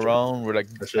fucking around. We're like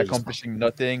accomplishing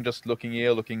nothing, just looking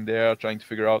here, looking there, trying to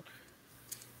figure out.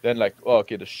 Then like, oh,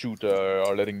 okay, the chute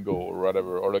are letting go or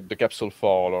whatever, or like the capsule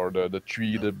fall, or the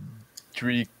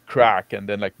tree crack, and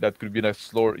then like that could be like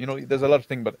slower. You know, there's a lot of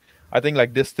things, but I think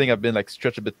like this thing have been like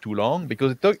stretched a bit too long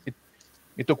because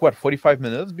it took what 45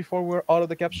 minutes before we're out of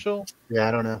the capsule. Yeah,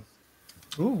 I don't know.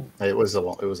 Ooh, it was a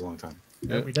long time.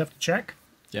 Yeah, we'd have to check.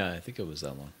 Yeah, I think it was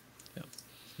that long.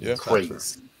 Yeah,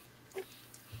 crazy.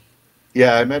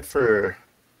 Yeah, I meant for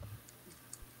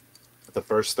the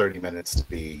first 30 minutes to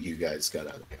be you guys got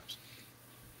out of the capsule.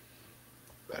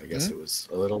 But I guess it was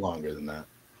a little longer than that.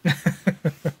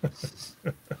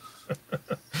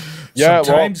 Yeah,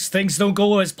 sometimes things don't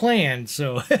go as planned.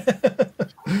 So,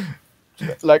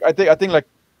 like I think like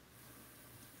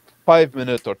 5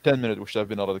 minutes or 10 minutes we should have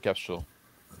been out of the capsule.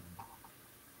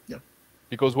 Yeah,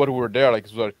 because what we were there like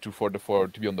was to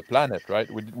be on the planet,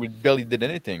 right? We barely did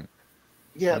anything.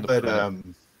 Yeah, but I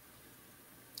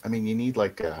mean, you need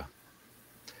like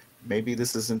maybe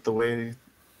this isn't the way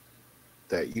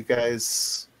that you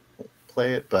guys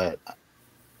play it, but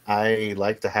I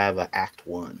like to have an Act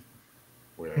 1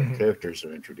 where characters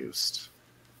are introduced.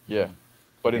 Yeah,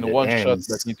 but in a one shot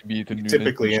that needs to be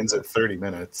typically ends at 30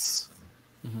 minutes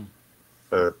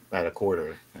or at a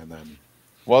quarter, and then.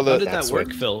 Well, how did that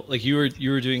work, Phil? Like you were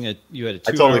doing you had a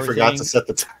 2 I totally hour forgot thing, to set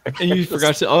the time. And you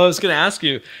forgot to. Oh, I was going to ask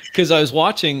you because I was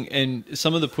watching, and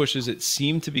some of the pushes it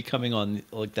seemed to be coming on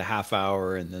like the half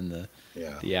hour and then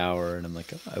the hour, and I'm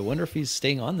like, oh, I wonder if he's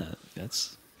staying on that.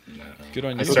 That's good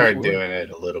on you. I started doing it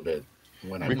a little bit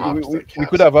when I popped the capsule. We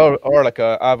could have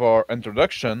our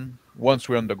introduction once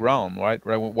we're on the ground, right?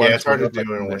 Yeah, it's hard to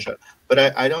do in one shot,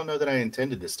 but I don't know that I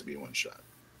intended this to be one shot.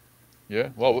 Yeah,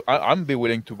 well, I'm be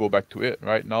willing to go back to it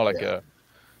right now. Like,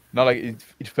 now like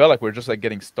it felt like we're just like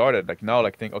getting started. Like now,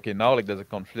 like now like there's a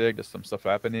conflict, there's some stuff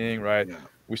happening, right? Yeah.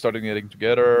 We started getting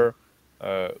together.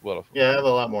 Well, yeah, I have a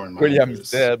lot more in mind.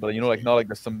 William's dead, but you know, like now like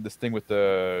there's this thing with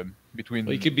between.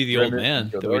 Well, he could be the old man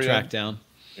that we tracked down.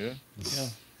 Yeah.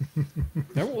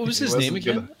 Remember, what was his name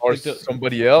again? Or like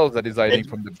somebody else that is hiding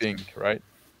from the pink, right?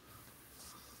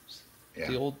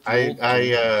 Yeah. The old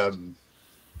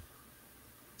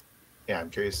Yeah,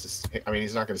 I'm curious to see. I mean,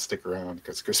 he's not going to stick around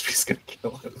because Crispy's going to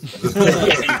kill him.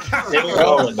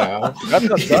 Now. That's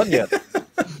not done yet.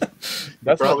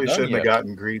 Probably shouldn't have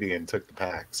gotten greedy and took the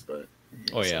packs, but.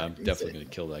 Oh yeah, I'm definitely going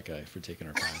to kill that guy for taking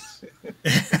our packs.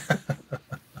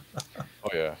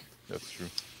 Oh yeah, that's true.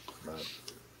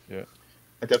 Yeah,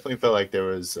 I definitely felt like there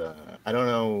was. I don't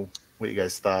know what you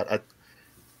guys thought.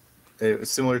 It was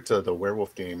similar to the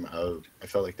werewolf game. I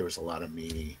felt like there was a lot of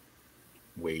me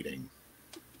waiting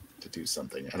to do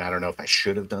something, and I don't know if I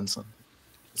should have done something.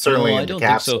 Certainly, No, in I the don't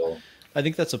capsule. think so. I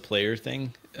think that's a player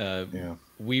thing. Yeah.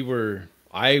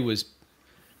 I was,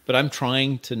 but I'm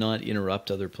trying to not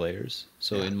interrupt other players.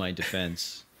 So Yeah. in my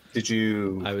defense, Did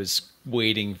you? I was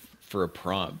waiting for a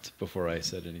prompt before I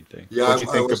said anything. Yeah, What'd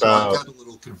you think about? I got a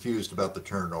little confused about the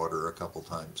turn order a couple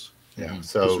times. Yeah.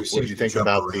 So, what did you think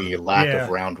about the lack of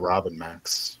round robin,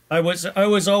 Max? I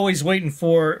was always waiting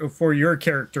for your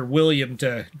character William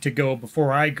to go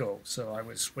before I go, so I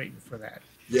was waiting for that.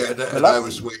 Yeah, and I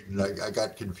was waiting. I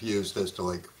got confused as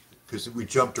to because we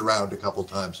jumped around a couple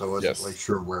times, so I wasn't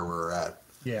sure where we were at.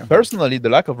 Yeah. Personally, the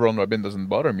lack of round robin doesn't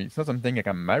bother me. It's not something like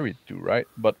I'm married to, right?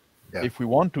 But if we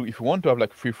want to have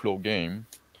like free flow game,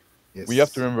 we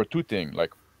have to remember two things.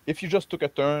 Like, if you just took a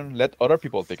turn, let other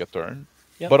people take a turn.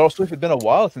 Yep. But also, if it's been a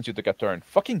while since you took a turn,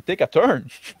 fucking take a turn.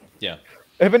 Yeah.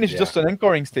 Even if it's just an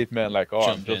anchoring statement, like, oh,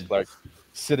 Jump I'm just in. like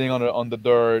sitting on the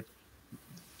dirt,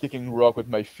 kicking rock with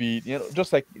my feet.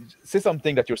 Just like say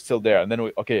something that you're still there, and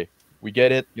then we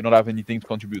get it. You don't have anything to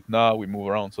contribute now. We move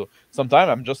around. So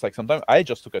sometimes I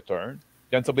just took a turn.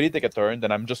 Then somebody take a turn.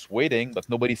 Then I'm just waiting, but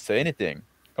nobody say anything.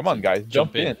 Come on, guys,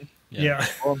 jump in. Yeah.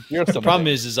 The problem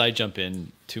is I jump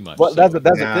in too much. Well, so. that's the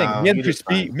thing. Me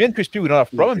and Crispy, we don't have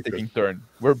problem taking turn.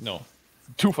 We're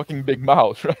two fucking big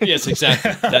mouths, right? Yes,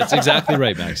 exactly. That's exactly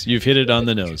right, Max. You've hit it on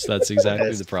the nose. That's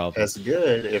exactly the problem. That's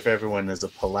good if everyone is a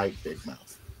polite big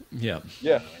mouth. Yeah.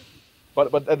 Yeah.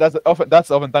 But that's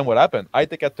oftentimes what happens. I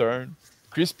take a turn,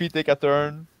 Crispy take a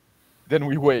turn, then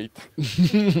we wait.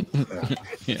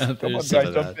 Yeah, come on, guys,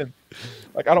 jump in.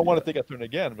 Like, I don't want to take a turn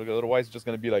again because otherwise it's just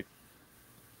gonna be like.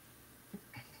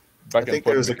 I think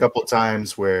there was a couple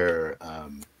times where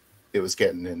it was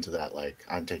getting into that, like,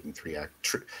 I'm taking 3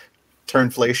 act.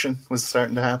 Turnflation was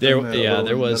starting to happen.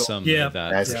 There was some of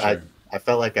that. I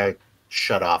felt like I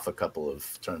shut off a couple of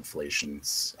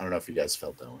turnflations. I don't know if you guys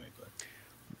felt that way, but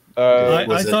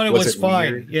I thought it was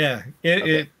fine.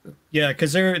 Weird? Yeah,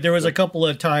 because there was a couple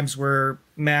of times where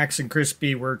Max and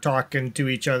Crispy were talking to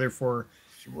each other for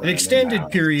an extended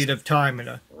period of time,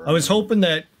 and I was hoping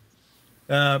that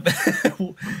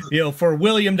for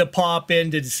William to pop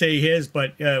in to say his,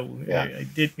 but I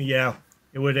didn't. Yeah,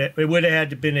 it would have had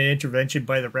to been an intervention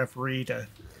by the referee to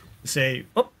say,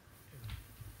 oh.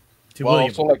 Well,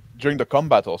 also like during the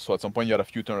combat, also at some point you had a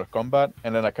few turns of combat,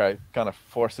 and then like I kind of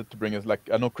forced it to bring it. Like,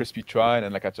 I know Crispy tried,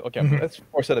 and like I said, okay, let's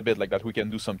force it a bit, like that we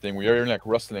can do something. We are like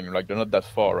rustling, like they're not that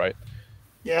far, right?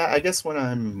 Yeah, I guess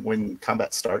when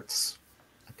combat starts,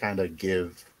 I kind of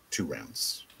give 2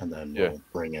 rounds, and then we'll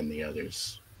bring in the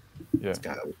others. Yeah, that's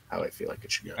kind of how I feel like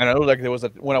it should go. And I know like there was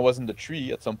when I was in the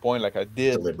tree at some point, like I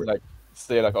did like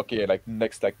say like, okay, like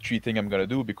next like tree thing I'm gonna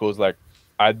do, because like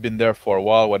I'd been there for a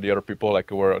while while the other people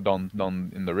like were down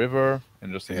in the river,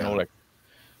 and just like,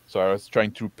 so I was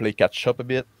trying to play catch up a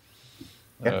bit.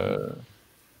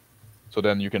 So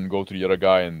then you can go to the other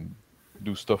guy and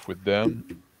do stuff with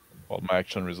them while my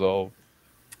action resolve.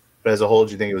 But as a whole,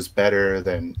 do you think it was better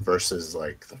than versus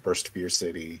like the first Fear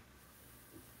City?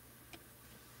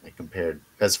 Like, compared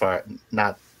as far,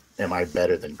 not am I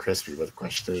better than Crispy, but the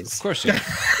question is, of course,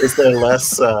 is there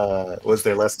less? Was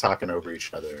there less talking over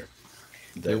each other?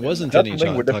 There wasn't any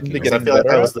talking. I feel like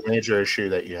that was the major issue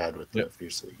that you had with the Fear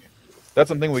City game. That's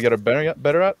something we get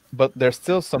better at, but there's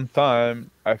still some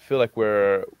time. I feel like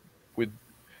it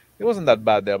wasn't that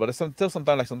bad there, but it's still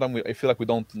sometimes I feel like we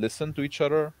don't listen to each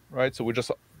other, right? So we're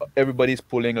just everybody's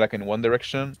pulling like in one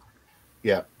direction.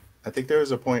 Yeah, I think there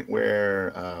was a point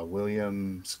where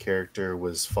William's character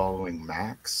was following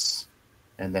Max,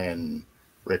 and then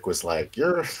Rick was like,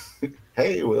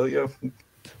 hey, William.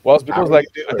 Well, it's because like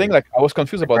I think like I was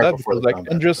confused about that, because like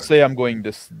Andrew say I'm going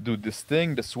do this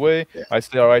thing this way. Yeah. I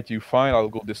say, all right, you fine, I'll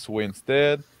go this way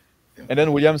instead. Yeah. And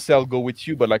then William said, I'll go with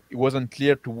you, but like it wasn't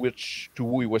clear to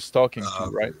who he was talking to,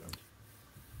 right?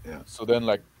 Yeah. So then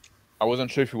like I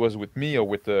wasn't sure if he was with me or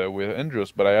with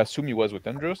Andrews, but I assume he was with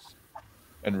Andrews.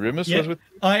 And Remus was with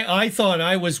you? I thought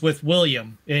I was with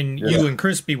William, and you and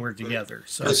Crispy were together.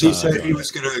 So because he said he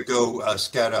was going to go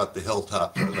scout out the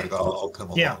hilltop. I was like, I'll come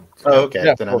along. Yeah. Oh, okay.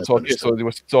 Yeah.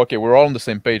 So okay. We're all on the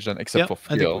same page then, except for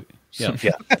Phil. Yeah.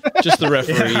 Just the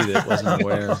referee that wasn't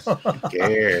aware. Who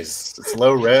cares? It's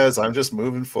low res. I'm just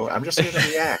moving forward. I'm just here to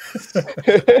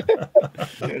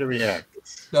react.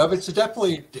 No, but it's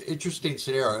definitely an interesting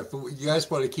scenario. If you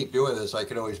guys want to keep doing this, I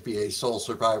could always be a sole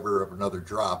survivor of another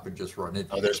drop and just run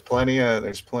into. Oh, there's plenty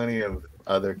of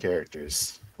other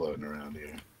characters floating around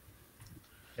here.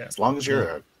 Yeah. As long as you're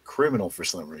a criminal for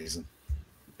some reason.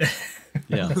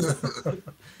 Yeah.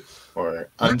 or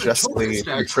unjustly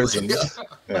imprisoned.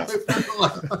 Yeah.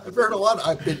 I've heard a lot.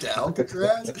 I've been to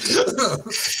Alcatraz.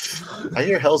 I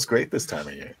hear hell's great this time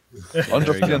of year.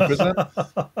 Unjustly in prison?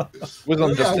 Who's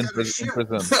unjust in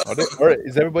prison? Or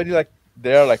is everybody like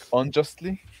there like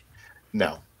unjustly?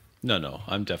 No. No.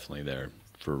 I'm definitely there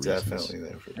for reasons. Definitely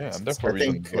there for reasons. Yeah, I'm there for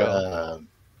reasons.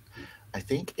 I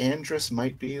think Andrus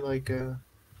might be like a.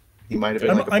 He might have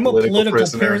been I'm a political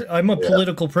prisoner. I'm a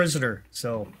political prisoner,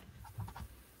 so.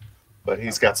 But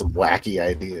he's got some wacky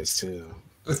ideas too.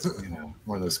 You know,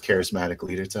 one of those charismatic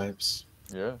leader types.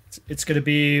 Yeah, it's going to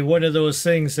be one of those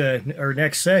things that our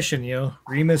next session. You know,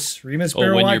 Remus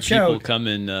better watch out.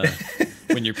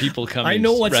 When your people come, I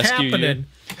know what's happening.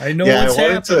 I know what's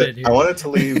happening. I wanted to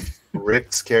leave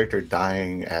Rick's character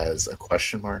dying as a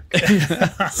question mark,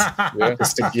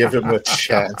 just to give him a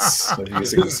chance of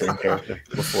using the same character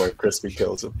before Crispy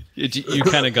kills him. You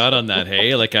kind of got on that,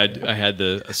 hey? Like I had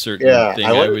a certain thing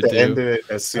I would do. End it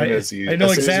as soon as you. I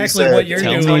know exactly what you're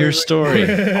doing. Tell me your story.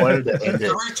 I wanted to end it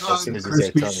every time as soon as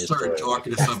Crispy started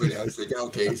talking to somebody. I was like,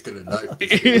 okay, he's gonna knife me.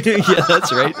 Yeah,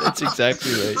 that's right. That's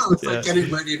exactly right. I was like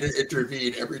getting ready to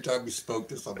intervene every time he spoke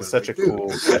to somebody. It's such a cool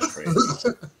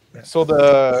catchphrase. So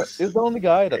is the only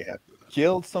guy that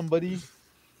killed somebody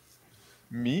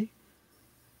me?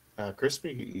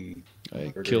 Crispy.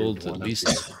 I killed at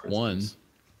least one.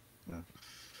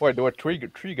 Wait, there were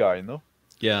three guys, no?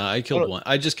 Yeah, I killed one.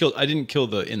 I didn't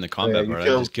kill in the combat part. I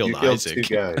just killed Isaac.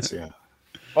 Two guys, yeah.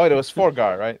 Oh, there was 4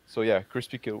 guys, right? So yeah,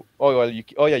 Crispy killed. Oh well, you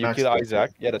killed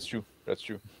Isaac. Yeah, that's true.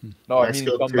 No, I mean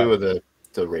killed 2 of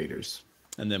the raiders,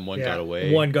 and then one got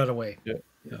away. One got away. Yeah.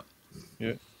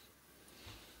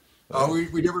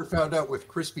 We never found out what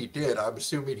Crispy did. I'm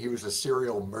assuming he was a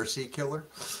serial mercy killer.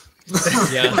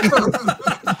 Yeah.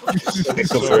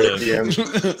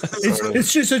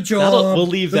 It's just a job. We'll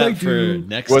leave that for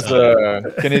next time. Was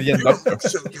a Canadian doctor.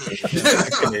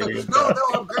 No,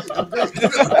 I'm great.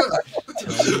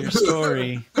 Tell me your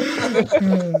story.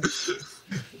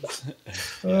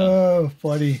 Oh,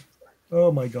 funny.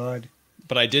 Oh my God.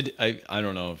 But I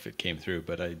don't know if it came through,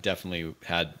 but I definitely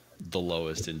had the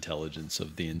lowest intelligence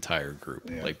of the entire group,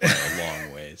 like by a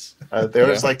long ways. There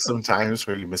was like some times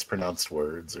where you mispronounced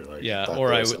words, or like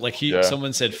or I would like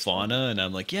someone said fauna, and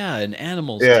I'm like, and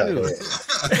animals too.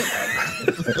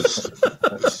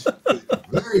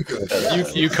 Very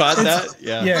good. You caught that?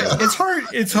 Yeah. Yeah.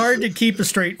 It's hard to keep a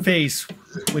straight face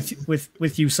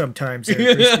with you sometimes.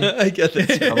 There, I get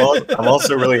that. I'm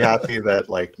also really happy that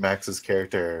like Max's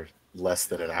character less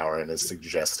than an hour and is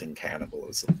suggesting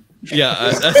cannibalism.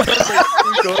 Yeah, that's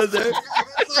going there.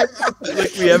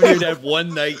 Like we haven't even had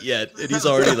one night yet, and he's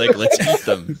already like, "Let's eat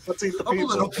them." Let's eat the people. A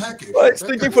little package. Well, he's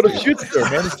thinking for the future,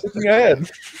 man. He's thinking ahead.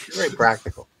 Very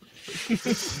practical.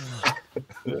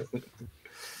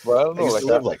 Well, I don't know,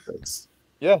 live like this.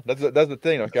 Yeah, that's the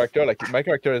thing. Like character, like my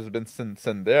character has been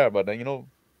sent there, but then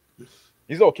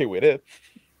he's okay with it.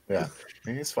 Yeah,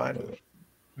 he's fine with it.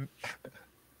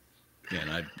 Yeah,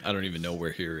 and I don't even know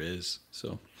where here is.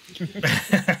 So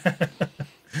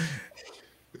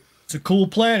it's a cool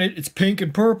planet. It's pink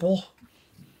and purple.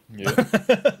 Yeah.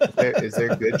 Is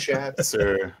there good chats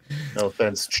or no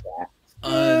offense, chat?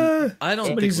 I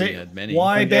don't think we had many.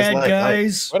 Why bad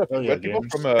guys? What people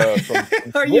from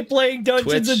Are you playing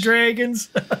Dungeons and Dragons?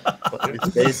 It's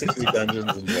basically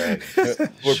Dungeons and Dragons.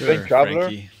 We're playing Traveler.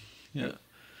 Frankie. Yeah.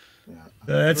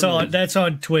 That's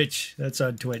on Twitch. That's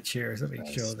on Twitch here. Let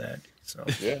me show that. So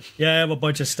I have a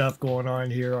bunch of stuff going on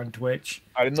here on Twitch.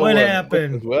 I didn't know what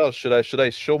happened. As well, should I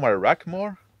show my rack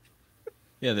more?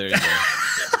 Yeah, there you go.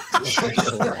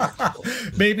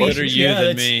 Maybe better you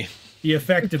than me. The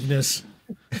effectiveness.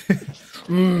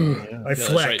 I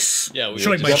flex. Right. Yeah,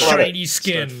 showing my shiny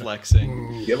skin.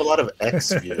 Flexing. You have a lot of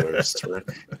X viewers, Rick.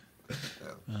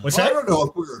 What's that? I don't know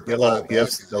if we were. You have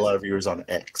a lot of viewers on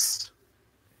X.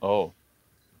 Oh.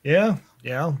 Yeah.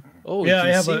 Oh, yeah. I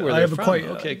have a quite.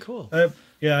 Okay, cool. I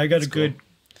got a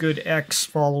good X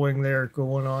following there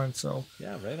going on. So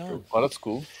yeah, right on. Oh, that's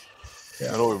cool. Yeah.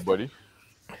 Hello, everybody.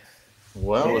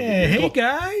 Well, hey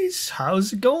guys,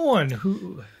 how's it going?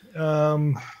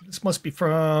 This must be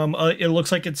from. It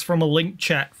looks like it's from a link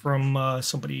chat from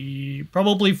somebody,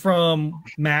 probably from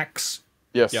Max.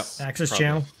 Yes. Yep. Max's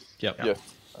channel. Yep. Yes,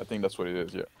 I think that's what it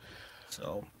is. Yeah.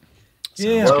 So.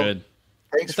 Sounds good.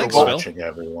 Thanks for watching,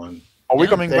 everyone. Are we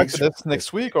coming back to this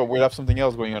next week, or we'll have something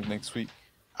else going on next week?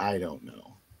 I don't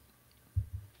know.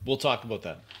 We'll talk about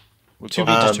that. To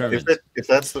be determined. If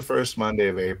that's the first Monday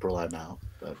of April, I'm out.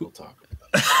 But we'll talk about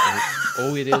it.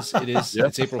 Oh, it is. Yeah.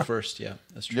 It's April 1st. Yeah,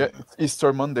 that's true. Yeah, it's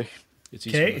Easter Monday. It's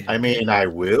Easter Monday. I mean, I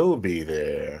will be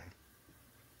there.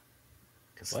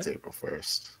 Because it's April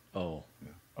 1st. Oh.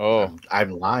 Oh,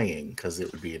 I'm lying because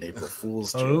it would be an April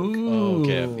Fool's joke. Oh,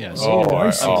 okay. Yeah. Oh,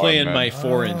 I'm playing man. my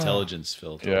 4 intelligence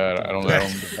filter. yeah. I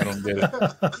don't get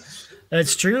it.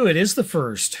 That's true. It is the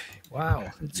first. Wow,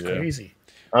 it's crazy.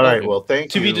 All right. Well, thank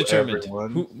To you, be determined.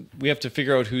 everyone. We have to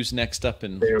figure out who's next up,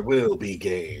 and There will be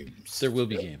games. there will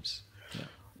be games.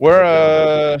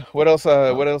 Where? What else?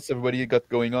 What else? Everybody got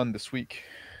going on this week?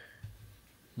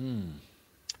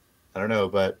 I don't know,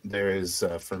 but there is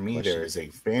for me there is a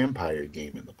vampire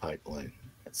game in the pipeline.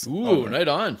 Ooh, right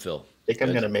on, Phil. I think I'm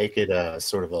going to make it a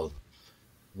sort of a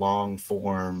long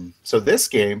form. So this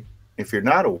game, if you're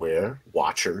not aware,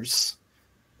 watchers,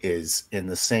 is in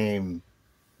the same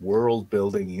world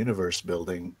building, universe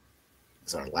building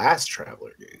as our last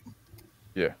Traveler game.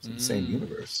 Yeah, it's in the same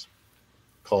universe.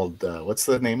 Called what's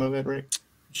the name of it, Rick?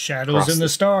 Shadows in the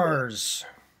Stars.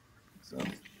 So,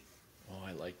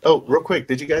 I like that. oh, real quick,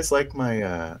 did you guys like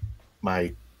my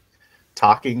my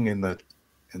talking in the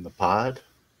pod?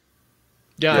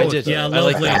 Yeah, I did. Yeah, I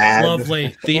like lovely, that.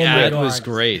 lovely. The Oh my ad was God.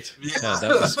 great. Yeah, that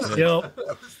was good. Yep.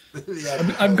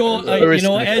 I'm going. You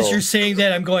know, as you're saying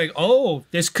that, I'm going. Oh,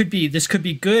 this could be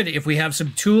good if we have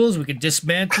some tools. We can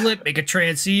dismantle it, make a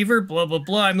transceiver. Blah blah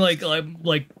blah. I'm like,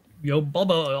 you know, blah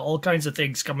blah. All kinds of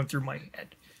things coming through my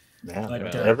head. Yeah,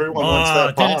 But, everyone wants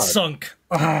that pod.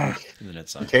 then it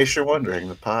sunk. In case you're wondering,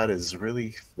 the pod is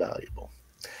really valuable.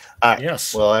 All right.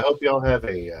 Yes. Well, I hope you all have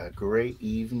a great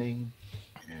evening,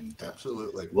 and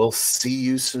Absolutely. we'll see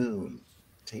you soon.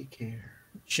 Take care.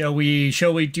 Shall we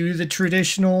do the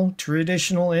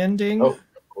traditional ending? Oh, of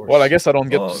course. Well, I guess I don't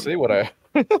get to say what I.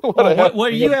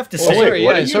 What do you have to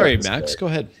say? Sorry, Max. Go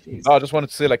ahead. I just wanted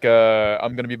to say, like,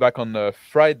 I'm gonna be back on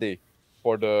Friday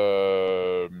for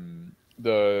the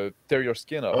tear your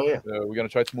skin off. Oh, yeah. We're gonna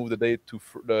try to move the date to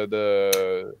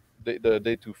the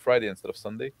date to Friday instead of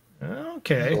Sunday.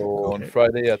 Okay. So on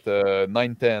Friday at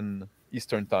 9:10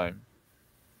 Eastern time,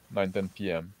 9:10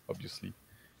 p.m. obviously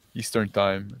Eastern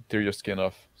time. Tear your skin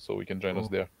off, so we can join us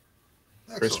there.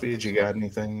 Crispy, did you got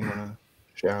anything you want to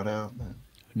shout out?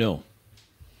 No.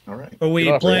 All right. Are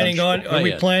we planning on? Not Are we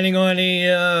yet. planning on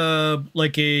a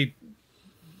like a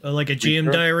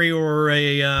GM diary or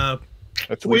a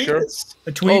tweaker?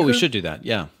 A tweaker? Oh, we should do that.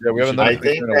 Yeah. Yeah, we haven't done I a tweaker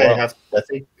think in a while. I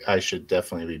think I should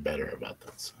definitely be better about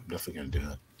this. I'm definitely going to do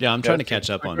that. Yeah, I'm trying to catch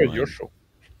up on Tweaker is mine. your show.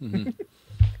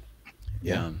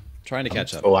 Yeah, I'm trying to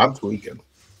catch up. Oh, I'm tweaking.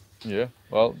 Yeah.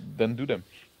 Well, then do them.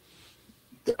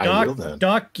 I will then.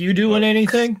 Doc, you doing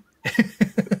anything?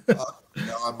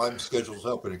 No, my schedule's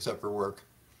open except for work.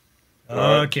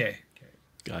 Okay.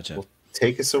 Gotcha. Well,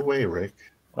 take us away, Rick.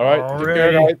 All right. All Take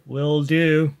care, right. guys. Will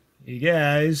do. You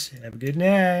guys have a good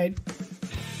night.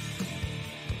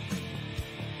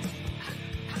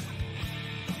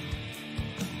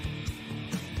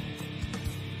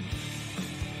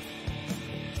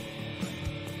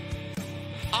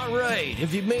 All right,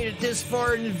 if you made it this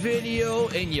far in the video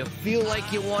and you feel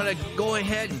like you want to go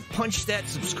ahead and punch that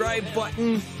subscribe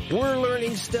button, we're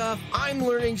learning stuff, I'm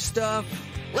learning stuff,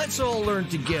 let's all learn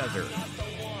together.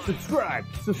 Subscribe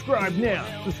now.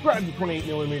 Subscribe to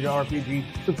 28mm RPG,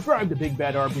 subscribe to Big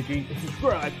Bad RPG, and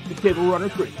subscribe to Table Runner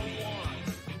 3.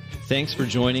 Thanks for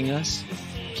joining us.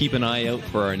 Keep an eye out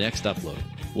for our next upload.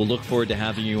 We'll look forward to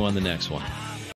having you on the next one.